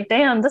I was like,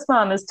 damn, this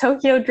mom is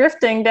Tokyo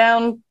drifting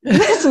down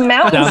this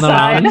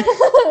mountainside.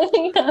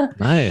 Yeah.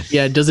 Nice.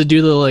 Yeah. Does it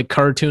do the like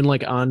cartoon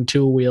like on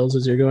two wheels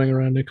as you're going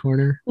around a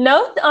corner?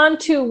 No, on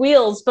two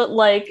wheels, but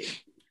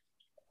like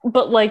kind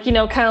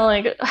of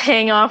like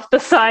hang off the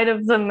side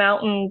of the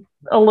mountain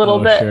a little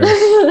Oh, bit.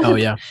 sure. Oh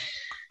yeah.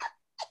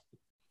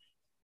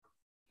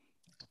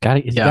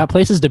 He's Yeah. got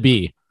places to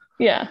be.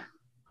 Yeah.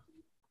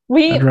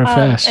 I drive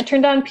fast. I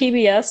turned on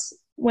PBS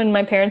when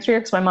my parents were here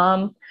because my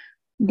mom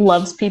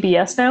loves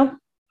PBS now.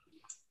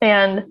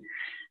 And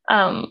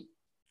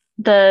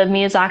the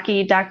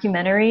Miyazaki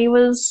documentary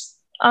was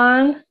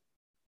on.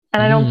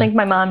 And I don't Mm. think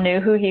my mom knew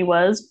who he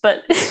was,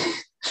 but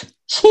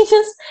she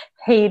just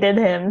hated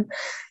him.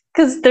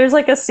 Because there's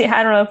like a scene,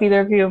 I don't know if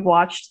either of you have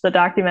watched the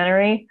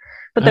documentary,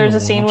 but I there's a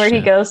haven't scene where watched he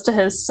it. goes to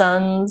his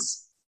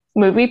son's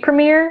movie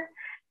premiere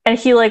and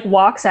he like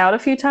walks out a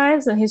few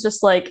times and he's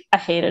just like, I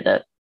hated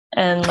it.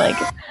 And like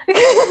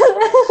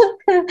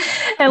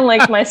and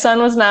like my son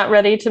was not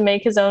ready to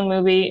make his own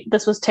movie.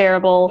 This was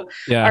terrible.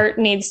 Yeah. Art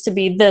needs to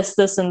be this,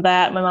 and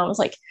that. My mom was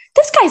like,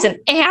 this guy's an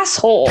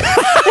asshole.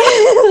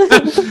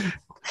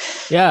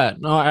 Yeah.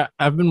 No,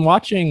 I've been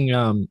watching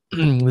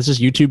this is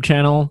YouTube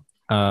channel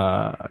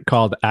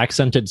called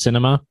Accented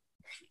Cinema,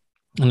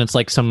 and it's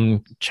like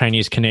some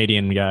Chinese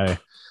Canadian guy,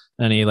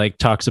 and he like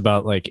talks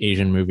about like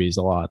Asian movies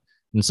a lot.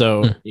 And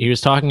so he was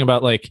talking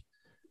about like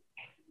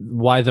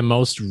why the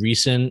most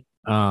recent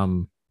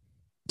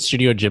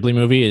Studio Ghibli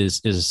movie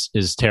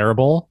is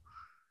terrible.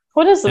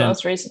 What is the And-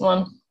 most recent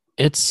one?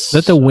 It's Is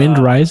that the Wind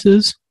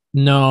Rises?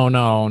 No.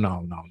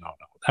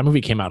 That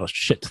movie came out a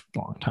shit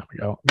long time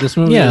ago. This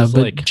movie Yeah, is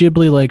but like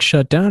Ghibli like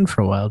shut down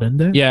for a while, didn't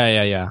they?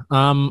 yeah.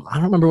 I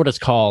don't remember what it's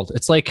called.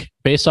 It's like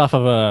based off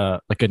of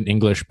an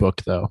English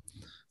book though,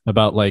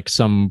 about like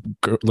some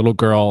little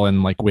girl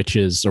and like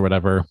witches or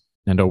whatever,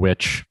 and a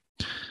witch.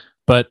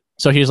 But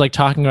so he was like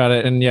talking about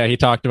it, and yeah, he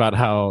talked about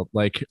how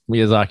like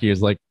Miyazaki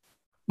is like,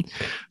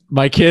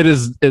 my kid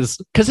is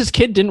because his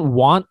kid didn't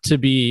want to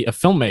be a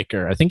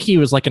filmmaker. I think he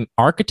was like an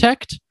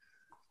architect.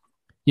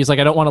 He's like,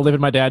 I don't want to live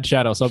in my dad's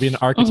shadow, so I'll be an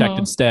architect Mhm.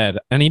 instead.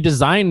 And he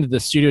designed the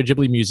Studio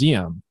Ghibli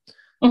Museum.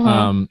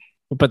 Mhm.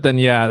 But then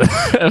yeah,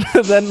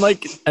 then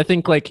like I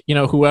think like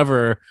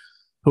whoever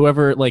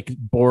like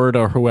board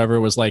or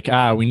whoever was like,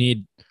 we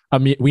need a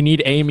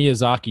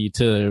Miyazaki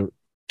to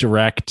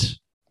direct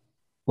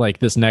like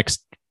this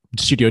next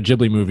Studio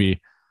Ghibli movie.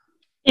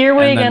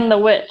 Earwig and then- and the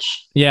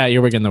Witch. Yeah,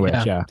 Earwig and the Witch.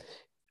 Yeah. Yeah.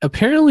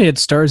 Apparently, it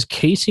stars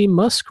Casey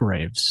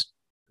Musgraves.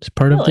 It's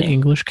part of the Really?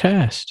 English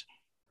cast.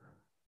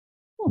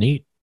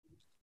 Neat.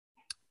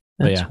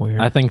 But That's yeah, weird.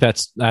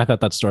 I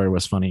thought that story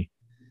was funny.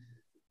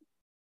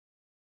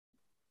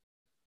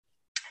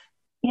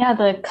 Yeah,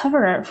 the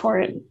cover art for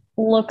it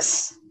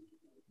looks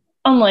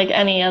unlike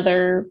any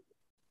other.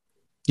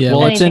 Yeah,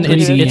 Well, Anything to do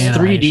with it's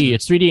animation. 3D.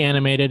 It's 3D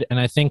animated, and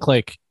I think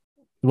like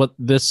what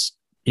this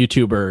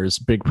YouTuber's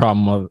big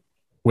problem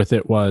with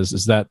it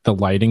is that the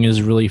lighting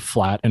is really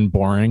flat and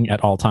boring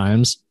at all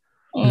times.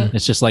 Mm.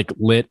 It's just like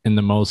lit in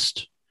the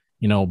most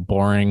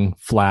boring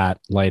flat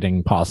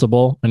lighting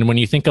possible. And when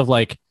you think of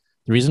like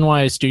the reason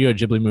why Studio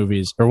Ghibli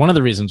movies, or one of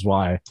the reasons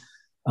why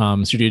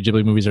Studio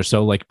Ghibli movies are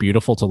so like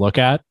beautiful to look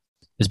at,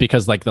 is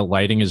because like the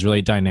lighting is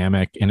really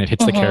dynamic and it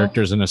hits the Mhm.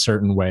 characters in a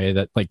certain way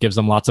that like gives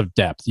them lots of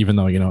depth, even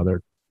though, you know,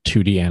 they're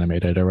 2D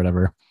animated or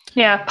whatever.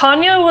 Yeah,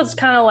 Ponyo was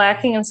kind of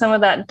lacking in some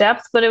of that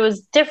depth, but it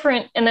was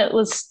different and it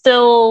was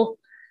still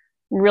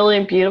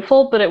really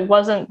beautiful, but it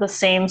wasn't the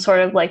same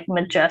sort of like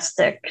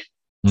majestic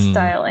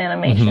style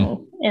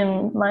animation,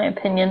 in my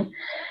opinion.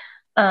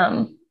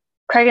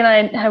 Craig and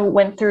I have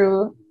went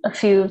through a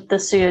few of the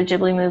Studio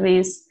Ghibli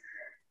movies.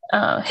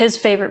 His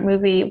favorite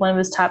movie, one of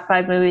his top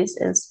 5 movies,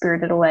 is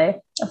Spirited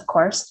Away, of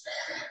course.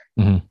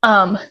 Mhm.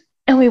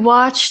 And we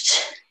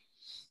watched,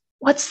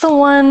 what's the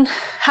one,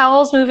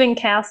 Howl's Moving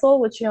Castle,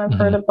 which I've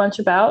heard a bunch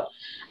about.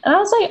 And I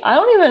was like, I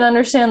don't even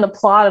understand the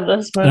plot of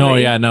this movie. Oh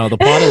yeah, no, the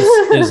plot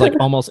is like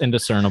almost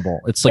indiscernible.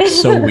 It's like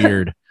so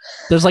weird.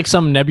 There's like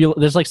some nebula.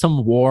 There's like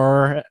some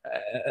war,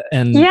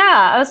 and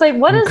yeah, I was like,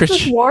 what is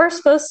this war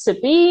supposed to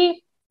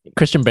be?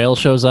 Christian Bale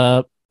shows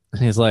up.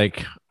 And he's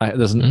like,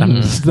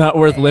 it's not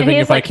worth living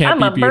if like, I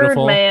can't I'm be a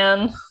beautiful.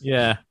 Birdman.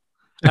 Yeah,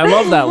 I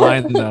love that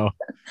line though.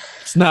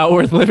 It's not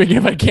worth living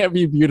if I can't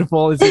be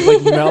beautiful. It's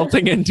like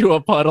melting into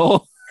a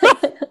puddle.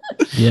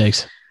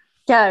 Yikes.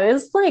 Yeah, it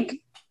is like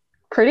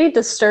pretty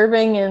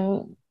disturbing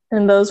in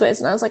those ways.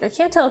 And I was like, I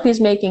can't tell if he's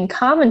making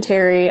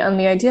commentary on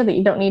the idea that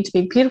you don't need to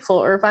be beautiful,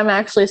 or if I'm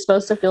actually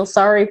supposed to feel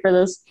sorry for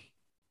this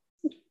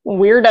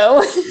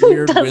weirdo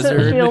Weird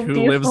wizard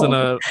who lives in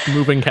a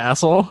moving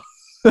castle.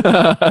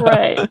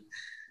 Right.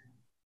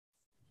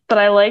 But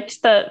I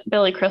liked that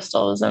Billy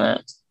Crystal was in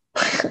it.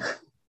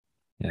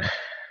 Yeah.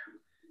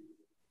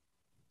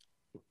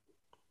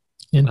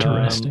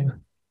 Interesting.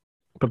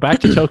 But back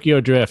to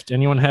Tokyo Drift.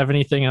 Anyone have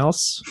anything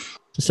else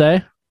to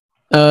say?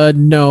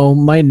 No,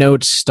 my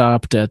notes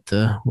stopped at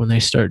when they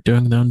start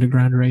doing the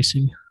underground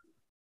racing.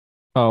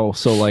 Oh,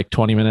 so like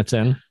 20 minutes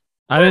in?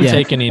 I didn't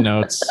take any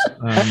notes.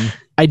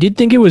 I did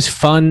think it was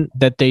fun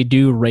that they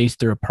do race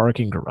through a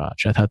parking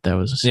garage. I thought that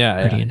was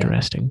pretty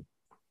interesting.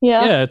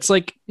 Yeah, it's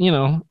like, you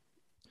know,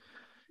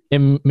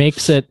 it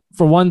makes it,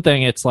 for one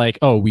thing, it's like,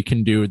 oh, we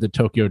can do the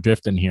Tokyo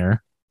Drift in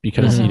here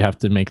because you'd have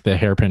to make the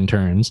hairpin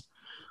turns.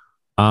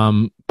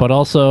 But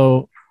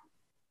also,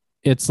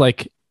 it's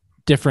like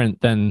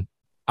different than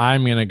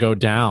I'm going to go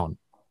down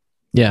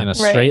in a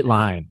straight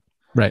line.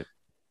 Right.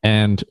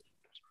 And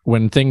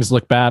when things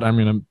look bad, I'm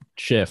going to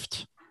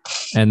shift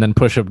and then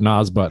push a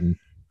NOS button.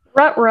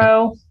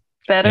 Rut-row.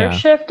 Better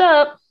shift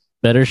up.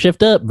 Better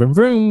shift up. Vroom,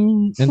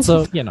 vroom. And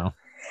so, you know.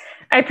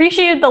 I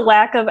appreciated the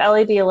lack of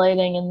LED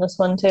lighting in this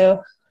one, too.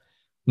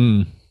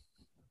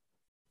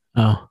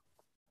 Oh.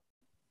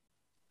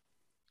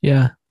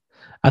 Yeah.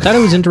 I thought it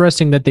was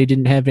interesting that they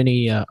didn't have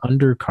any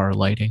undercar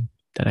lighting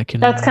that I can...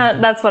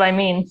 That's what I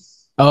mean.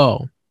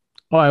 Oh,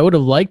 I would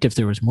have liked if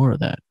there was more of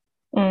that.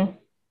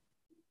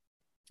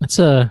 It's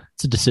a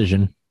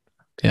decision.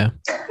 Yeah.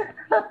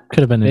 Could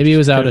have been. Maybe it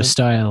was out of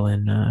style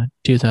in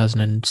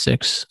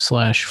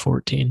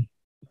 2006/14.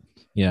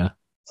 Yeah.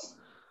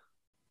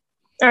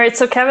 All right,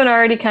 so Kevin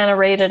already kind of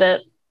rated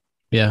it.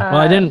 Yeah. Well,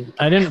 I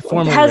didn't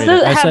formally have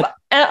rate it.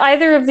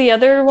 either of the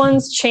other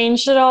ones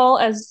changed at all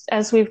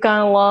as we've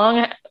gone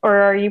along, or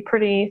are you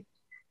pretty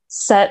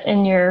set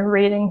in your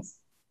rating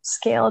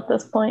scale at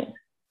this point?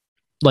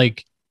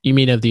 Like, you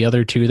mean of the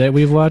other two that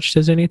we've watched,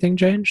 has anything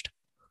changed?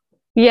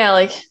 Yeah,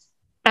 like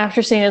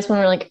after seeing this one,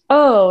 we're like,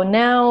 oh,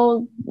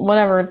 now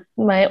whatever,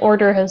 my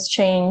order has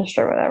changed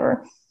or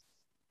whatever.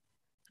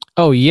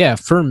 Oh yeah,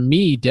 for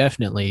me,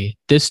 definitely.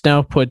 This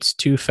now puts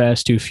Too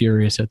Fast, Too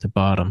Furious at the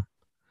bottom.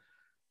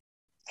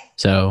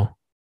 So,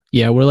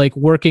 yeah, we're like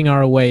working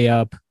our way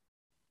up.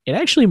 It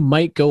actually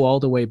might go all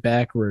the way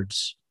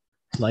backwards.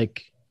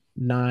 Like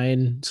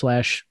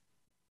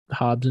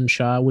 9/Hobbs and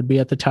Shaw would be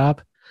at the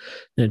top.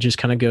 And it just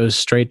kind of goes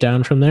straight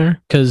down from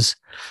there. Because,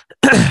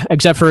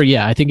 except for,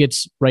 I think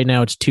it's right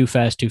now it's Too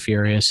Fast, Too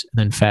Furious, and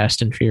then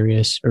Fast and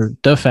Furious, or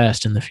The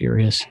Fast and the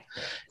Furious,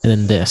 and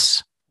then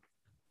this.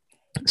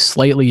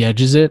 Slightly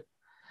edges it.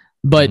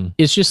 But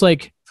it's just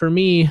like, for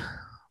me,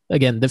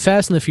 again, The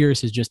Fast and the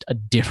Furious is just a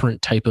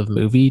different type of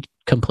movie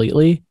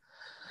completely.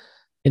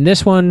 In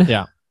this one,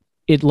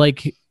 it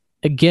like,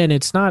 again,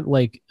 it's not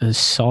like a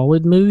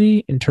solid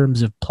movie in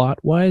terms of plot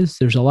wise.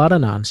 There's a lot of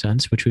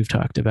nonsense, which we've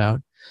talked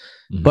about.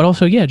 But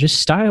also,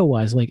 just style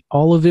wise, like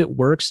all of it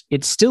works.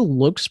 It still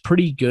looks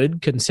pretty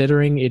good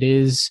considering it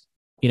is,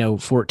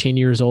 14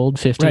 years old,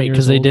 15 years old.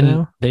 Because they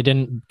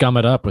didn't gum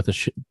it up with a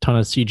ton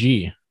of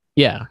CG.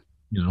 Yeah.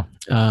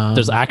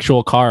 There's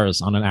actual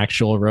cars on an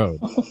actual road.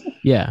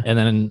 Yeah. And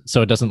then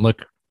so it doesn't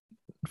look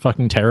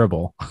fucking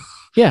terrible.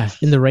 Yeah.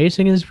 And the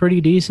racing is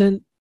pretty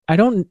decent.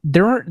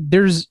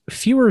 There's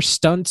fewer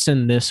stunts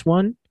in this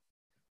one,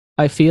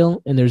 I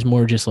feel, and there's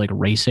more just like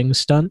racing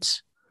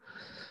stunts.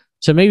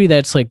 So maybe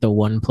that's like the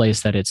one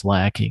place that it's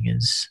lacking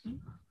is,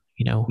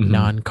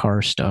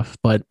 non-car stuff.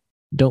 But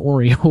don't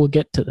worry, we'll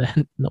get to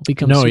that. They'll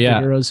become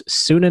superheroes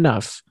soon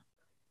enough.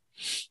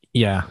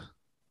 Yeah.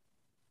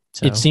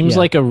 So, it seems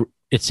like a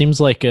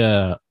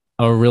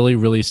really,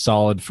 really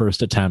solid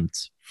first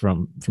attempt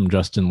from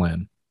Justin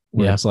Lin.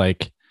 Where it's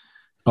like,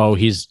 oh,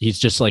 he's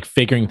just like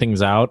figuring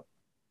things out.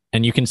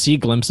 And you can see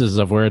glimpses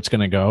of where it's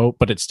going to go,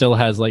 but it still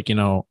has like,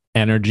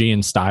 energy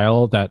and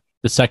style that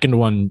the second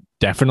one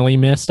definitely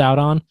missed out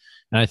on.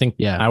 And I think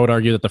I would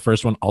argue that the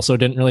first one also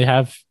didn't really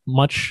have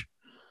much.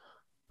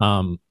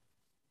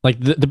 Like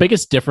the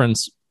biggest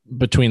difference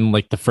between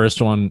like the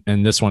first one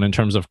and this one in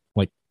terms of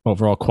like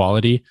overall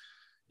quality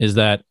is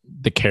that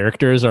the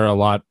characters are a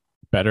lot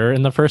better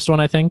in the first one,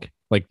 I think.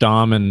 Like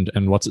Dom and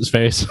what's his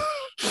face?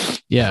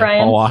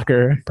 Paul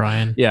Walker.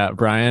 Brian. Yeah,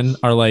 Brian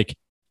are like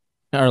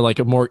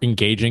more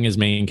engaging as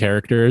main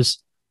characters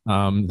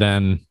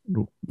than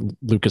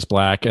Lucas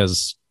Black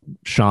as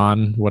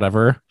Sean,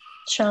 whatever.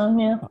 Sean,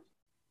 yeah.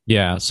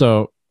 Yeah,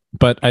 so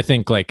but I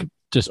think like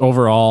just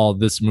overall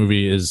this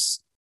movie is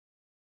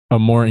a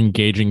more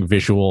engaging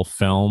visual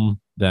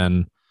film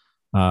than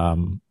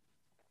the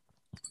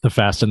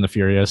Fast and the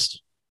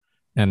Furious.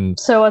 And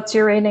so what's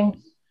your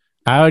rating?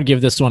 I would give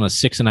this one a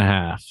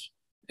 6.5.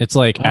 It's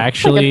like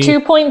actually like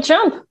a 2-point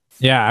jump.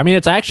 Yeah, I mean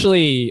it's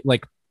actually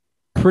like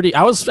pretty.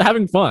 I was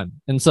having fun,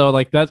 and so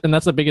like that's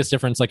the biggest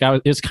difference. Like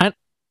it was kind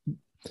of,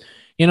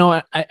 you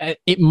know, I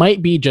it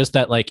might be just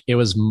that like it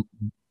was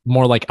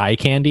more like eye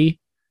candy,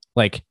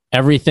 like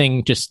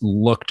everything just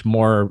looked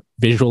more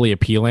visually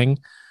appealing.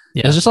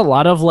 Yeah. There's just a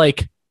lot of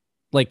like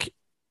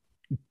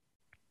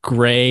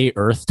gray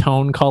earth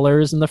tone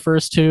colors in the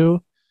first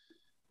two.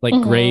 Like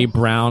gray,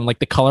 brown, like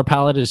the color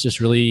palette is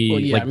just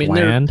really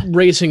bland. They're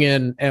racing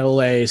in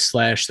LA /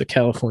 the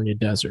California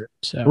desert.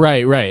 So.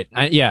 Right.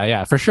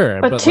 Yeah, for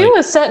sure. But 2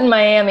 is set in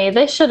Miami.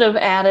 They should have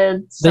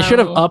added. They should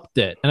have upped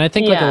it, and I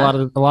think like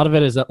a lot of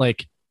it is that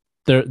like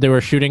they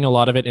were shooting a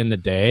lot of it in the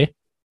day,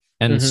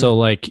 and so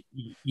like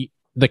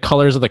the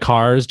colors of the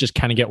cars just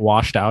kind of get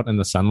washed out in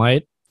the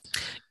sunlight.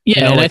 Yeah,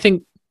 you know, and like, I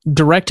think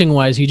directing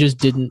wise, he just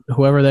didn't.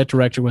 Whoever that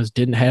director was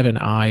didn't have an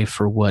eye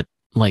for what.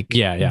 Like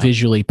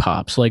visually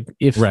pops. Like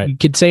if you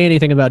could say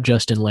anything about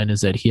Justin Lin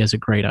is that he has a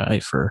great eye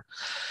for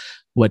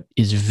what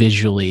is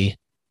visually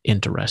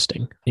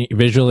interesting,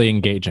 visually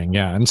engaging.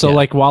 Yeah. And so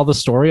like while the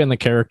story and the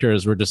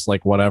characters were just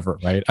like whatever,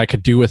 right? I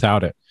could do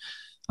without it.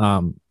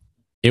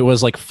 It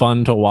was like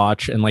fun to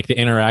watch, and like the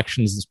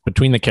interactions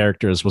between the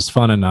characters was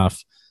fun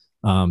enough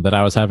that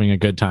I was having a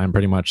good time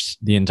pretty much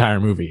the entire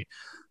movie.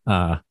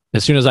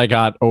 As soon as I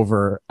got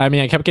over, I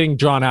mean, I kept getting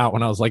drawn out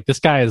when I was like, this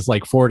guy is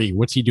like 40.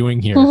 What's he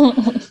doing here?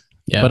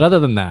 Yeah. But other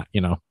than that, you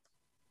know,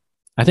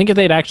 I think if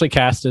they'd actually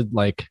casted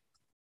like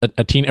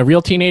a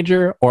real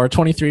teenager or a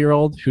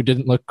 23-year-old who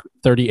didn't look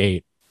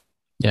 38,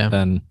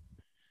 then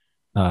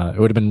it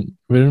would have been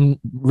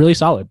really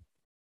solid.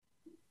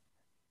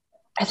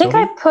 I think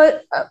I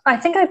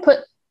put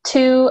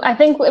 2. I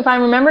think if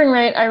I'm remembering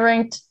right, I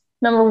ranked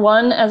number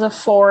 1 as a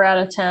 4 out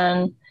of 10,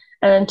 and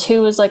then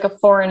 2 was like a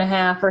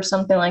 4.5 or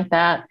something like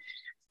that.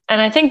 And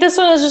I think this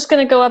one is just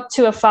going to go up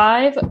to a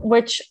 5,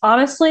 which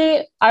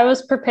honestly, I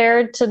was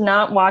prepared to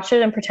not watch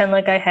it and pretend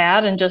like I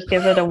had and just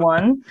give it a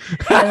 1. And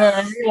then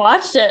I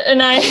watched it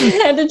and I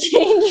had to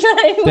change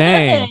my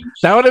mind.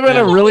 That would have been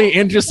a really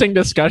interesting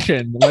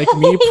discussion. Like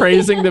me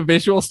praising the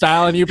visual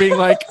style and you being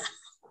like,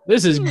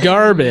 this is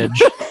garbage.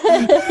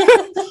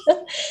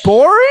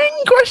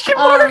 Boring? Question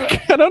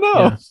mark? I don't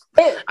know.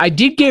 Yeah. I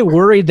did get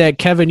worried that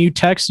Kevin, you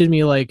texted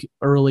me like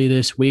early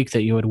this week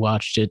that you had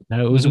watched it.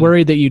 I was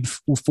worried that you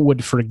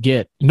would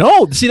forget.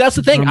 No, see, that's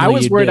the thing. I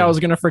was worried I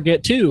was going to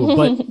forget too,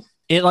 but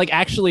it like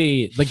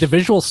actually like the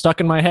visual stuck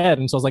in my head,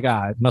 and so I was like,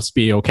 it must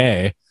be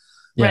okay.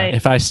 Yeah. Right.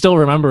 If I still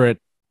remember it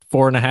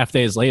 4.5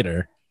 days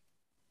later.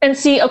 And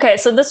see, okay,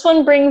 so this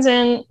one brings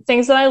in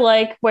things that I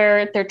like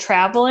where they're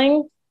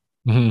traveling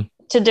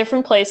to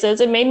different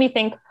places. It made me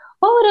think,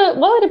 what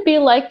would it be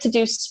like to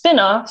do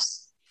spin-offs?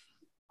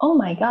 Oh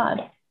my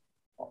God.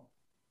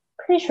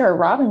 Pretty sure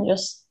Robin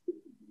just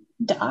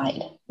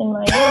died in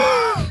my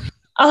head.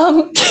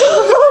 Okay.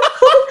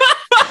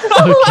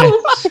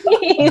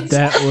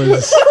 That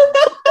was...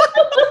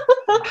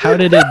 How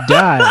did it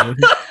die?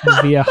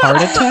 Via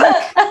heart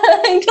attack?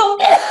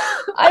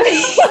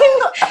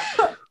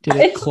 Did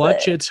it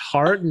clutch its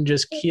heart and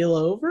just keel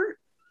over?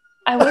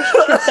 I wish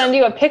I could send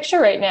you a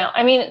picture right now.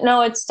 I mean,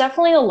 no, it's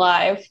definitely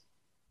alive.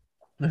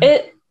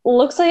 It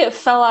looks like it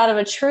fell out of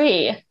a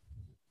tree.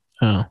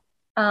 Oh.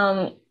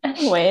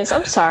 Anyways,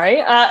 I'm sorry.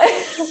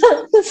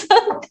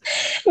 So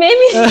maybe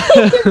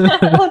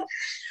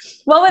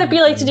what would it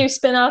be like to do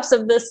spin-offs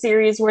of this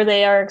series where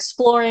they are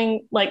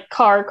exploring like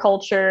car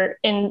culture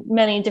in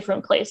many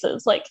different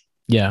places? Like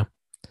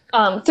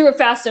through a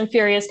Fast and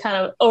Furious kind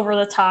of over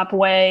the top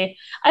way.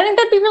 I think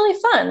that'd be really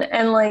fun.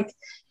 And like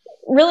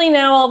really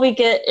now all we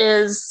get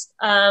is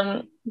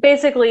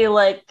basically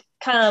like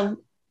kind of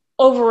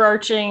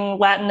overarching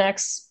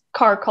Latinx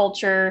car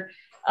culture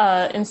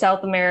in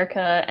South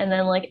America, and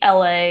then like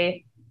LA,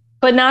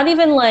 but not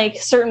even like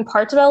certain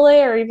parts of LA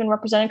are even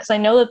represented, because I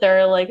know that there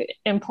are like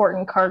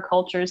important car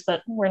cultures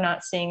that we're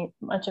not seeing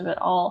much of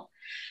at all.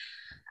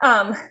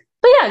 But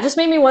yeah, it just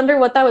made me wonder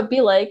what that would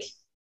be like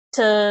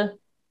to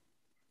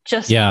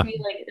just be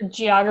like a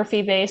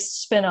geography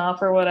based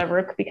spin-off or whatever.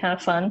 It could be kind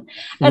of fun.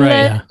 And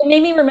then it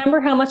made me remember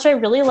how much I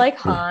really like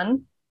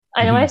Han.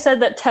 I know I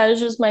said that Tej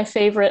is my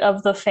favorite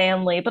of the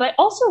family, but I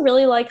also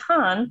really like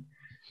Han.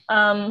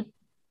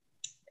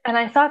 And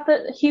I thought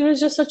that he was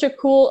just such a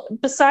cool,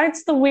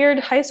 besides the weird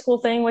high school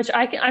thing, which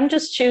I'm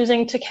just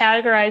choosing to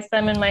categorize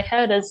them in my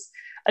head as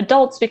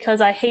adults because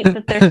I hate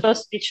that they're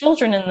supposed to be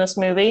children in this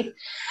movie.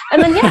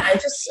 And then, yeah,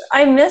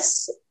 I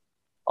miss,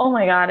 oh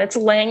my God, it's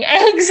laying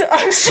eggs.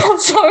 I'm so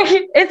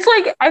sorry. It's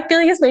like, I feel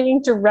like it's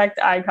making direct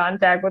eye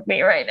contact with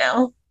me right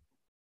now.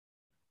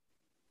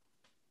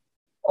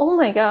 Oh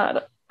my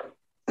God.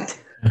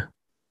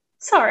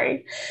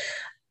 Sorry.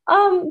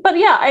 But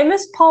yeah, I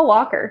miss Paul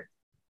Walker.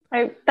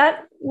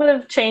 That would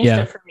have changed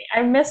it for me.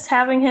 I missed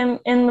having him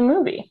in the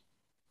movie.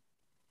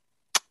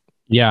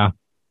 Yeah.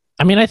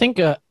 I mean, I think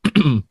I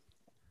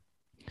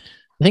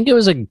think it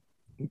was a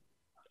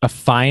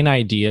fine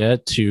idea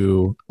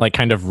to like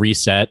kind of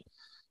reset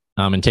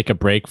and take a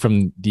break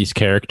from these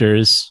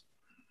characters.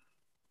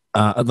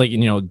 Like, you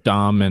know,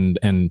 Dom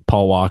and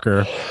Paul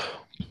Walker.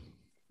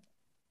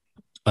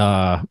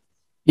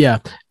 Yeah,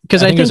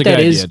 because I think it was a that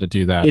good is idea to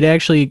do that. It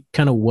actually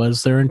kind of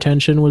was their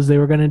intention, was they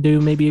were going to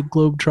do maybe a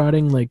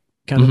globetrotting like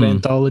kind of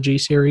anthology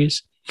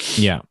series.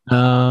 Yeah.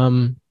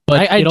 But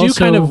I do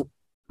kind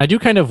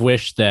of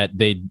wish that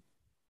they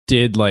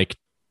did like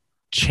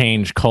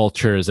change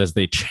cultures as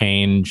they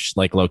change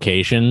like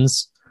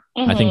locations.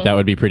 I think that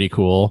would be pretty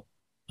cool.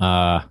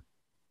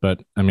 But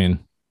I mean,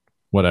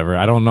 whatever.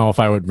 I don't know if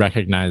I would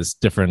recognize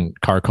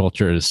different car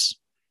cultures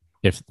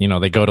if, you know,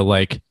 they go to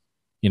like,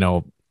 you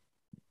know,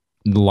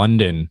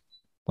 London.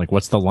 Like,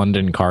 what's the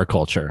London car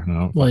culture?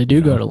 Well, they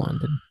do go to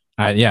London.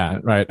 Yeah,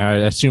 right. I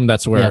assume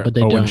that's where Owen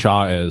don't.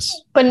 Shaw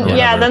is. But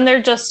yeah, then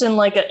they're just in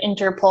like an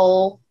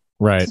Interpol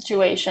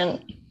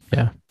situation.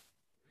 Yeah.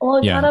 Well,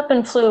 it got up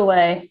and flew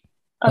away.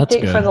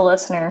 Update for the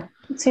listener.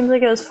 It seems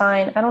like it was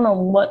fine. I don't know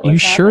what was You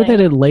sure happening.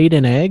 that it laid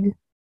an egg?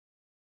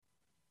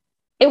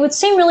 It would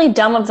seem really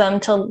dumb of them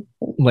to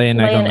lay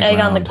an egg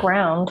on the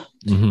ground.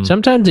 Mm-hmm.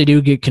 Sometimes they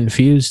do get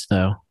confused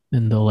though,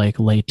 and they'll like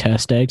lay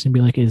test eggs and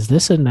be like, "Is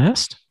this a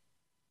nest?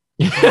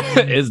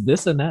 Is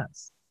this a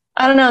nest?"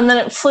 I don't know. And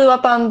then it flew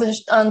up onto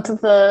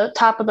the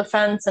top of the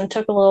fence and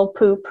took a little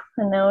poop,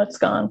 and now it's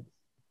gone.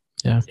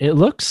 Yeah, it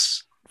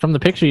looks from the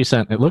picture you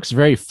sent. It looks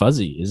very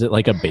fuzzy. Is it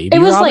like a baby? It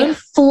was robin? like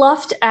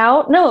fluffed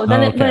out. No,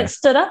 then when it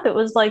stood up, it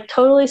was like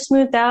totally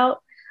smoothed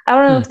out. I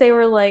don't know if they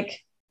were like.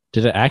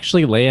 Did it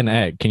actually lay an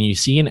egg? Can you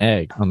see an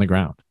egg on the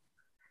ground?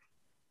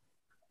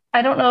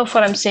 I don't know if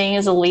what I'm seeing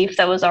is a leaf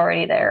that was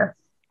already there.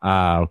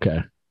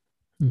 Okay.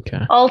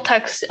 I'll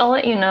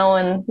let you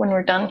know when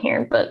we're done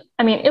here. But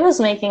I mean, it was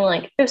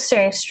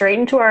staring straight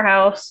into our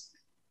house,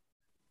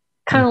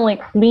 kind of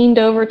like leaned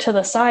over to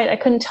the side. I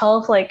couldn't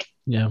tell if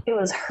it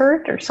was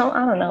hurt or something.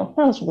 I don't know.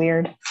 That was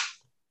weird.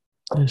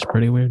 That's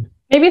pretty weird.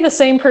 Maybe the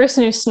same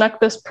person who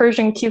snuck this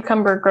Persian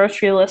cucumber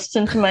grocery list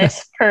into my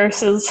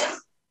purse is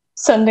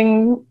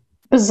sending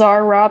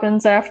bizarre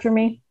robins after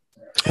me.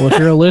 Well, if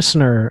you're a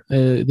listener,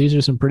 these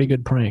are some pretty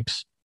good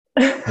pranks.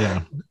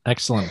 Yeah,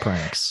 excellent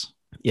pranks.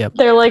 Yep,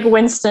 they're like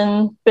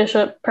Winston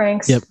Bishop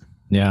pranks. Yep,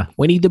 yeah,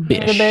 Winnie the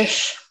Bish. Winnie the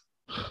Bish.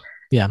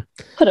 Yeah,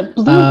 put a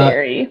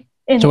blueberry.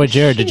 So wait,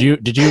 Jared, did you?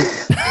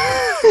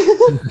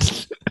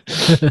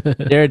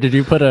 Jared, did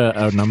you put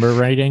a number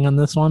rating on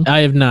this one?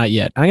 I have not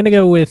yet. I'm gonna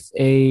go with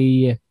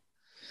a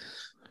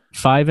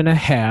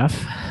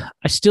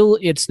 5.5.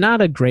 It's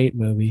not a great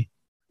movie.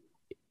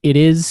 It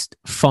is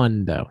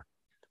fun though,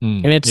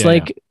 and it's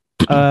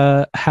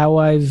how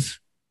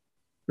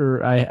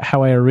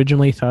I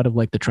originally thought of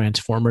like the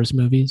Transformers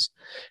movies,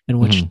 in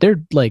which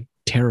they're like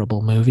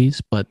terrible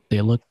movies, but they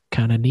look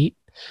kind of neat.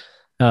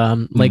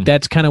 Like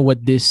that's kind of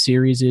what this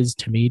series is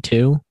to me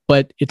too.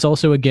 But it's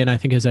also, again, I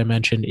think as I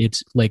mentioned,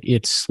 it's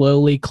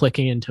slowly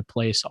clicking into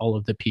place all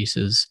of the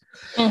pieces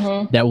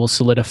that will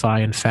solidify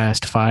in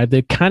Fast 5.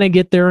 They kind of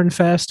get there in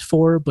Fast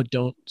 4, but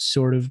don't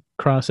sort of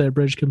cross that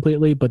bridge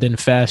completely. But then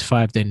Fast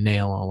 5, they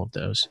nail all of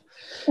those.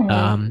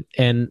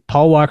 And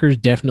Paul Walker's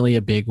definitely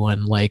a big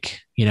one. Like,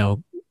 you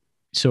know,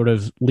 sort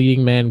of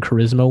leading man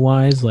charisma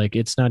wise, like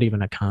it's not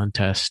even a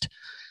contest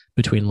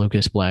between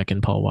Lucas Black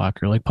and Paul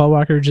Walker. Like Paul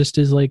Walker just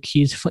is like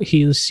he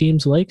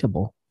seems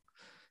likable,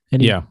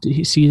 and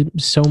he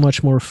seems so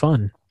much more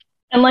fun.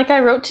 And like I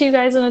wrote to you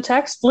guys in a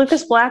text,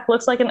 Lucas Black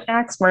looks like an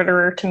axe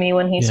murderer to me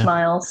when he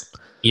smiles.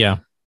 Yeah.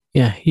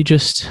 He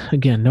just,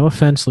 again, no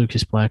offense,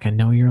 Lucas Black, I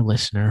know you're a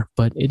listener,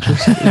 but it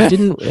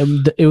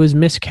didn't. It was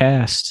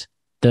miscast.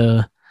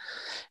 And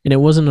it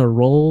wasn't a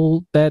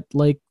role that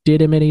like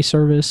did him any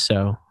service.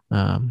 So,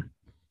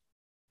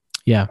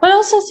 yeah. What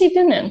else has he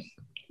been in?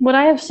 Would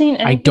I have seen?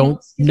 I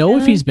don't know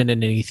if he's been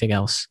in anything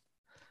else.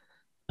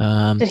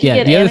 Did he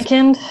get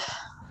Anakin?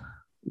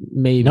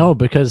 Maybe no,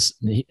 because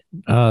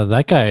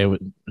that guy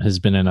has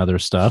been in other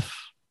stuff.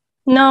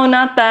 No,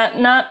 not that.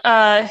 Not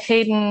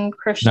Hayden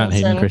Christensen. Not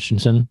Hayden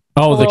Christensen.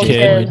 Oh, the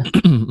kid.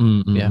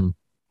 Yeah,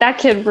 that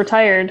kid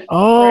retired.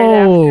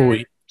 Oh,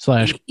 right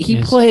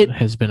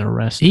has been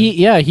arrested.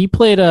 He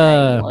played.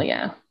 Well,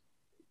 yeah.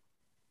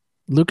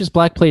 Lucas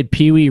Black played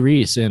Pee Wee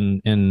Reese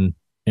in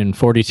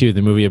 42,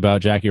 the movie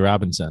about Jackie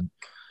Robinson.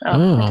 I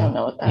don't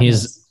know what that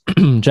is.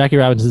 Jackie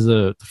Robinson is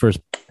the first.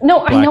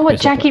 No, I know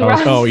what Jackie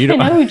Robinson. Oh, you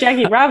don't. I know who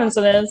Jackie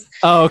Robinson is.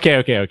 Oh,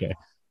 okay.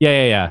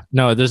 Yeah.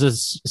 No, there's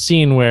this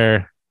scene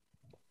where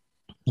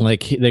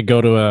like they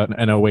go to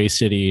an away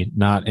city,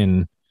 not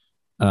in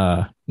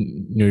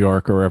New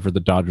York or wherever the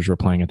Dodgers were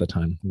playing at the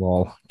time.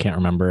 Lol, can't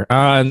remember.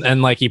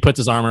 And like he puts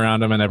his arm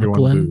around him and everyone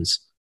Brooklyn? boos.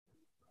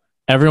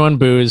 Everyone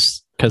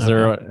boos because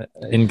they're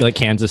in like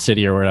Kansas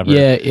City or whatever.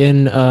 Yeah,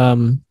 in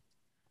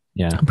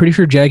Yeah. I'm pretty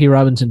sure Jackie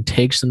Robinson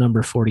takes the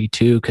number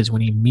 42 because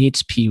when he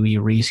meets Pee Wee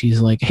Reese,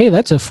 he's like, "Hey,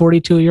 that's a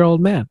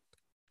 42-year-old man."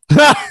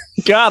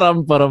 Got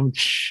him, but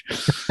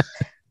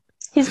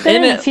He's been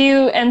In in it- a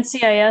few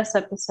NCIS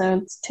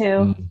episodes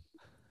too.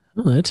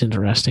 Oh, that's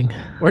interesting.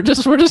 We're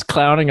just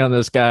clowning on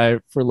this guy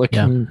for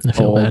looking I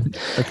feel old. bad.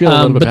 I feel a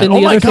little bit But bad. then Oh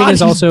the my other thing God, is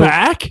he's also-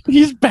 back.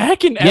 He's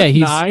back in Yeah,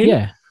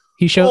 F9.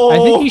 he shows. I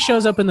think Oh. he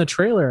shows up in the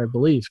trailer, I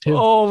believe, too.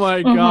 Oh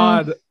my Mhm.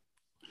 God,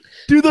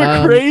 dude,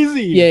 they're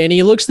crazy. Yeah, and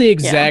he looks the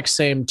exact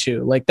same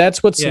too. Like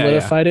that's what Yeah,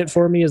 solidified it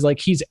for me is like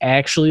he's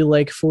actually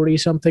like 40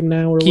 something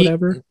now or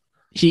whatever.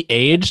 He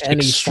aged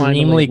And he extremely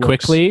finally looks-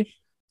 quickly.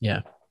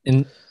 Yeah.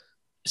 And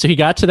so he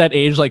got to that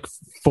age like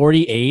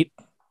 48,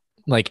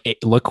 like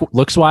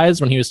looks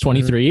wise when he was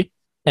 23.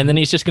 And then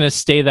he's just going to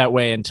stay that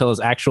way until his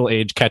actual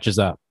age catches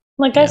up.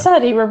 Like Yeah. I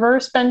said, he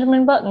reversed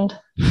Benjamin Buttoned.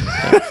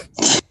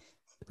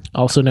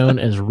 Also known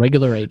as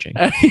regular aging.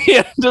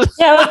 Yeah, just-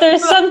 Yeah, but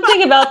there's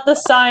something about the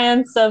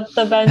science of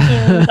the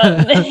Benjamin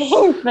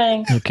Button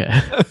thing.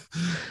 Okay.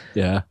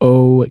 yeah.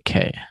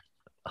 Okay.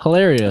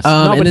 Hilarious.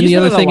 And but then he's the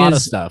other been in a thing lot of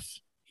is- stuff.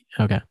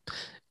 Okay.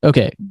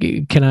 Okay.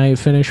 Can I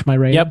finish my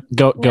rating? Yep.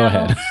 Go No.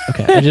 ahead.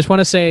 Okay. I just want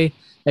to say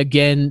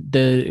again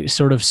the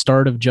sort of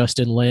start of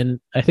Justin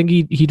Lin. I think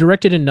he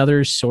directed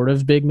another sort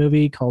of big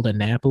movie called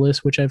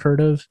Annapolis, which I've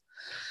heard of.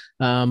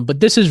 But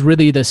this is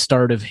really the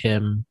start of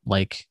him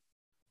like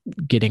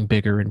getting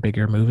bigger and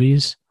bigger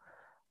movies.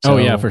 Oh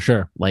yeah, So, for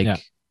sure. like Yeah.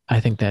 I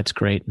think that's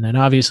great. And then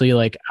obviously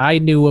like I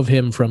knew of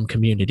him from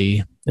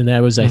Community, and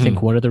that was I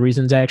think one of the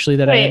reasons actually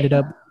that I Wait, ended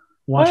up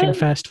watching what?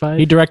 Fast Five.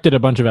 He directed a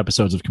bunch of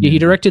episodes of Yeah, Community. he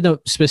directed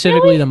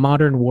specifically Really? the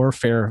Modern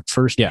Warfare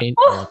first Yeah. paintball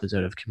Oh.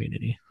 episode of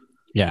Community.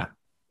 Yeah.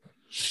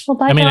 Well,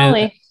 by I mean,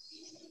 golly.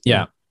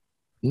 Yeah.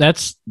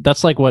 That's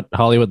like what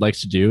Hollywood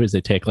likes to do is they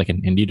take like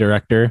an indie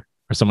director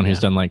or someone who's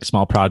Yeah. done like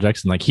small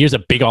projects and like here's a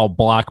big old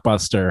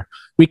blockbuster.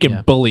 We can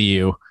Yeah. bully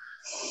you.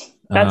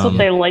 That's what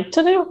they like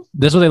to do?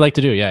 That's what they like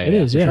to do. Yeah. It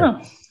is, for yeah. sure. Huh.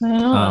 I don't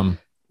know.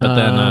 But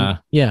then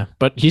yeah,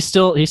 but he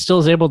still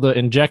is able to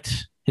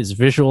inject his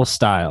visual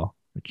style,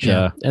 which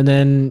yeah. And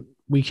then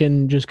we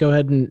can just go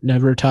ahead and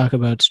never talk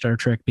about Star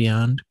Trek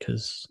Beyond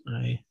because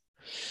I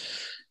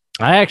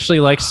I actually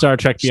like Star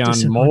Trek Just Beyond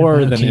disappointed. more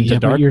Okay, than Into yeah,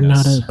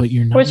 Darkness. But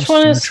you're not. Which a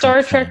one is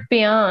Star fan. Trek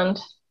Beyond?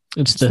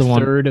 It's It's the the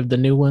one- third of the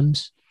new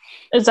ones.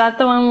 Is that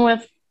the one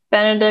with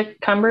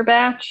Benedict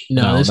Cumberbatch?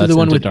 No, No, this is that's the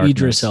one Into with Darkness.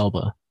 Idris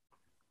Elba.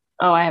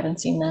 Oh, I haven't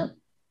seen that.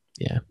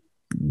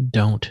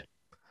 Don't.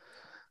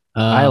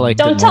 I like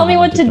Don't tell me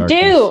what to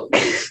do.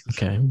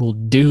 Okay, we'll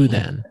do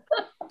then.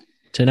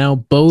 So now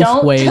both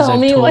Don't ways tell I've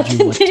me told what you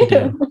to what to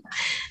do.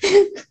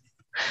 do.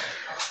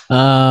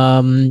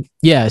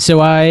 Yeah,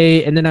 so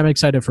and then I'm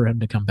excited for him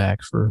to come back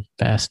for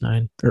Fast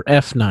 9 or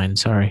F9,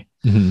 sorry.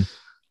 Mhm.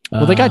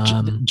 Well, they got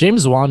Um,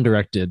 James Wan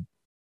directed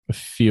a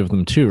few of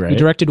them too, right? he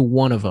directed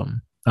one of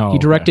them. oh, He okay.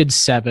 directed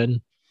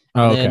 7.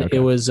 Oh, And okay, then okay.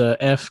 it was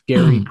F.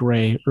 Gary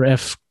Gray or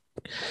F.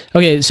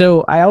 Okay,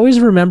 so I always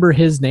remember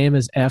his name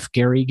as F.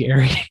 Gary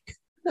Gary.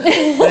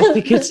 I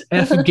think it's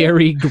F.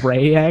 Gary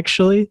Gray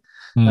actually,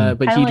 Mm.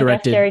 but I he like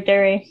directed F.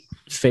 Gary.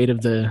 Fate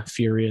of the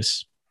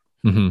Furious.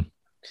 Mhm.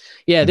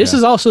 Yeah, this Okay.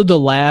 is also the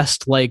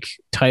last like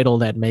title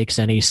that makes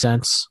any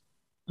sense.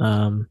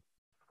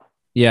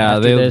 Yeah, After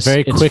they this,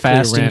 very it's quickly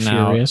Fast ran and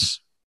out. Furious.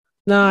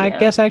 No, I Yeah.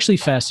 guess actually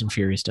Fast and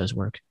Furious does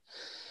work,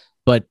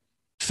 but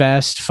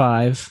Fast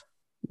 5.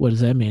 What does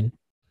that mean?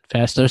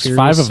 Fast. and There's Furious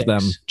 5 of 6,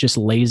 them. Just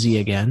lazy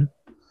again.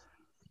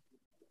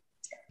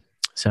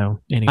 So,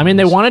 I mean,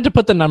 they anyways. wanted to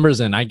put the numbers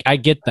in. I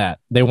get that.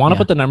 They want to Yeah.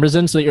 put the numbers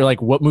in so that you're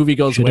like, what movie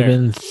goes Should where? have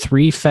been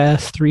 3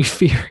 Fast, 3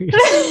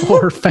 Furious,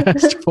 4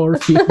 Fast, 4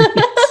 Furious,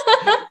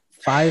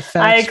 5 Fast,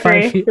 I 5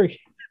 agree. Furious.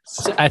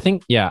 I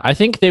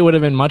think they would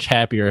have been much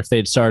happier if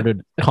they'd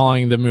started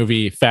calling the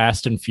movie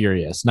Fast and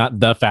Furious, not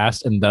The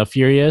Fast and the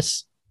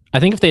Furious. I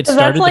think if they'd That's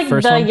started like the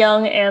first the one.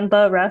 Young and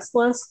the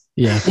Restless.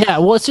 Yeah. Yeah,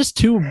 well, it's just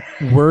too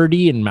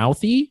wordy and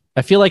mouthy.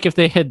 I feel like if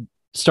they had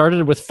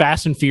started with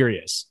Fast and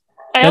Furious,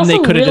 I Then also they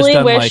could have just really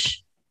done,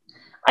 wish.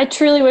 I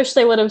truly wish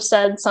they would have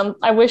said some.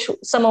 I wish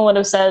someone would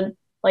have said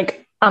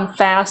like, "I'm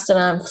fast and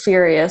I'm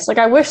furious." Like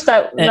I wish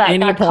that that any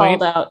got point?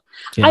 called out.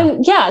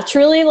 Yeah.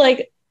 Truly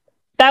like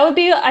that would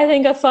be, I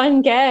think, a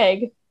fun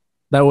gag.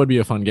 that would be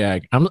a fun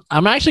gag.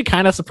 I'm actually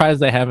kind of surprised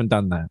they haven't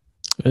done that.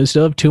 We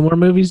still have 2 more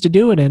movies to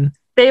do it in.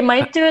 They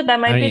might do it. That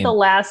might I be mean- the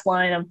last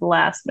line of the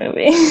last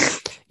movie.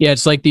 Yeah,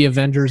 it's like the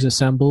Avengers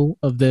assemble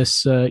of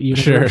this Sure,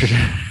 universe.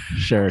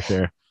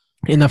 sure.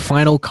 In the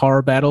final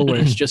car battle where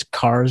it's just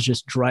cars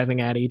just driving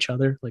at each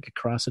other like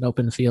across an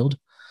open field.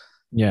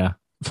 Yeah.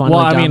 Finally,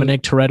 Well, I mean-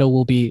 Dominic Toretto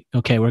will be,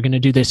 okay, we're going to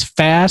do this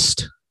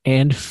fast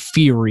and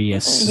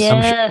furious.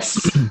 Yes.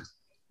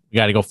 You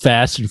got to go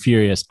Fast and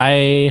Furious.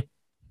 I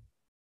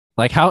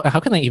like how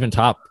can they even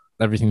top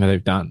everything that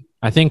they've done.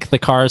 I think the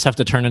cars have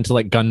to turn into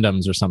like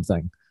Gundams or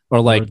something,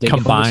 or like Or they can go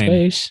to combine.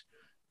 space.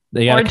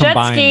 They Or gotta jet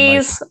combine.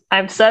 skis.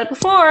 I've said it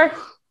before.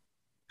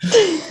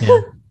 Yeah.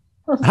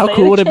 I'll How say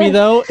cool would it be again.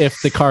 though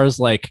if the cars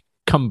like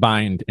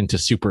combined into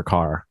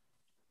supercar,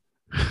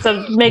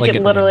 So make Like it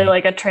a- literally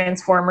like a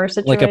Transformer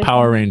situation. like a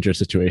Power Ranger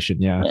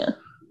situation? Yeah.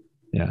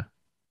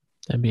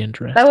 That'd be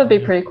interesting. That would be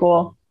pretty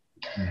cool.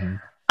 Mhm.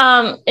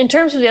 In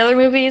terms of the other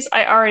movies,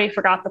 I already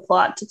forgot the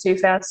plot to Too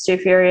Fast, Too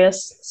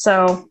Furious.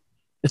 So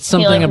It's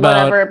something about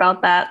whatever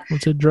about that.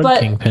 What's a drug But-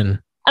 kingpin?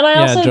 And I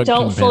Yeah, also drug don't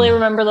kingpin. fully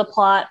remember the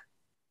plot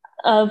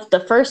of the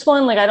first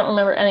one. Like I don't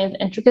remember any of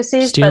the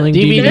intricacies. Stealing but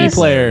DVD there's-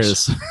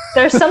 players.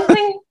 There's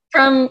something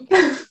from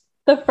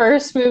the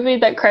first movie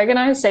that Craig and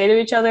I say to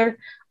each other.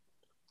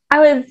 I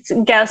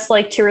would guess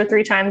like 2 or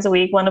 3 times a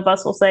week, one of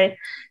us will say,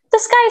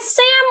 "This guy's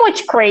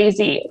sandwich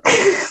crazy."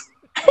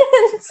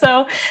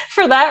 So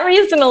for that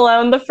reason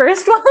alone, the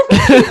first one,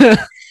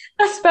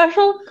 a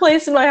special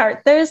place in my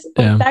heart. There's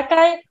Yeah. that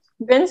guy.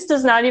 Vince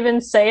does not even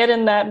say it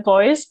in that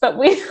voice, but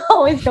we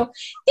always go,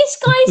 "This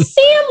guy's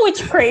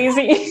sandwich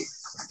crazy."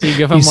 You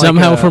give him He's like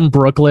somehow a- from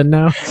Brooklyn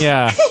now.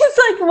 yeah. He's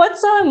like,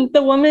 what's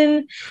the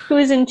woman who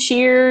is in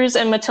Cheers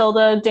and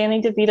Matilda,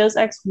 Danny DeVito's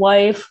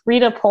ex-wife,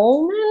 Rita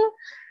Pullman,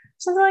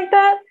 something like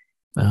that.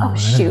 I don't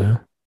shoot.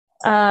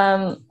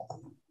 know.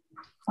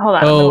 Hold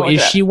on. Oh, let me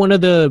is look it she up. one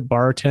of the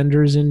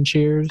bartenders in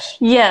Cheers?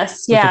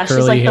 Yes, the yeah, she's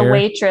curly like the hair?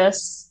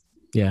 waitress.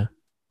 Yeah.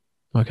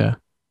 Okay.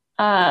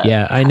 Uh,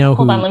 Yeah, I know who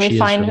hold on, let she me is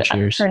find from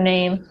Cheers. her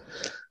name.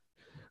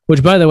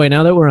 Which, by the way,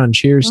 now that we're on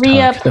Cheers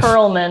Rhea talk,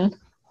 Perlman.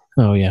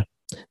 oh yeah,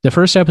 the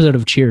first episode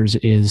of Cheers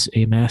is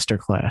a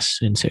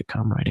masterclass in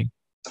sitcom writing.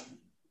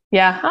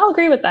 Yeah, I'll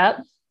agree with that.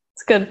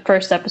 It's a good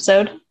first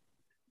episode.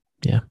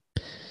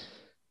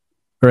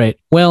 Right.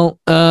 Well,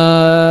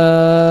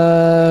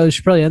 we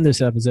should probably end this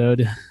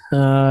episode.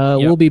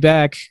 We'll be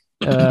back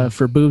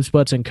for Boobs,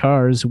 Butts, and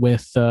Cars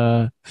with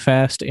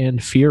Fast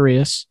and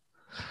Furious.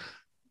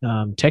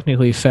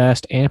 Technically,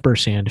 Fast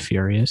ampersand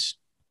Furious.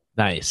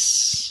 Nice.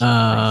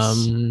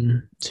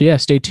 So yeah,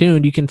 stay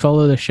tuned. You can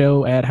follow the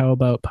show at How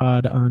About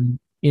Pod on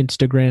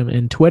Instagram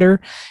and Twitter.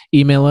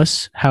 Email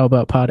us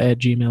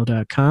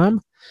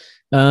howaboutpod@gmail.com.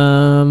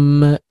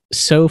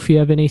 So if you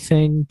have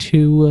anything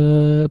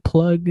to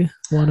plug,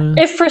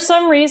 If for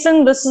some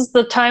reason this is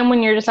the time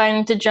when you're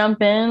deciding to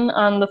jump in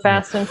on the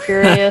Fast and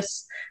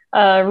Furious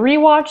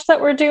rewatch that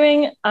we're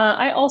doing,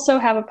 I also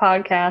have a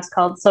podcast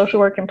called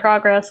Social Work in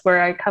Progress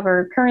where I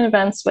cover current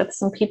events with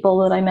some people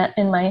that I met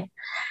in my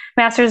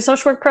Master's of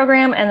Social Work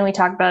program, and then we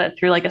talk about it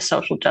through like a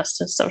social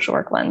justice, social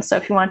work lens. So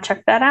if you want to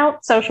check that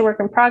out, Social Work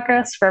in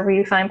Progress, wherever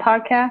you find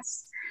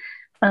podcasts.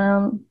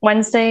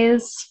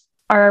 Wednesdays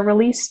are our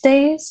release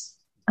days.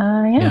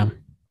 yeah,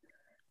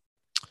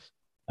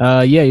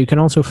 you can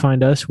also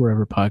find us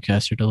wherever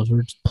podcasts are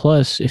delivered.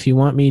 Plus, if you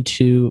want me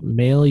to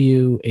mail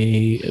you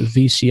a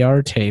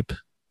VCR tape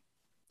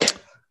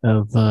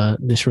of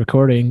this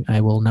recording,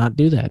 I will not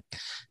do that.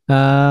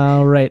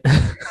 All right.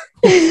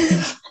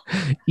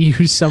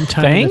 You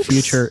sometime in the Thanks.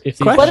 future, if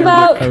these What ever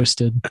about- get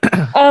posted.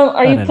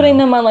 Are you don't putting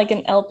know. them on like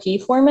an LP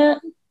format?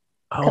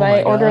 Oh Could I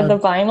my order God. the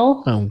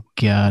vinyl? Oh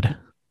God.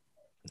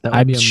 That would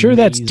I'm be sure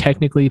that's amazing.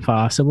 technically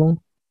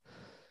possible.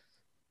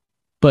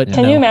 But Yeah.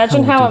 Can no, you I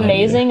imagine won't how do that either.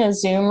 amazing a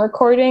Zoom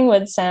recording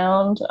would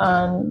sound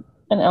on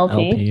an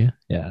LP? LP.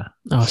 Yeah.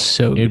 Oh,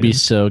 so It'd be good.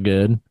 so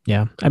good.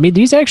 Yeah. I mean,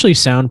 these actually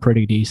sound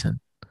pretty decent.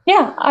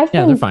 Yeah, I've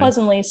Yeah, been they're fine.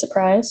 pleasantly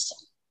surprised.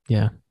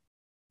 Yeah.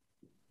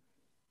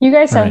 You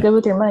guys sound Alright. good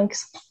with your mics.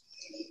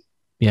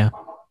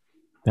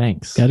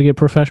 Thanks. Got to get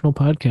professional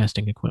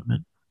podcasting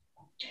equipment.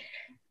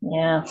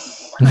 Yeah.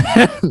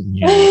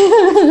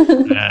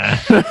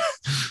 Yeah.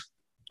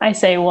 I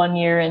say 1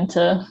 year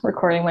into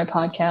recording my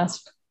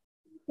podcast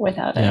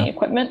without any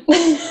equipment.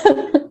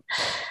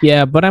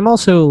 Yeah, but I'm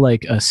also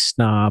like a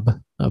snob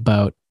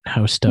about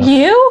how stuff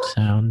You?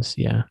 sounds.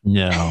 Yeah.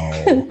 No.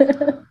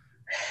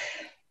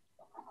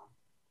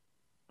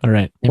 All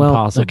right. Well,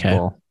 Impossible.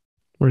 okay.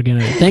 We're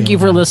gonna. Thank you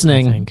go for now, I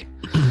listening. think.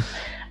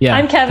 Yeah.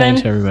 I'm Kevin.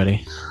 Thanks,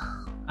 everybody.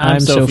 I'm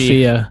Sophie.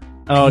 Sophia.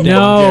 Oh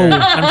No. no!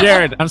 I'm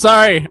Jared. I'm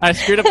sorry. I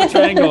screwed up the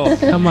triangle.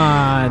 Come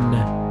on.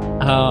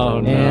 Oh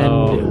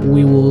no! And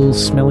we will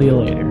smell you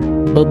later.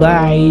 Bye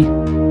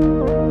bye.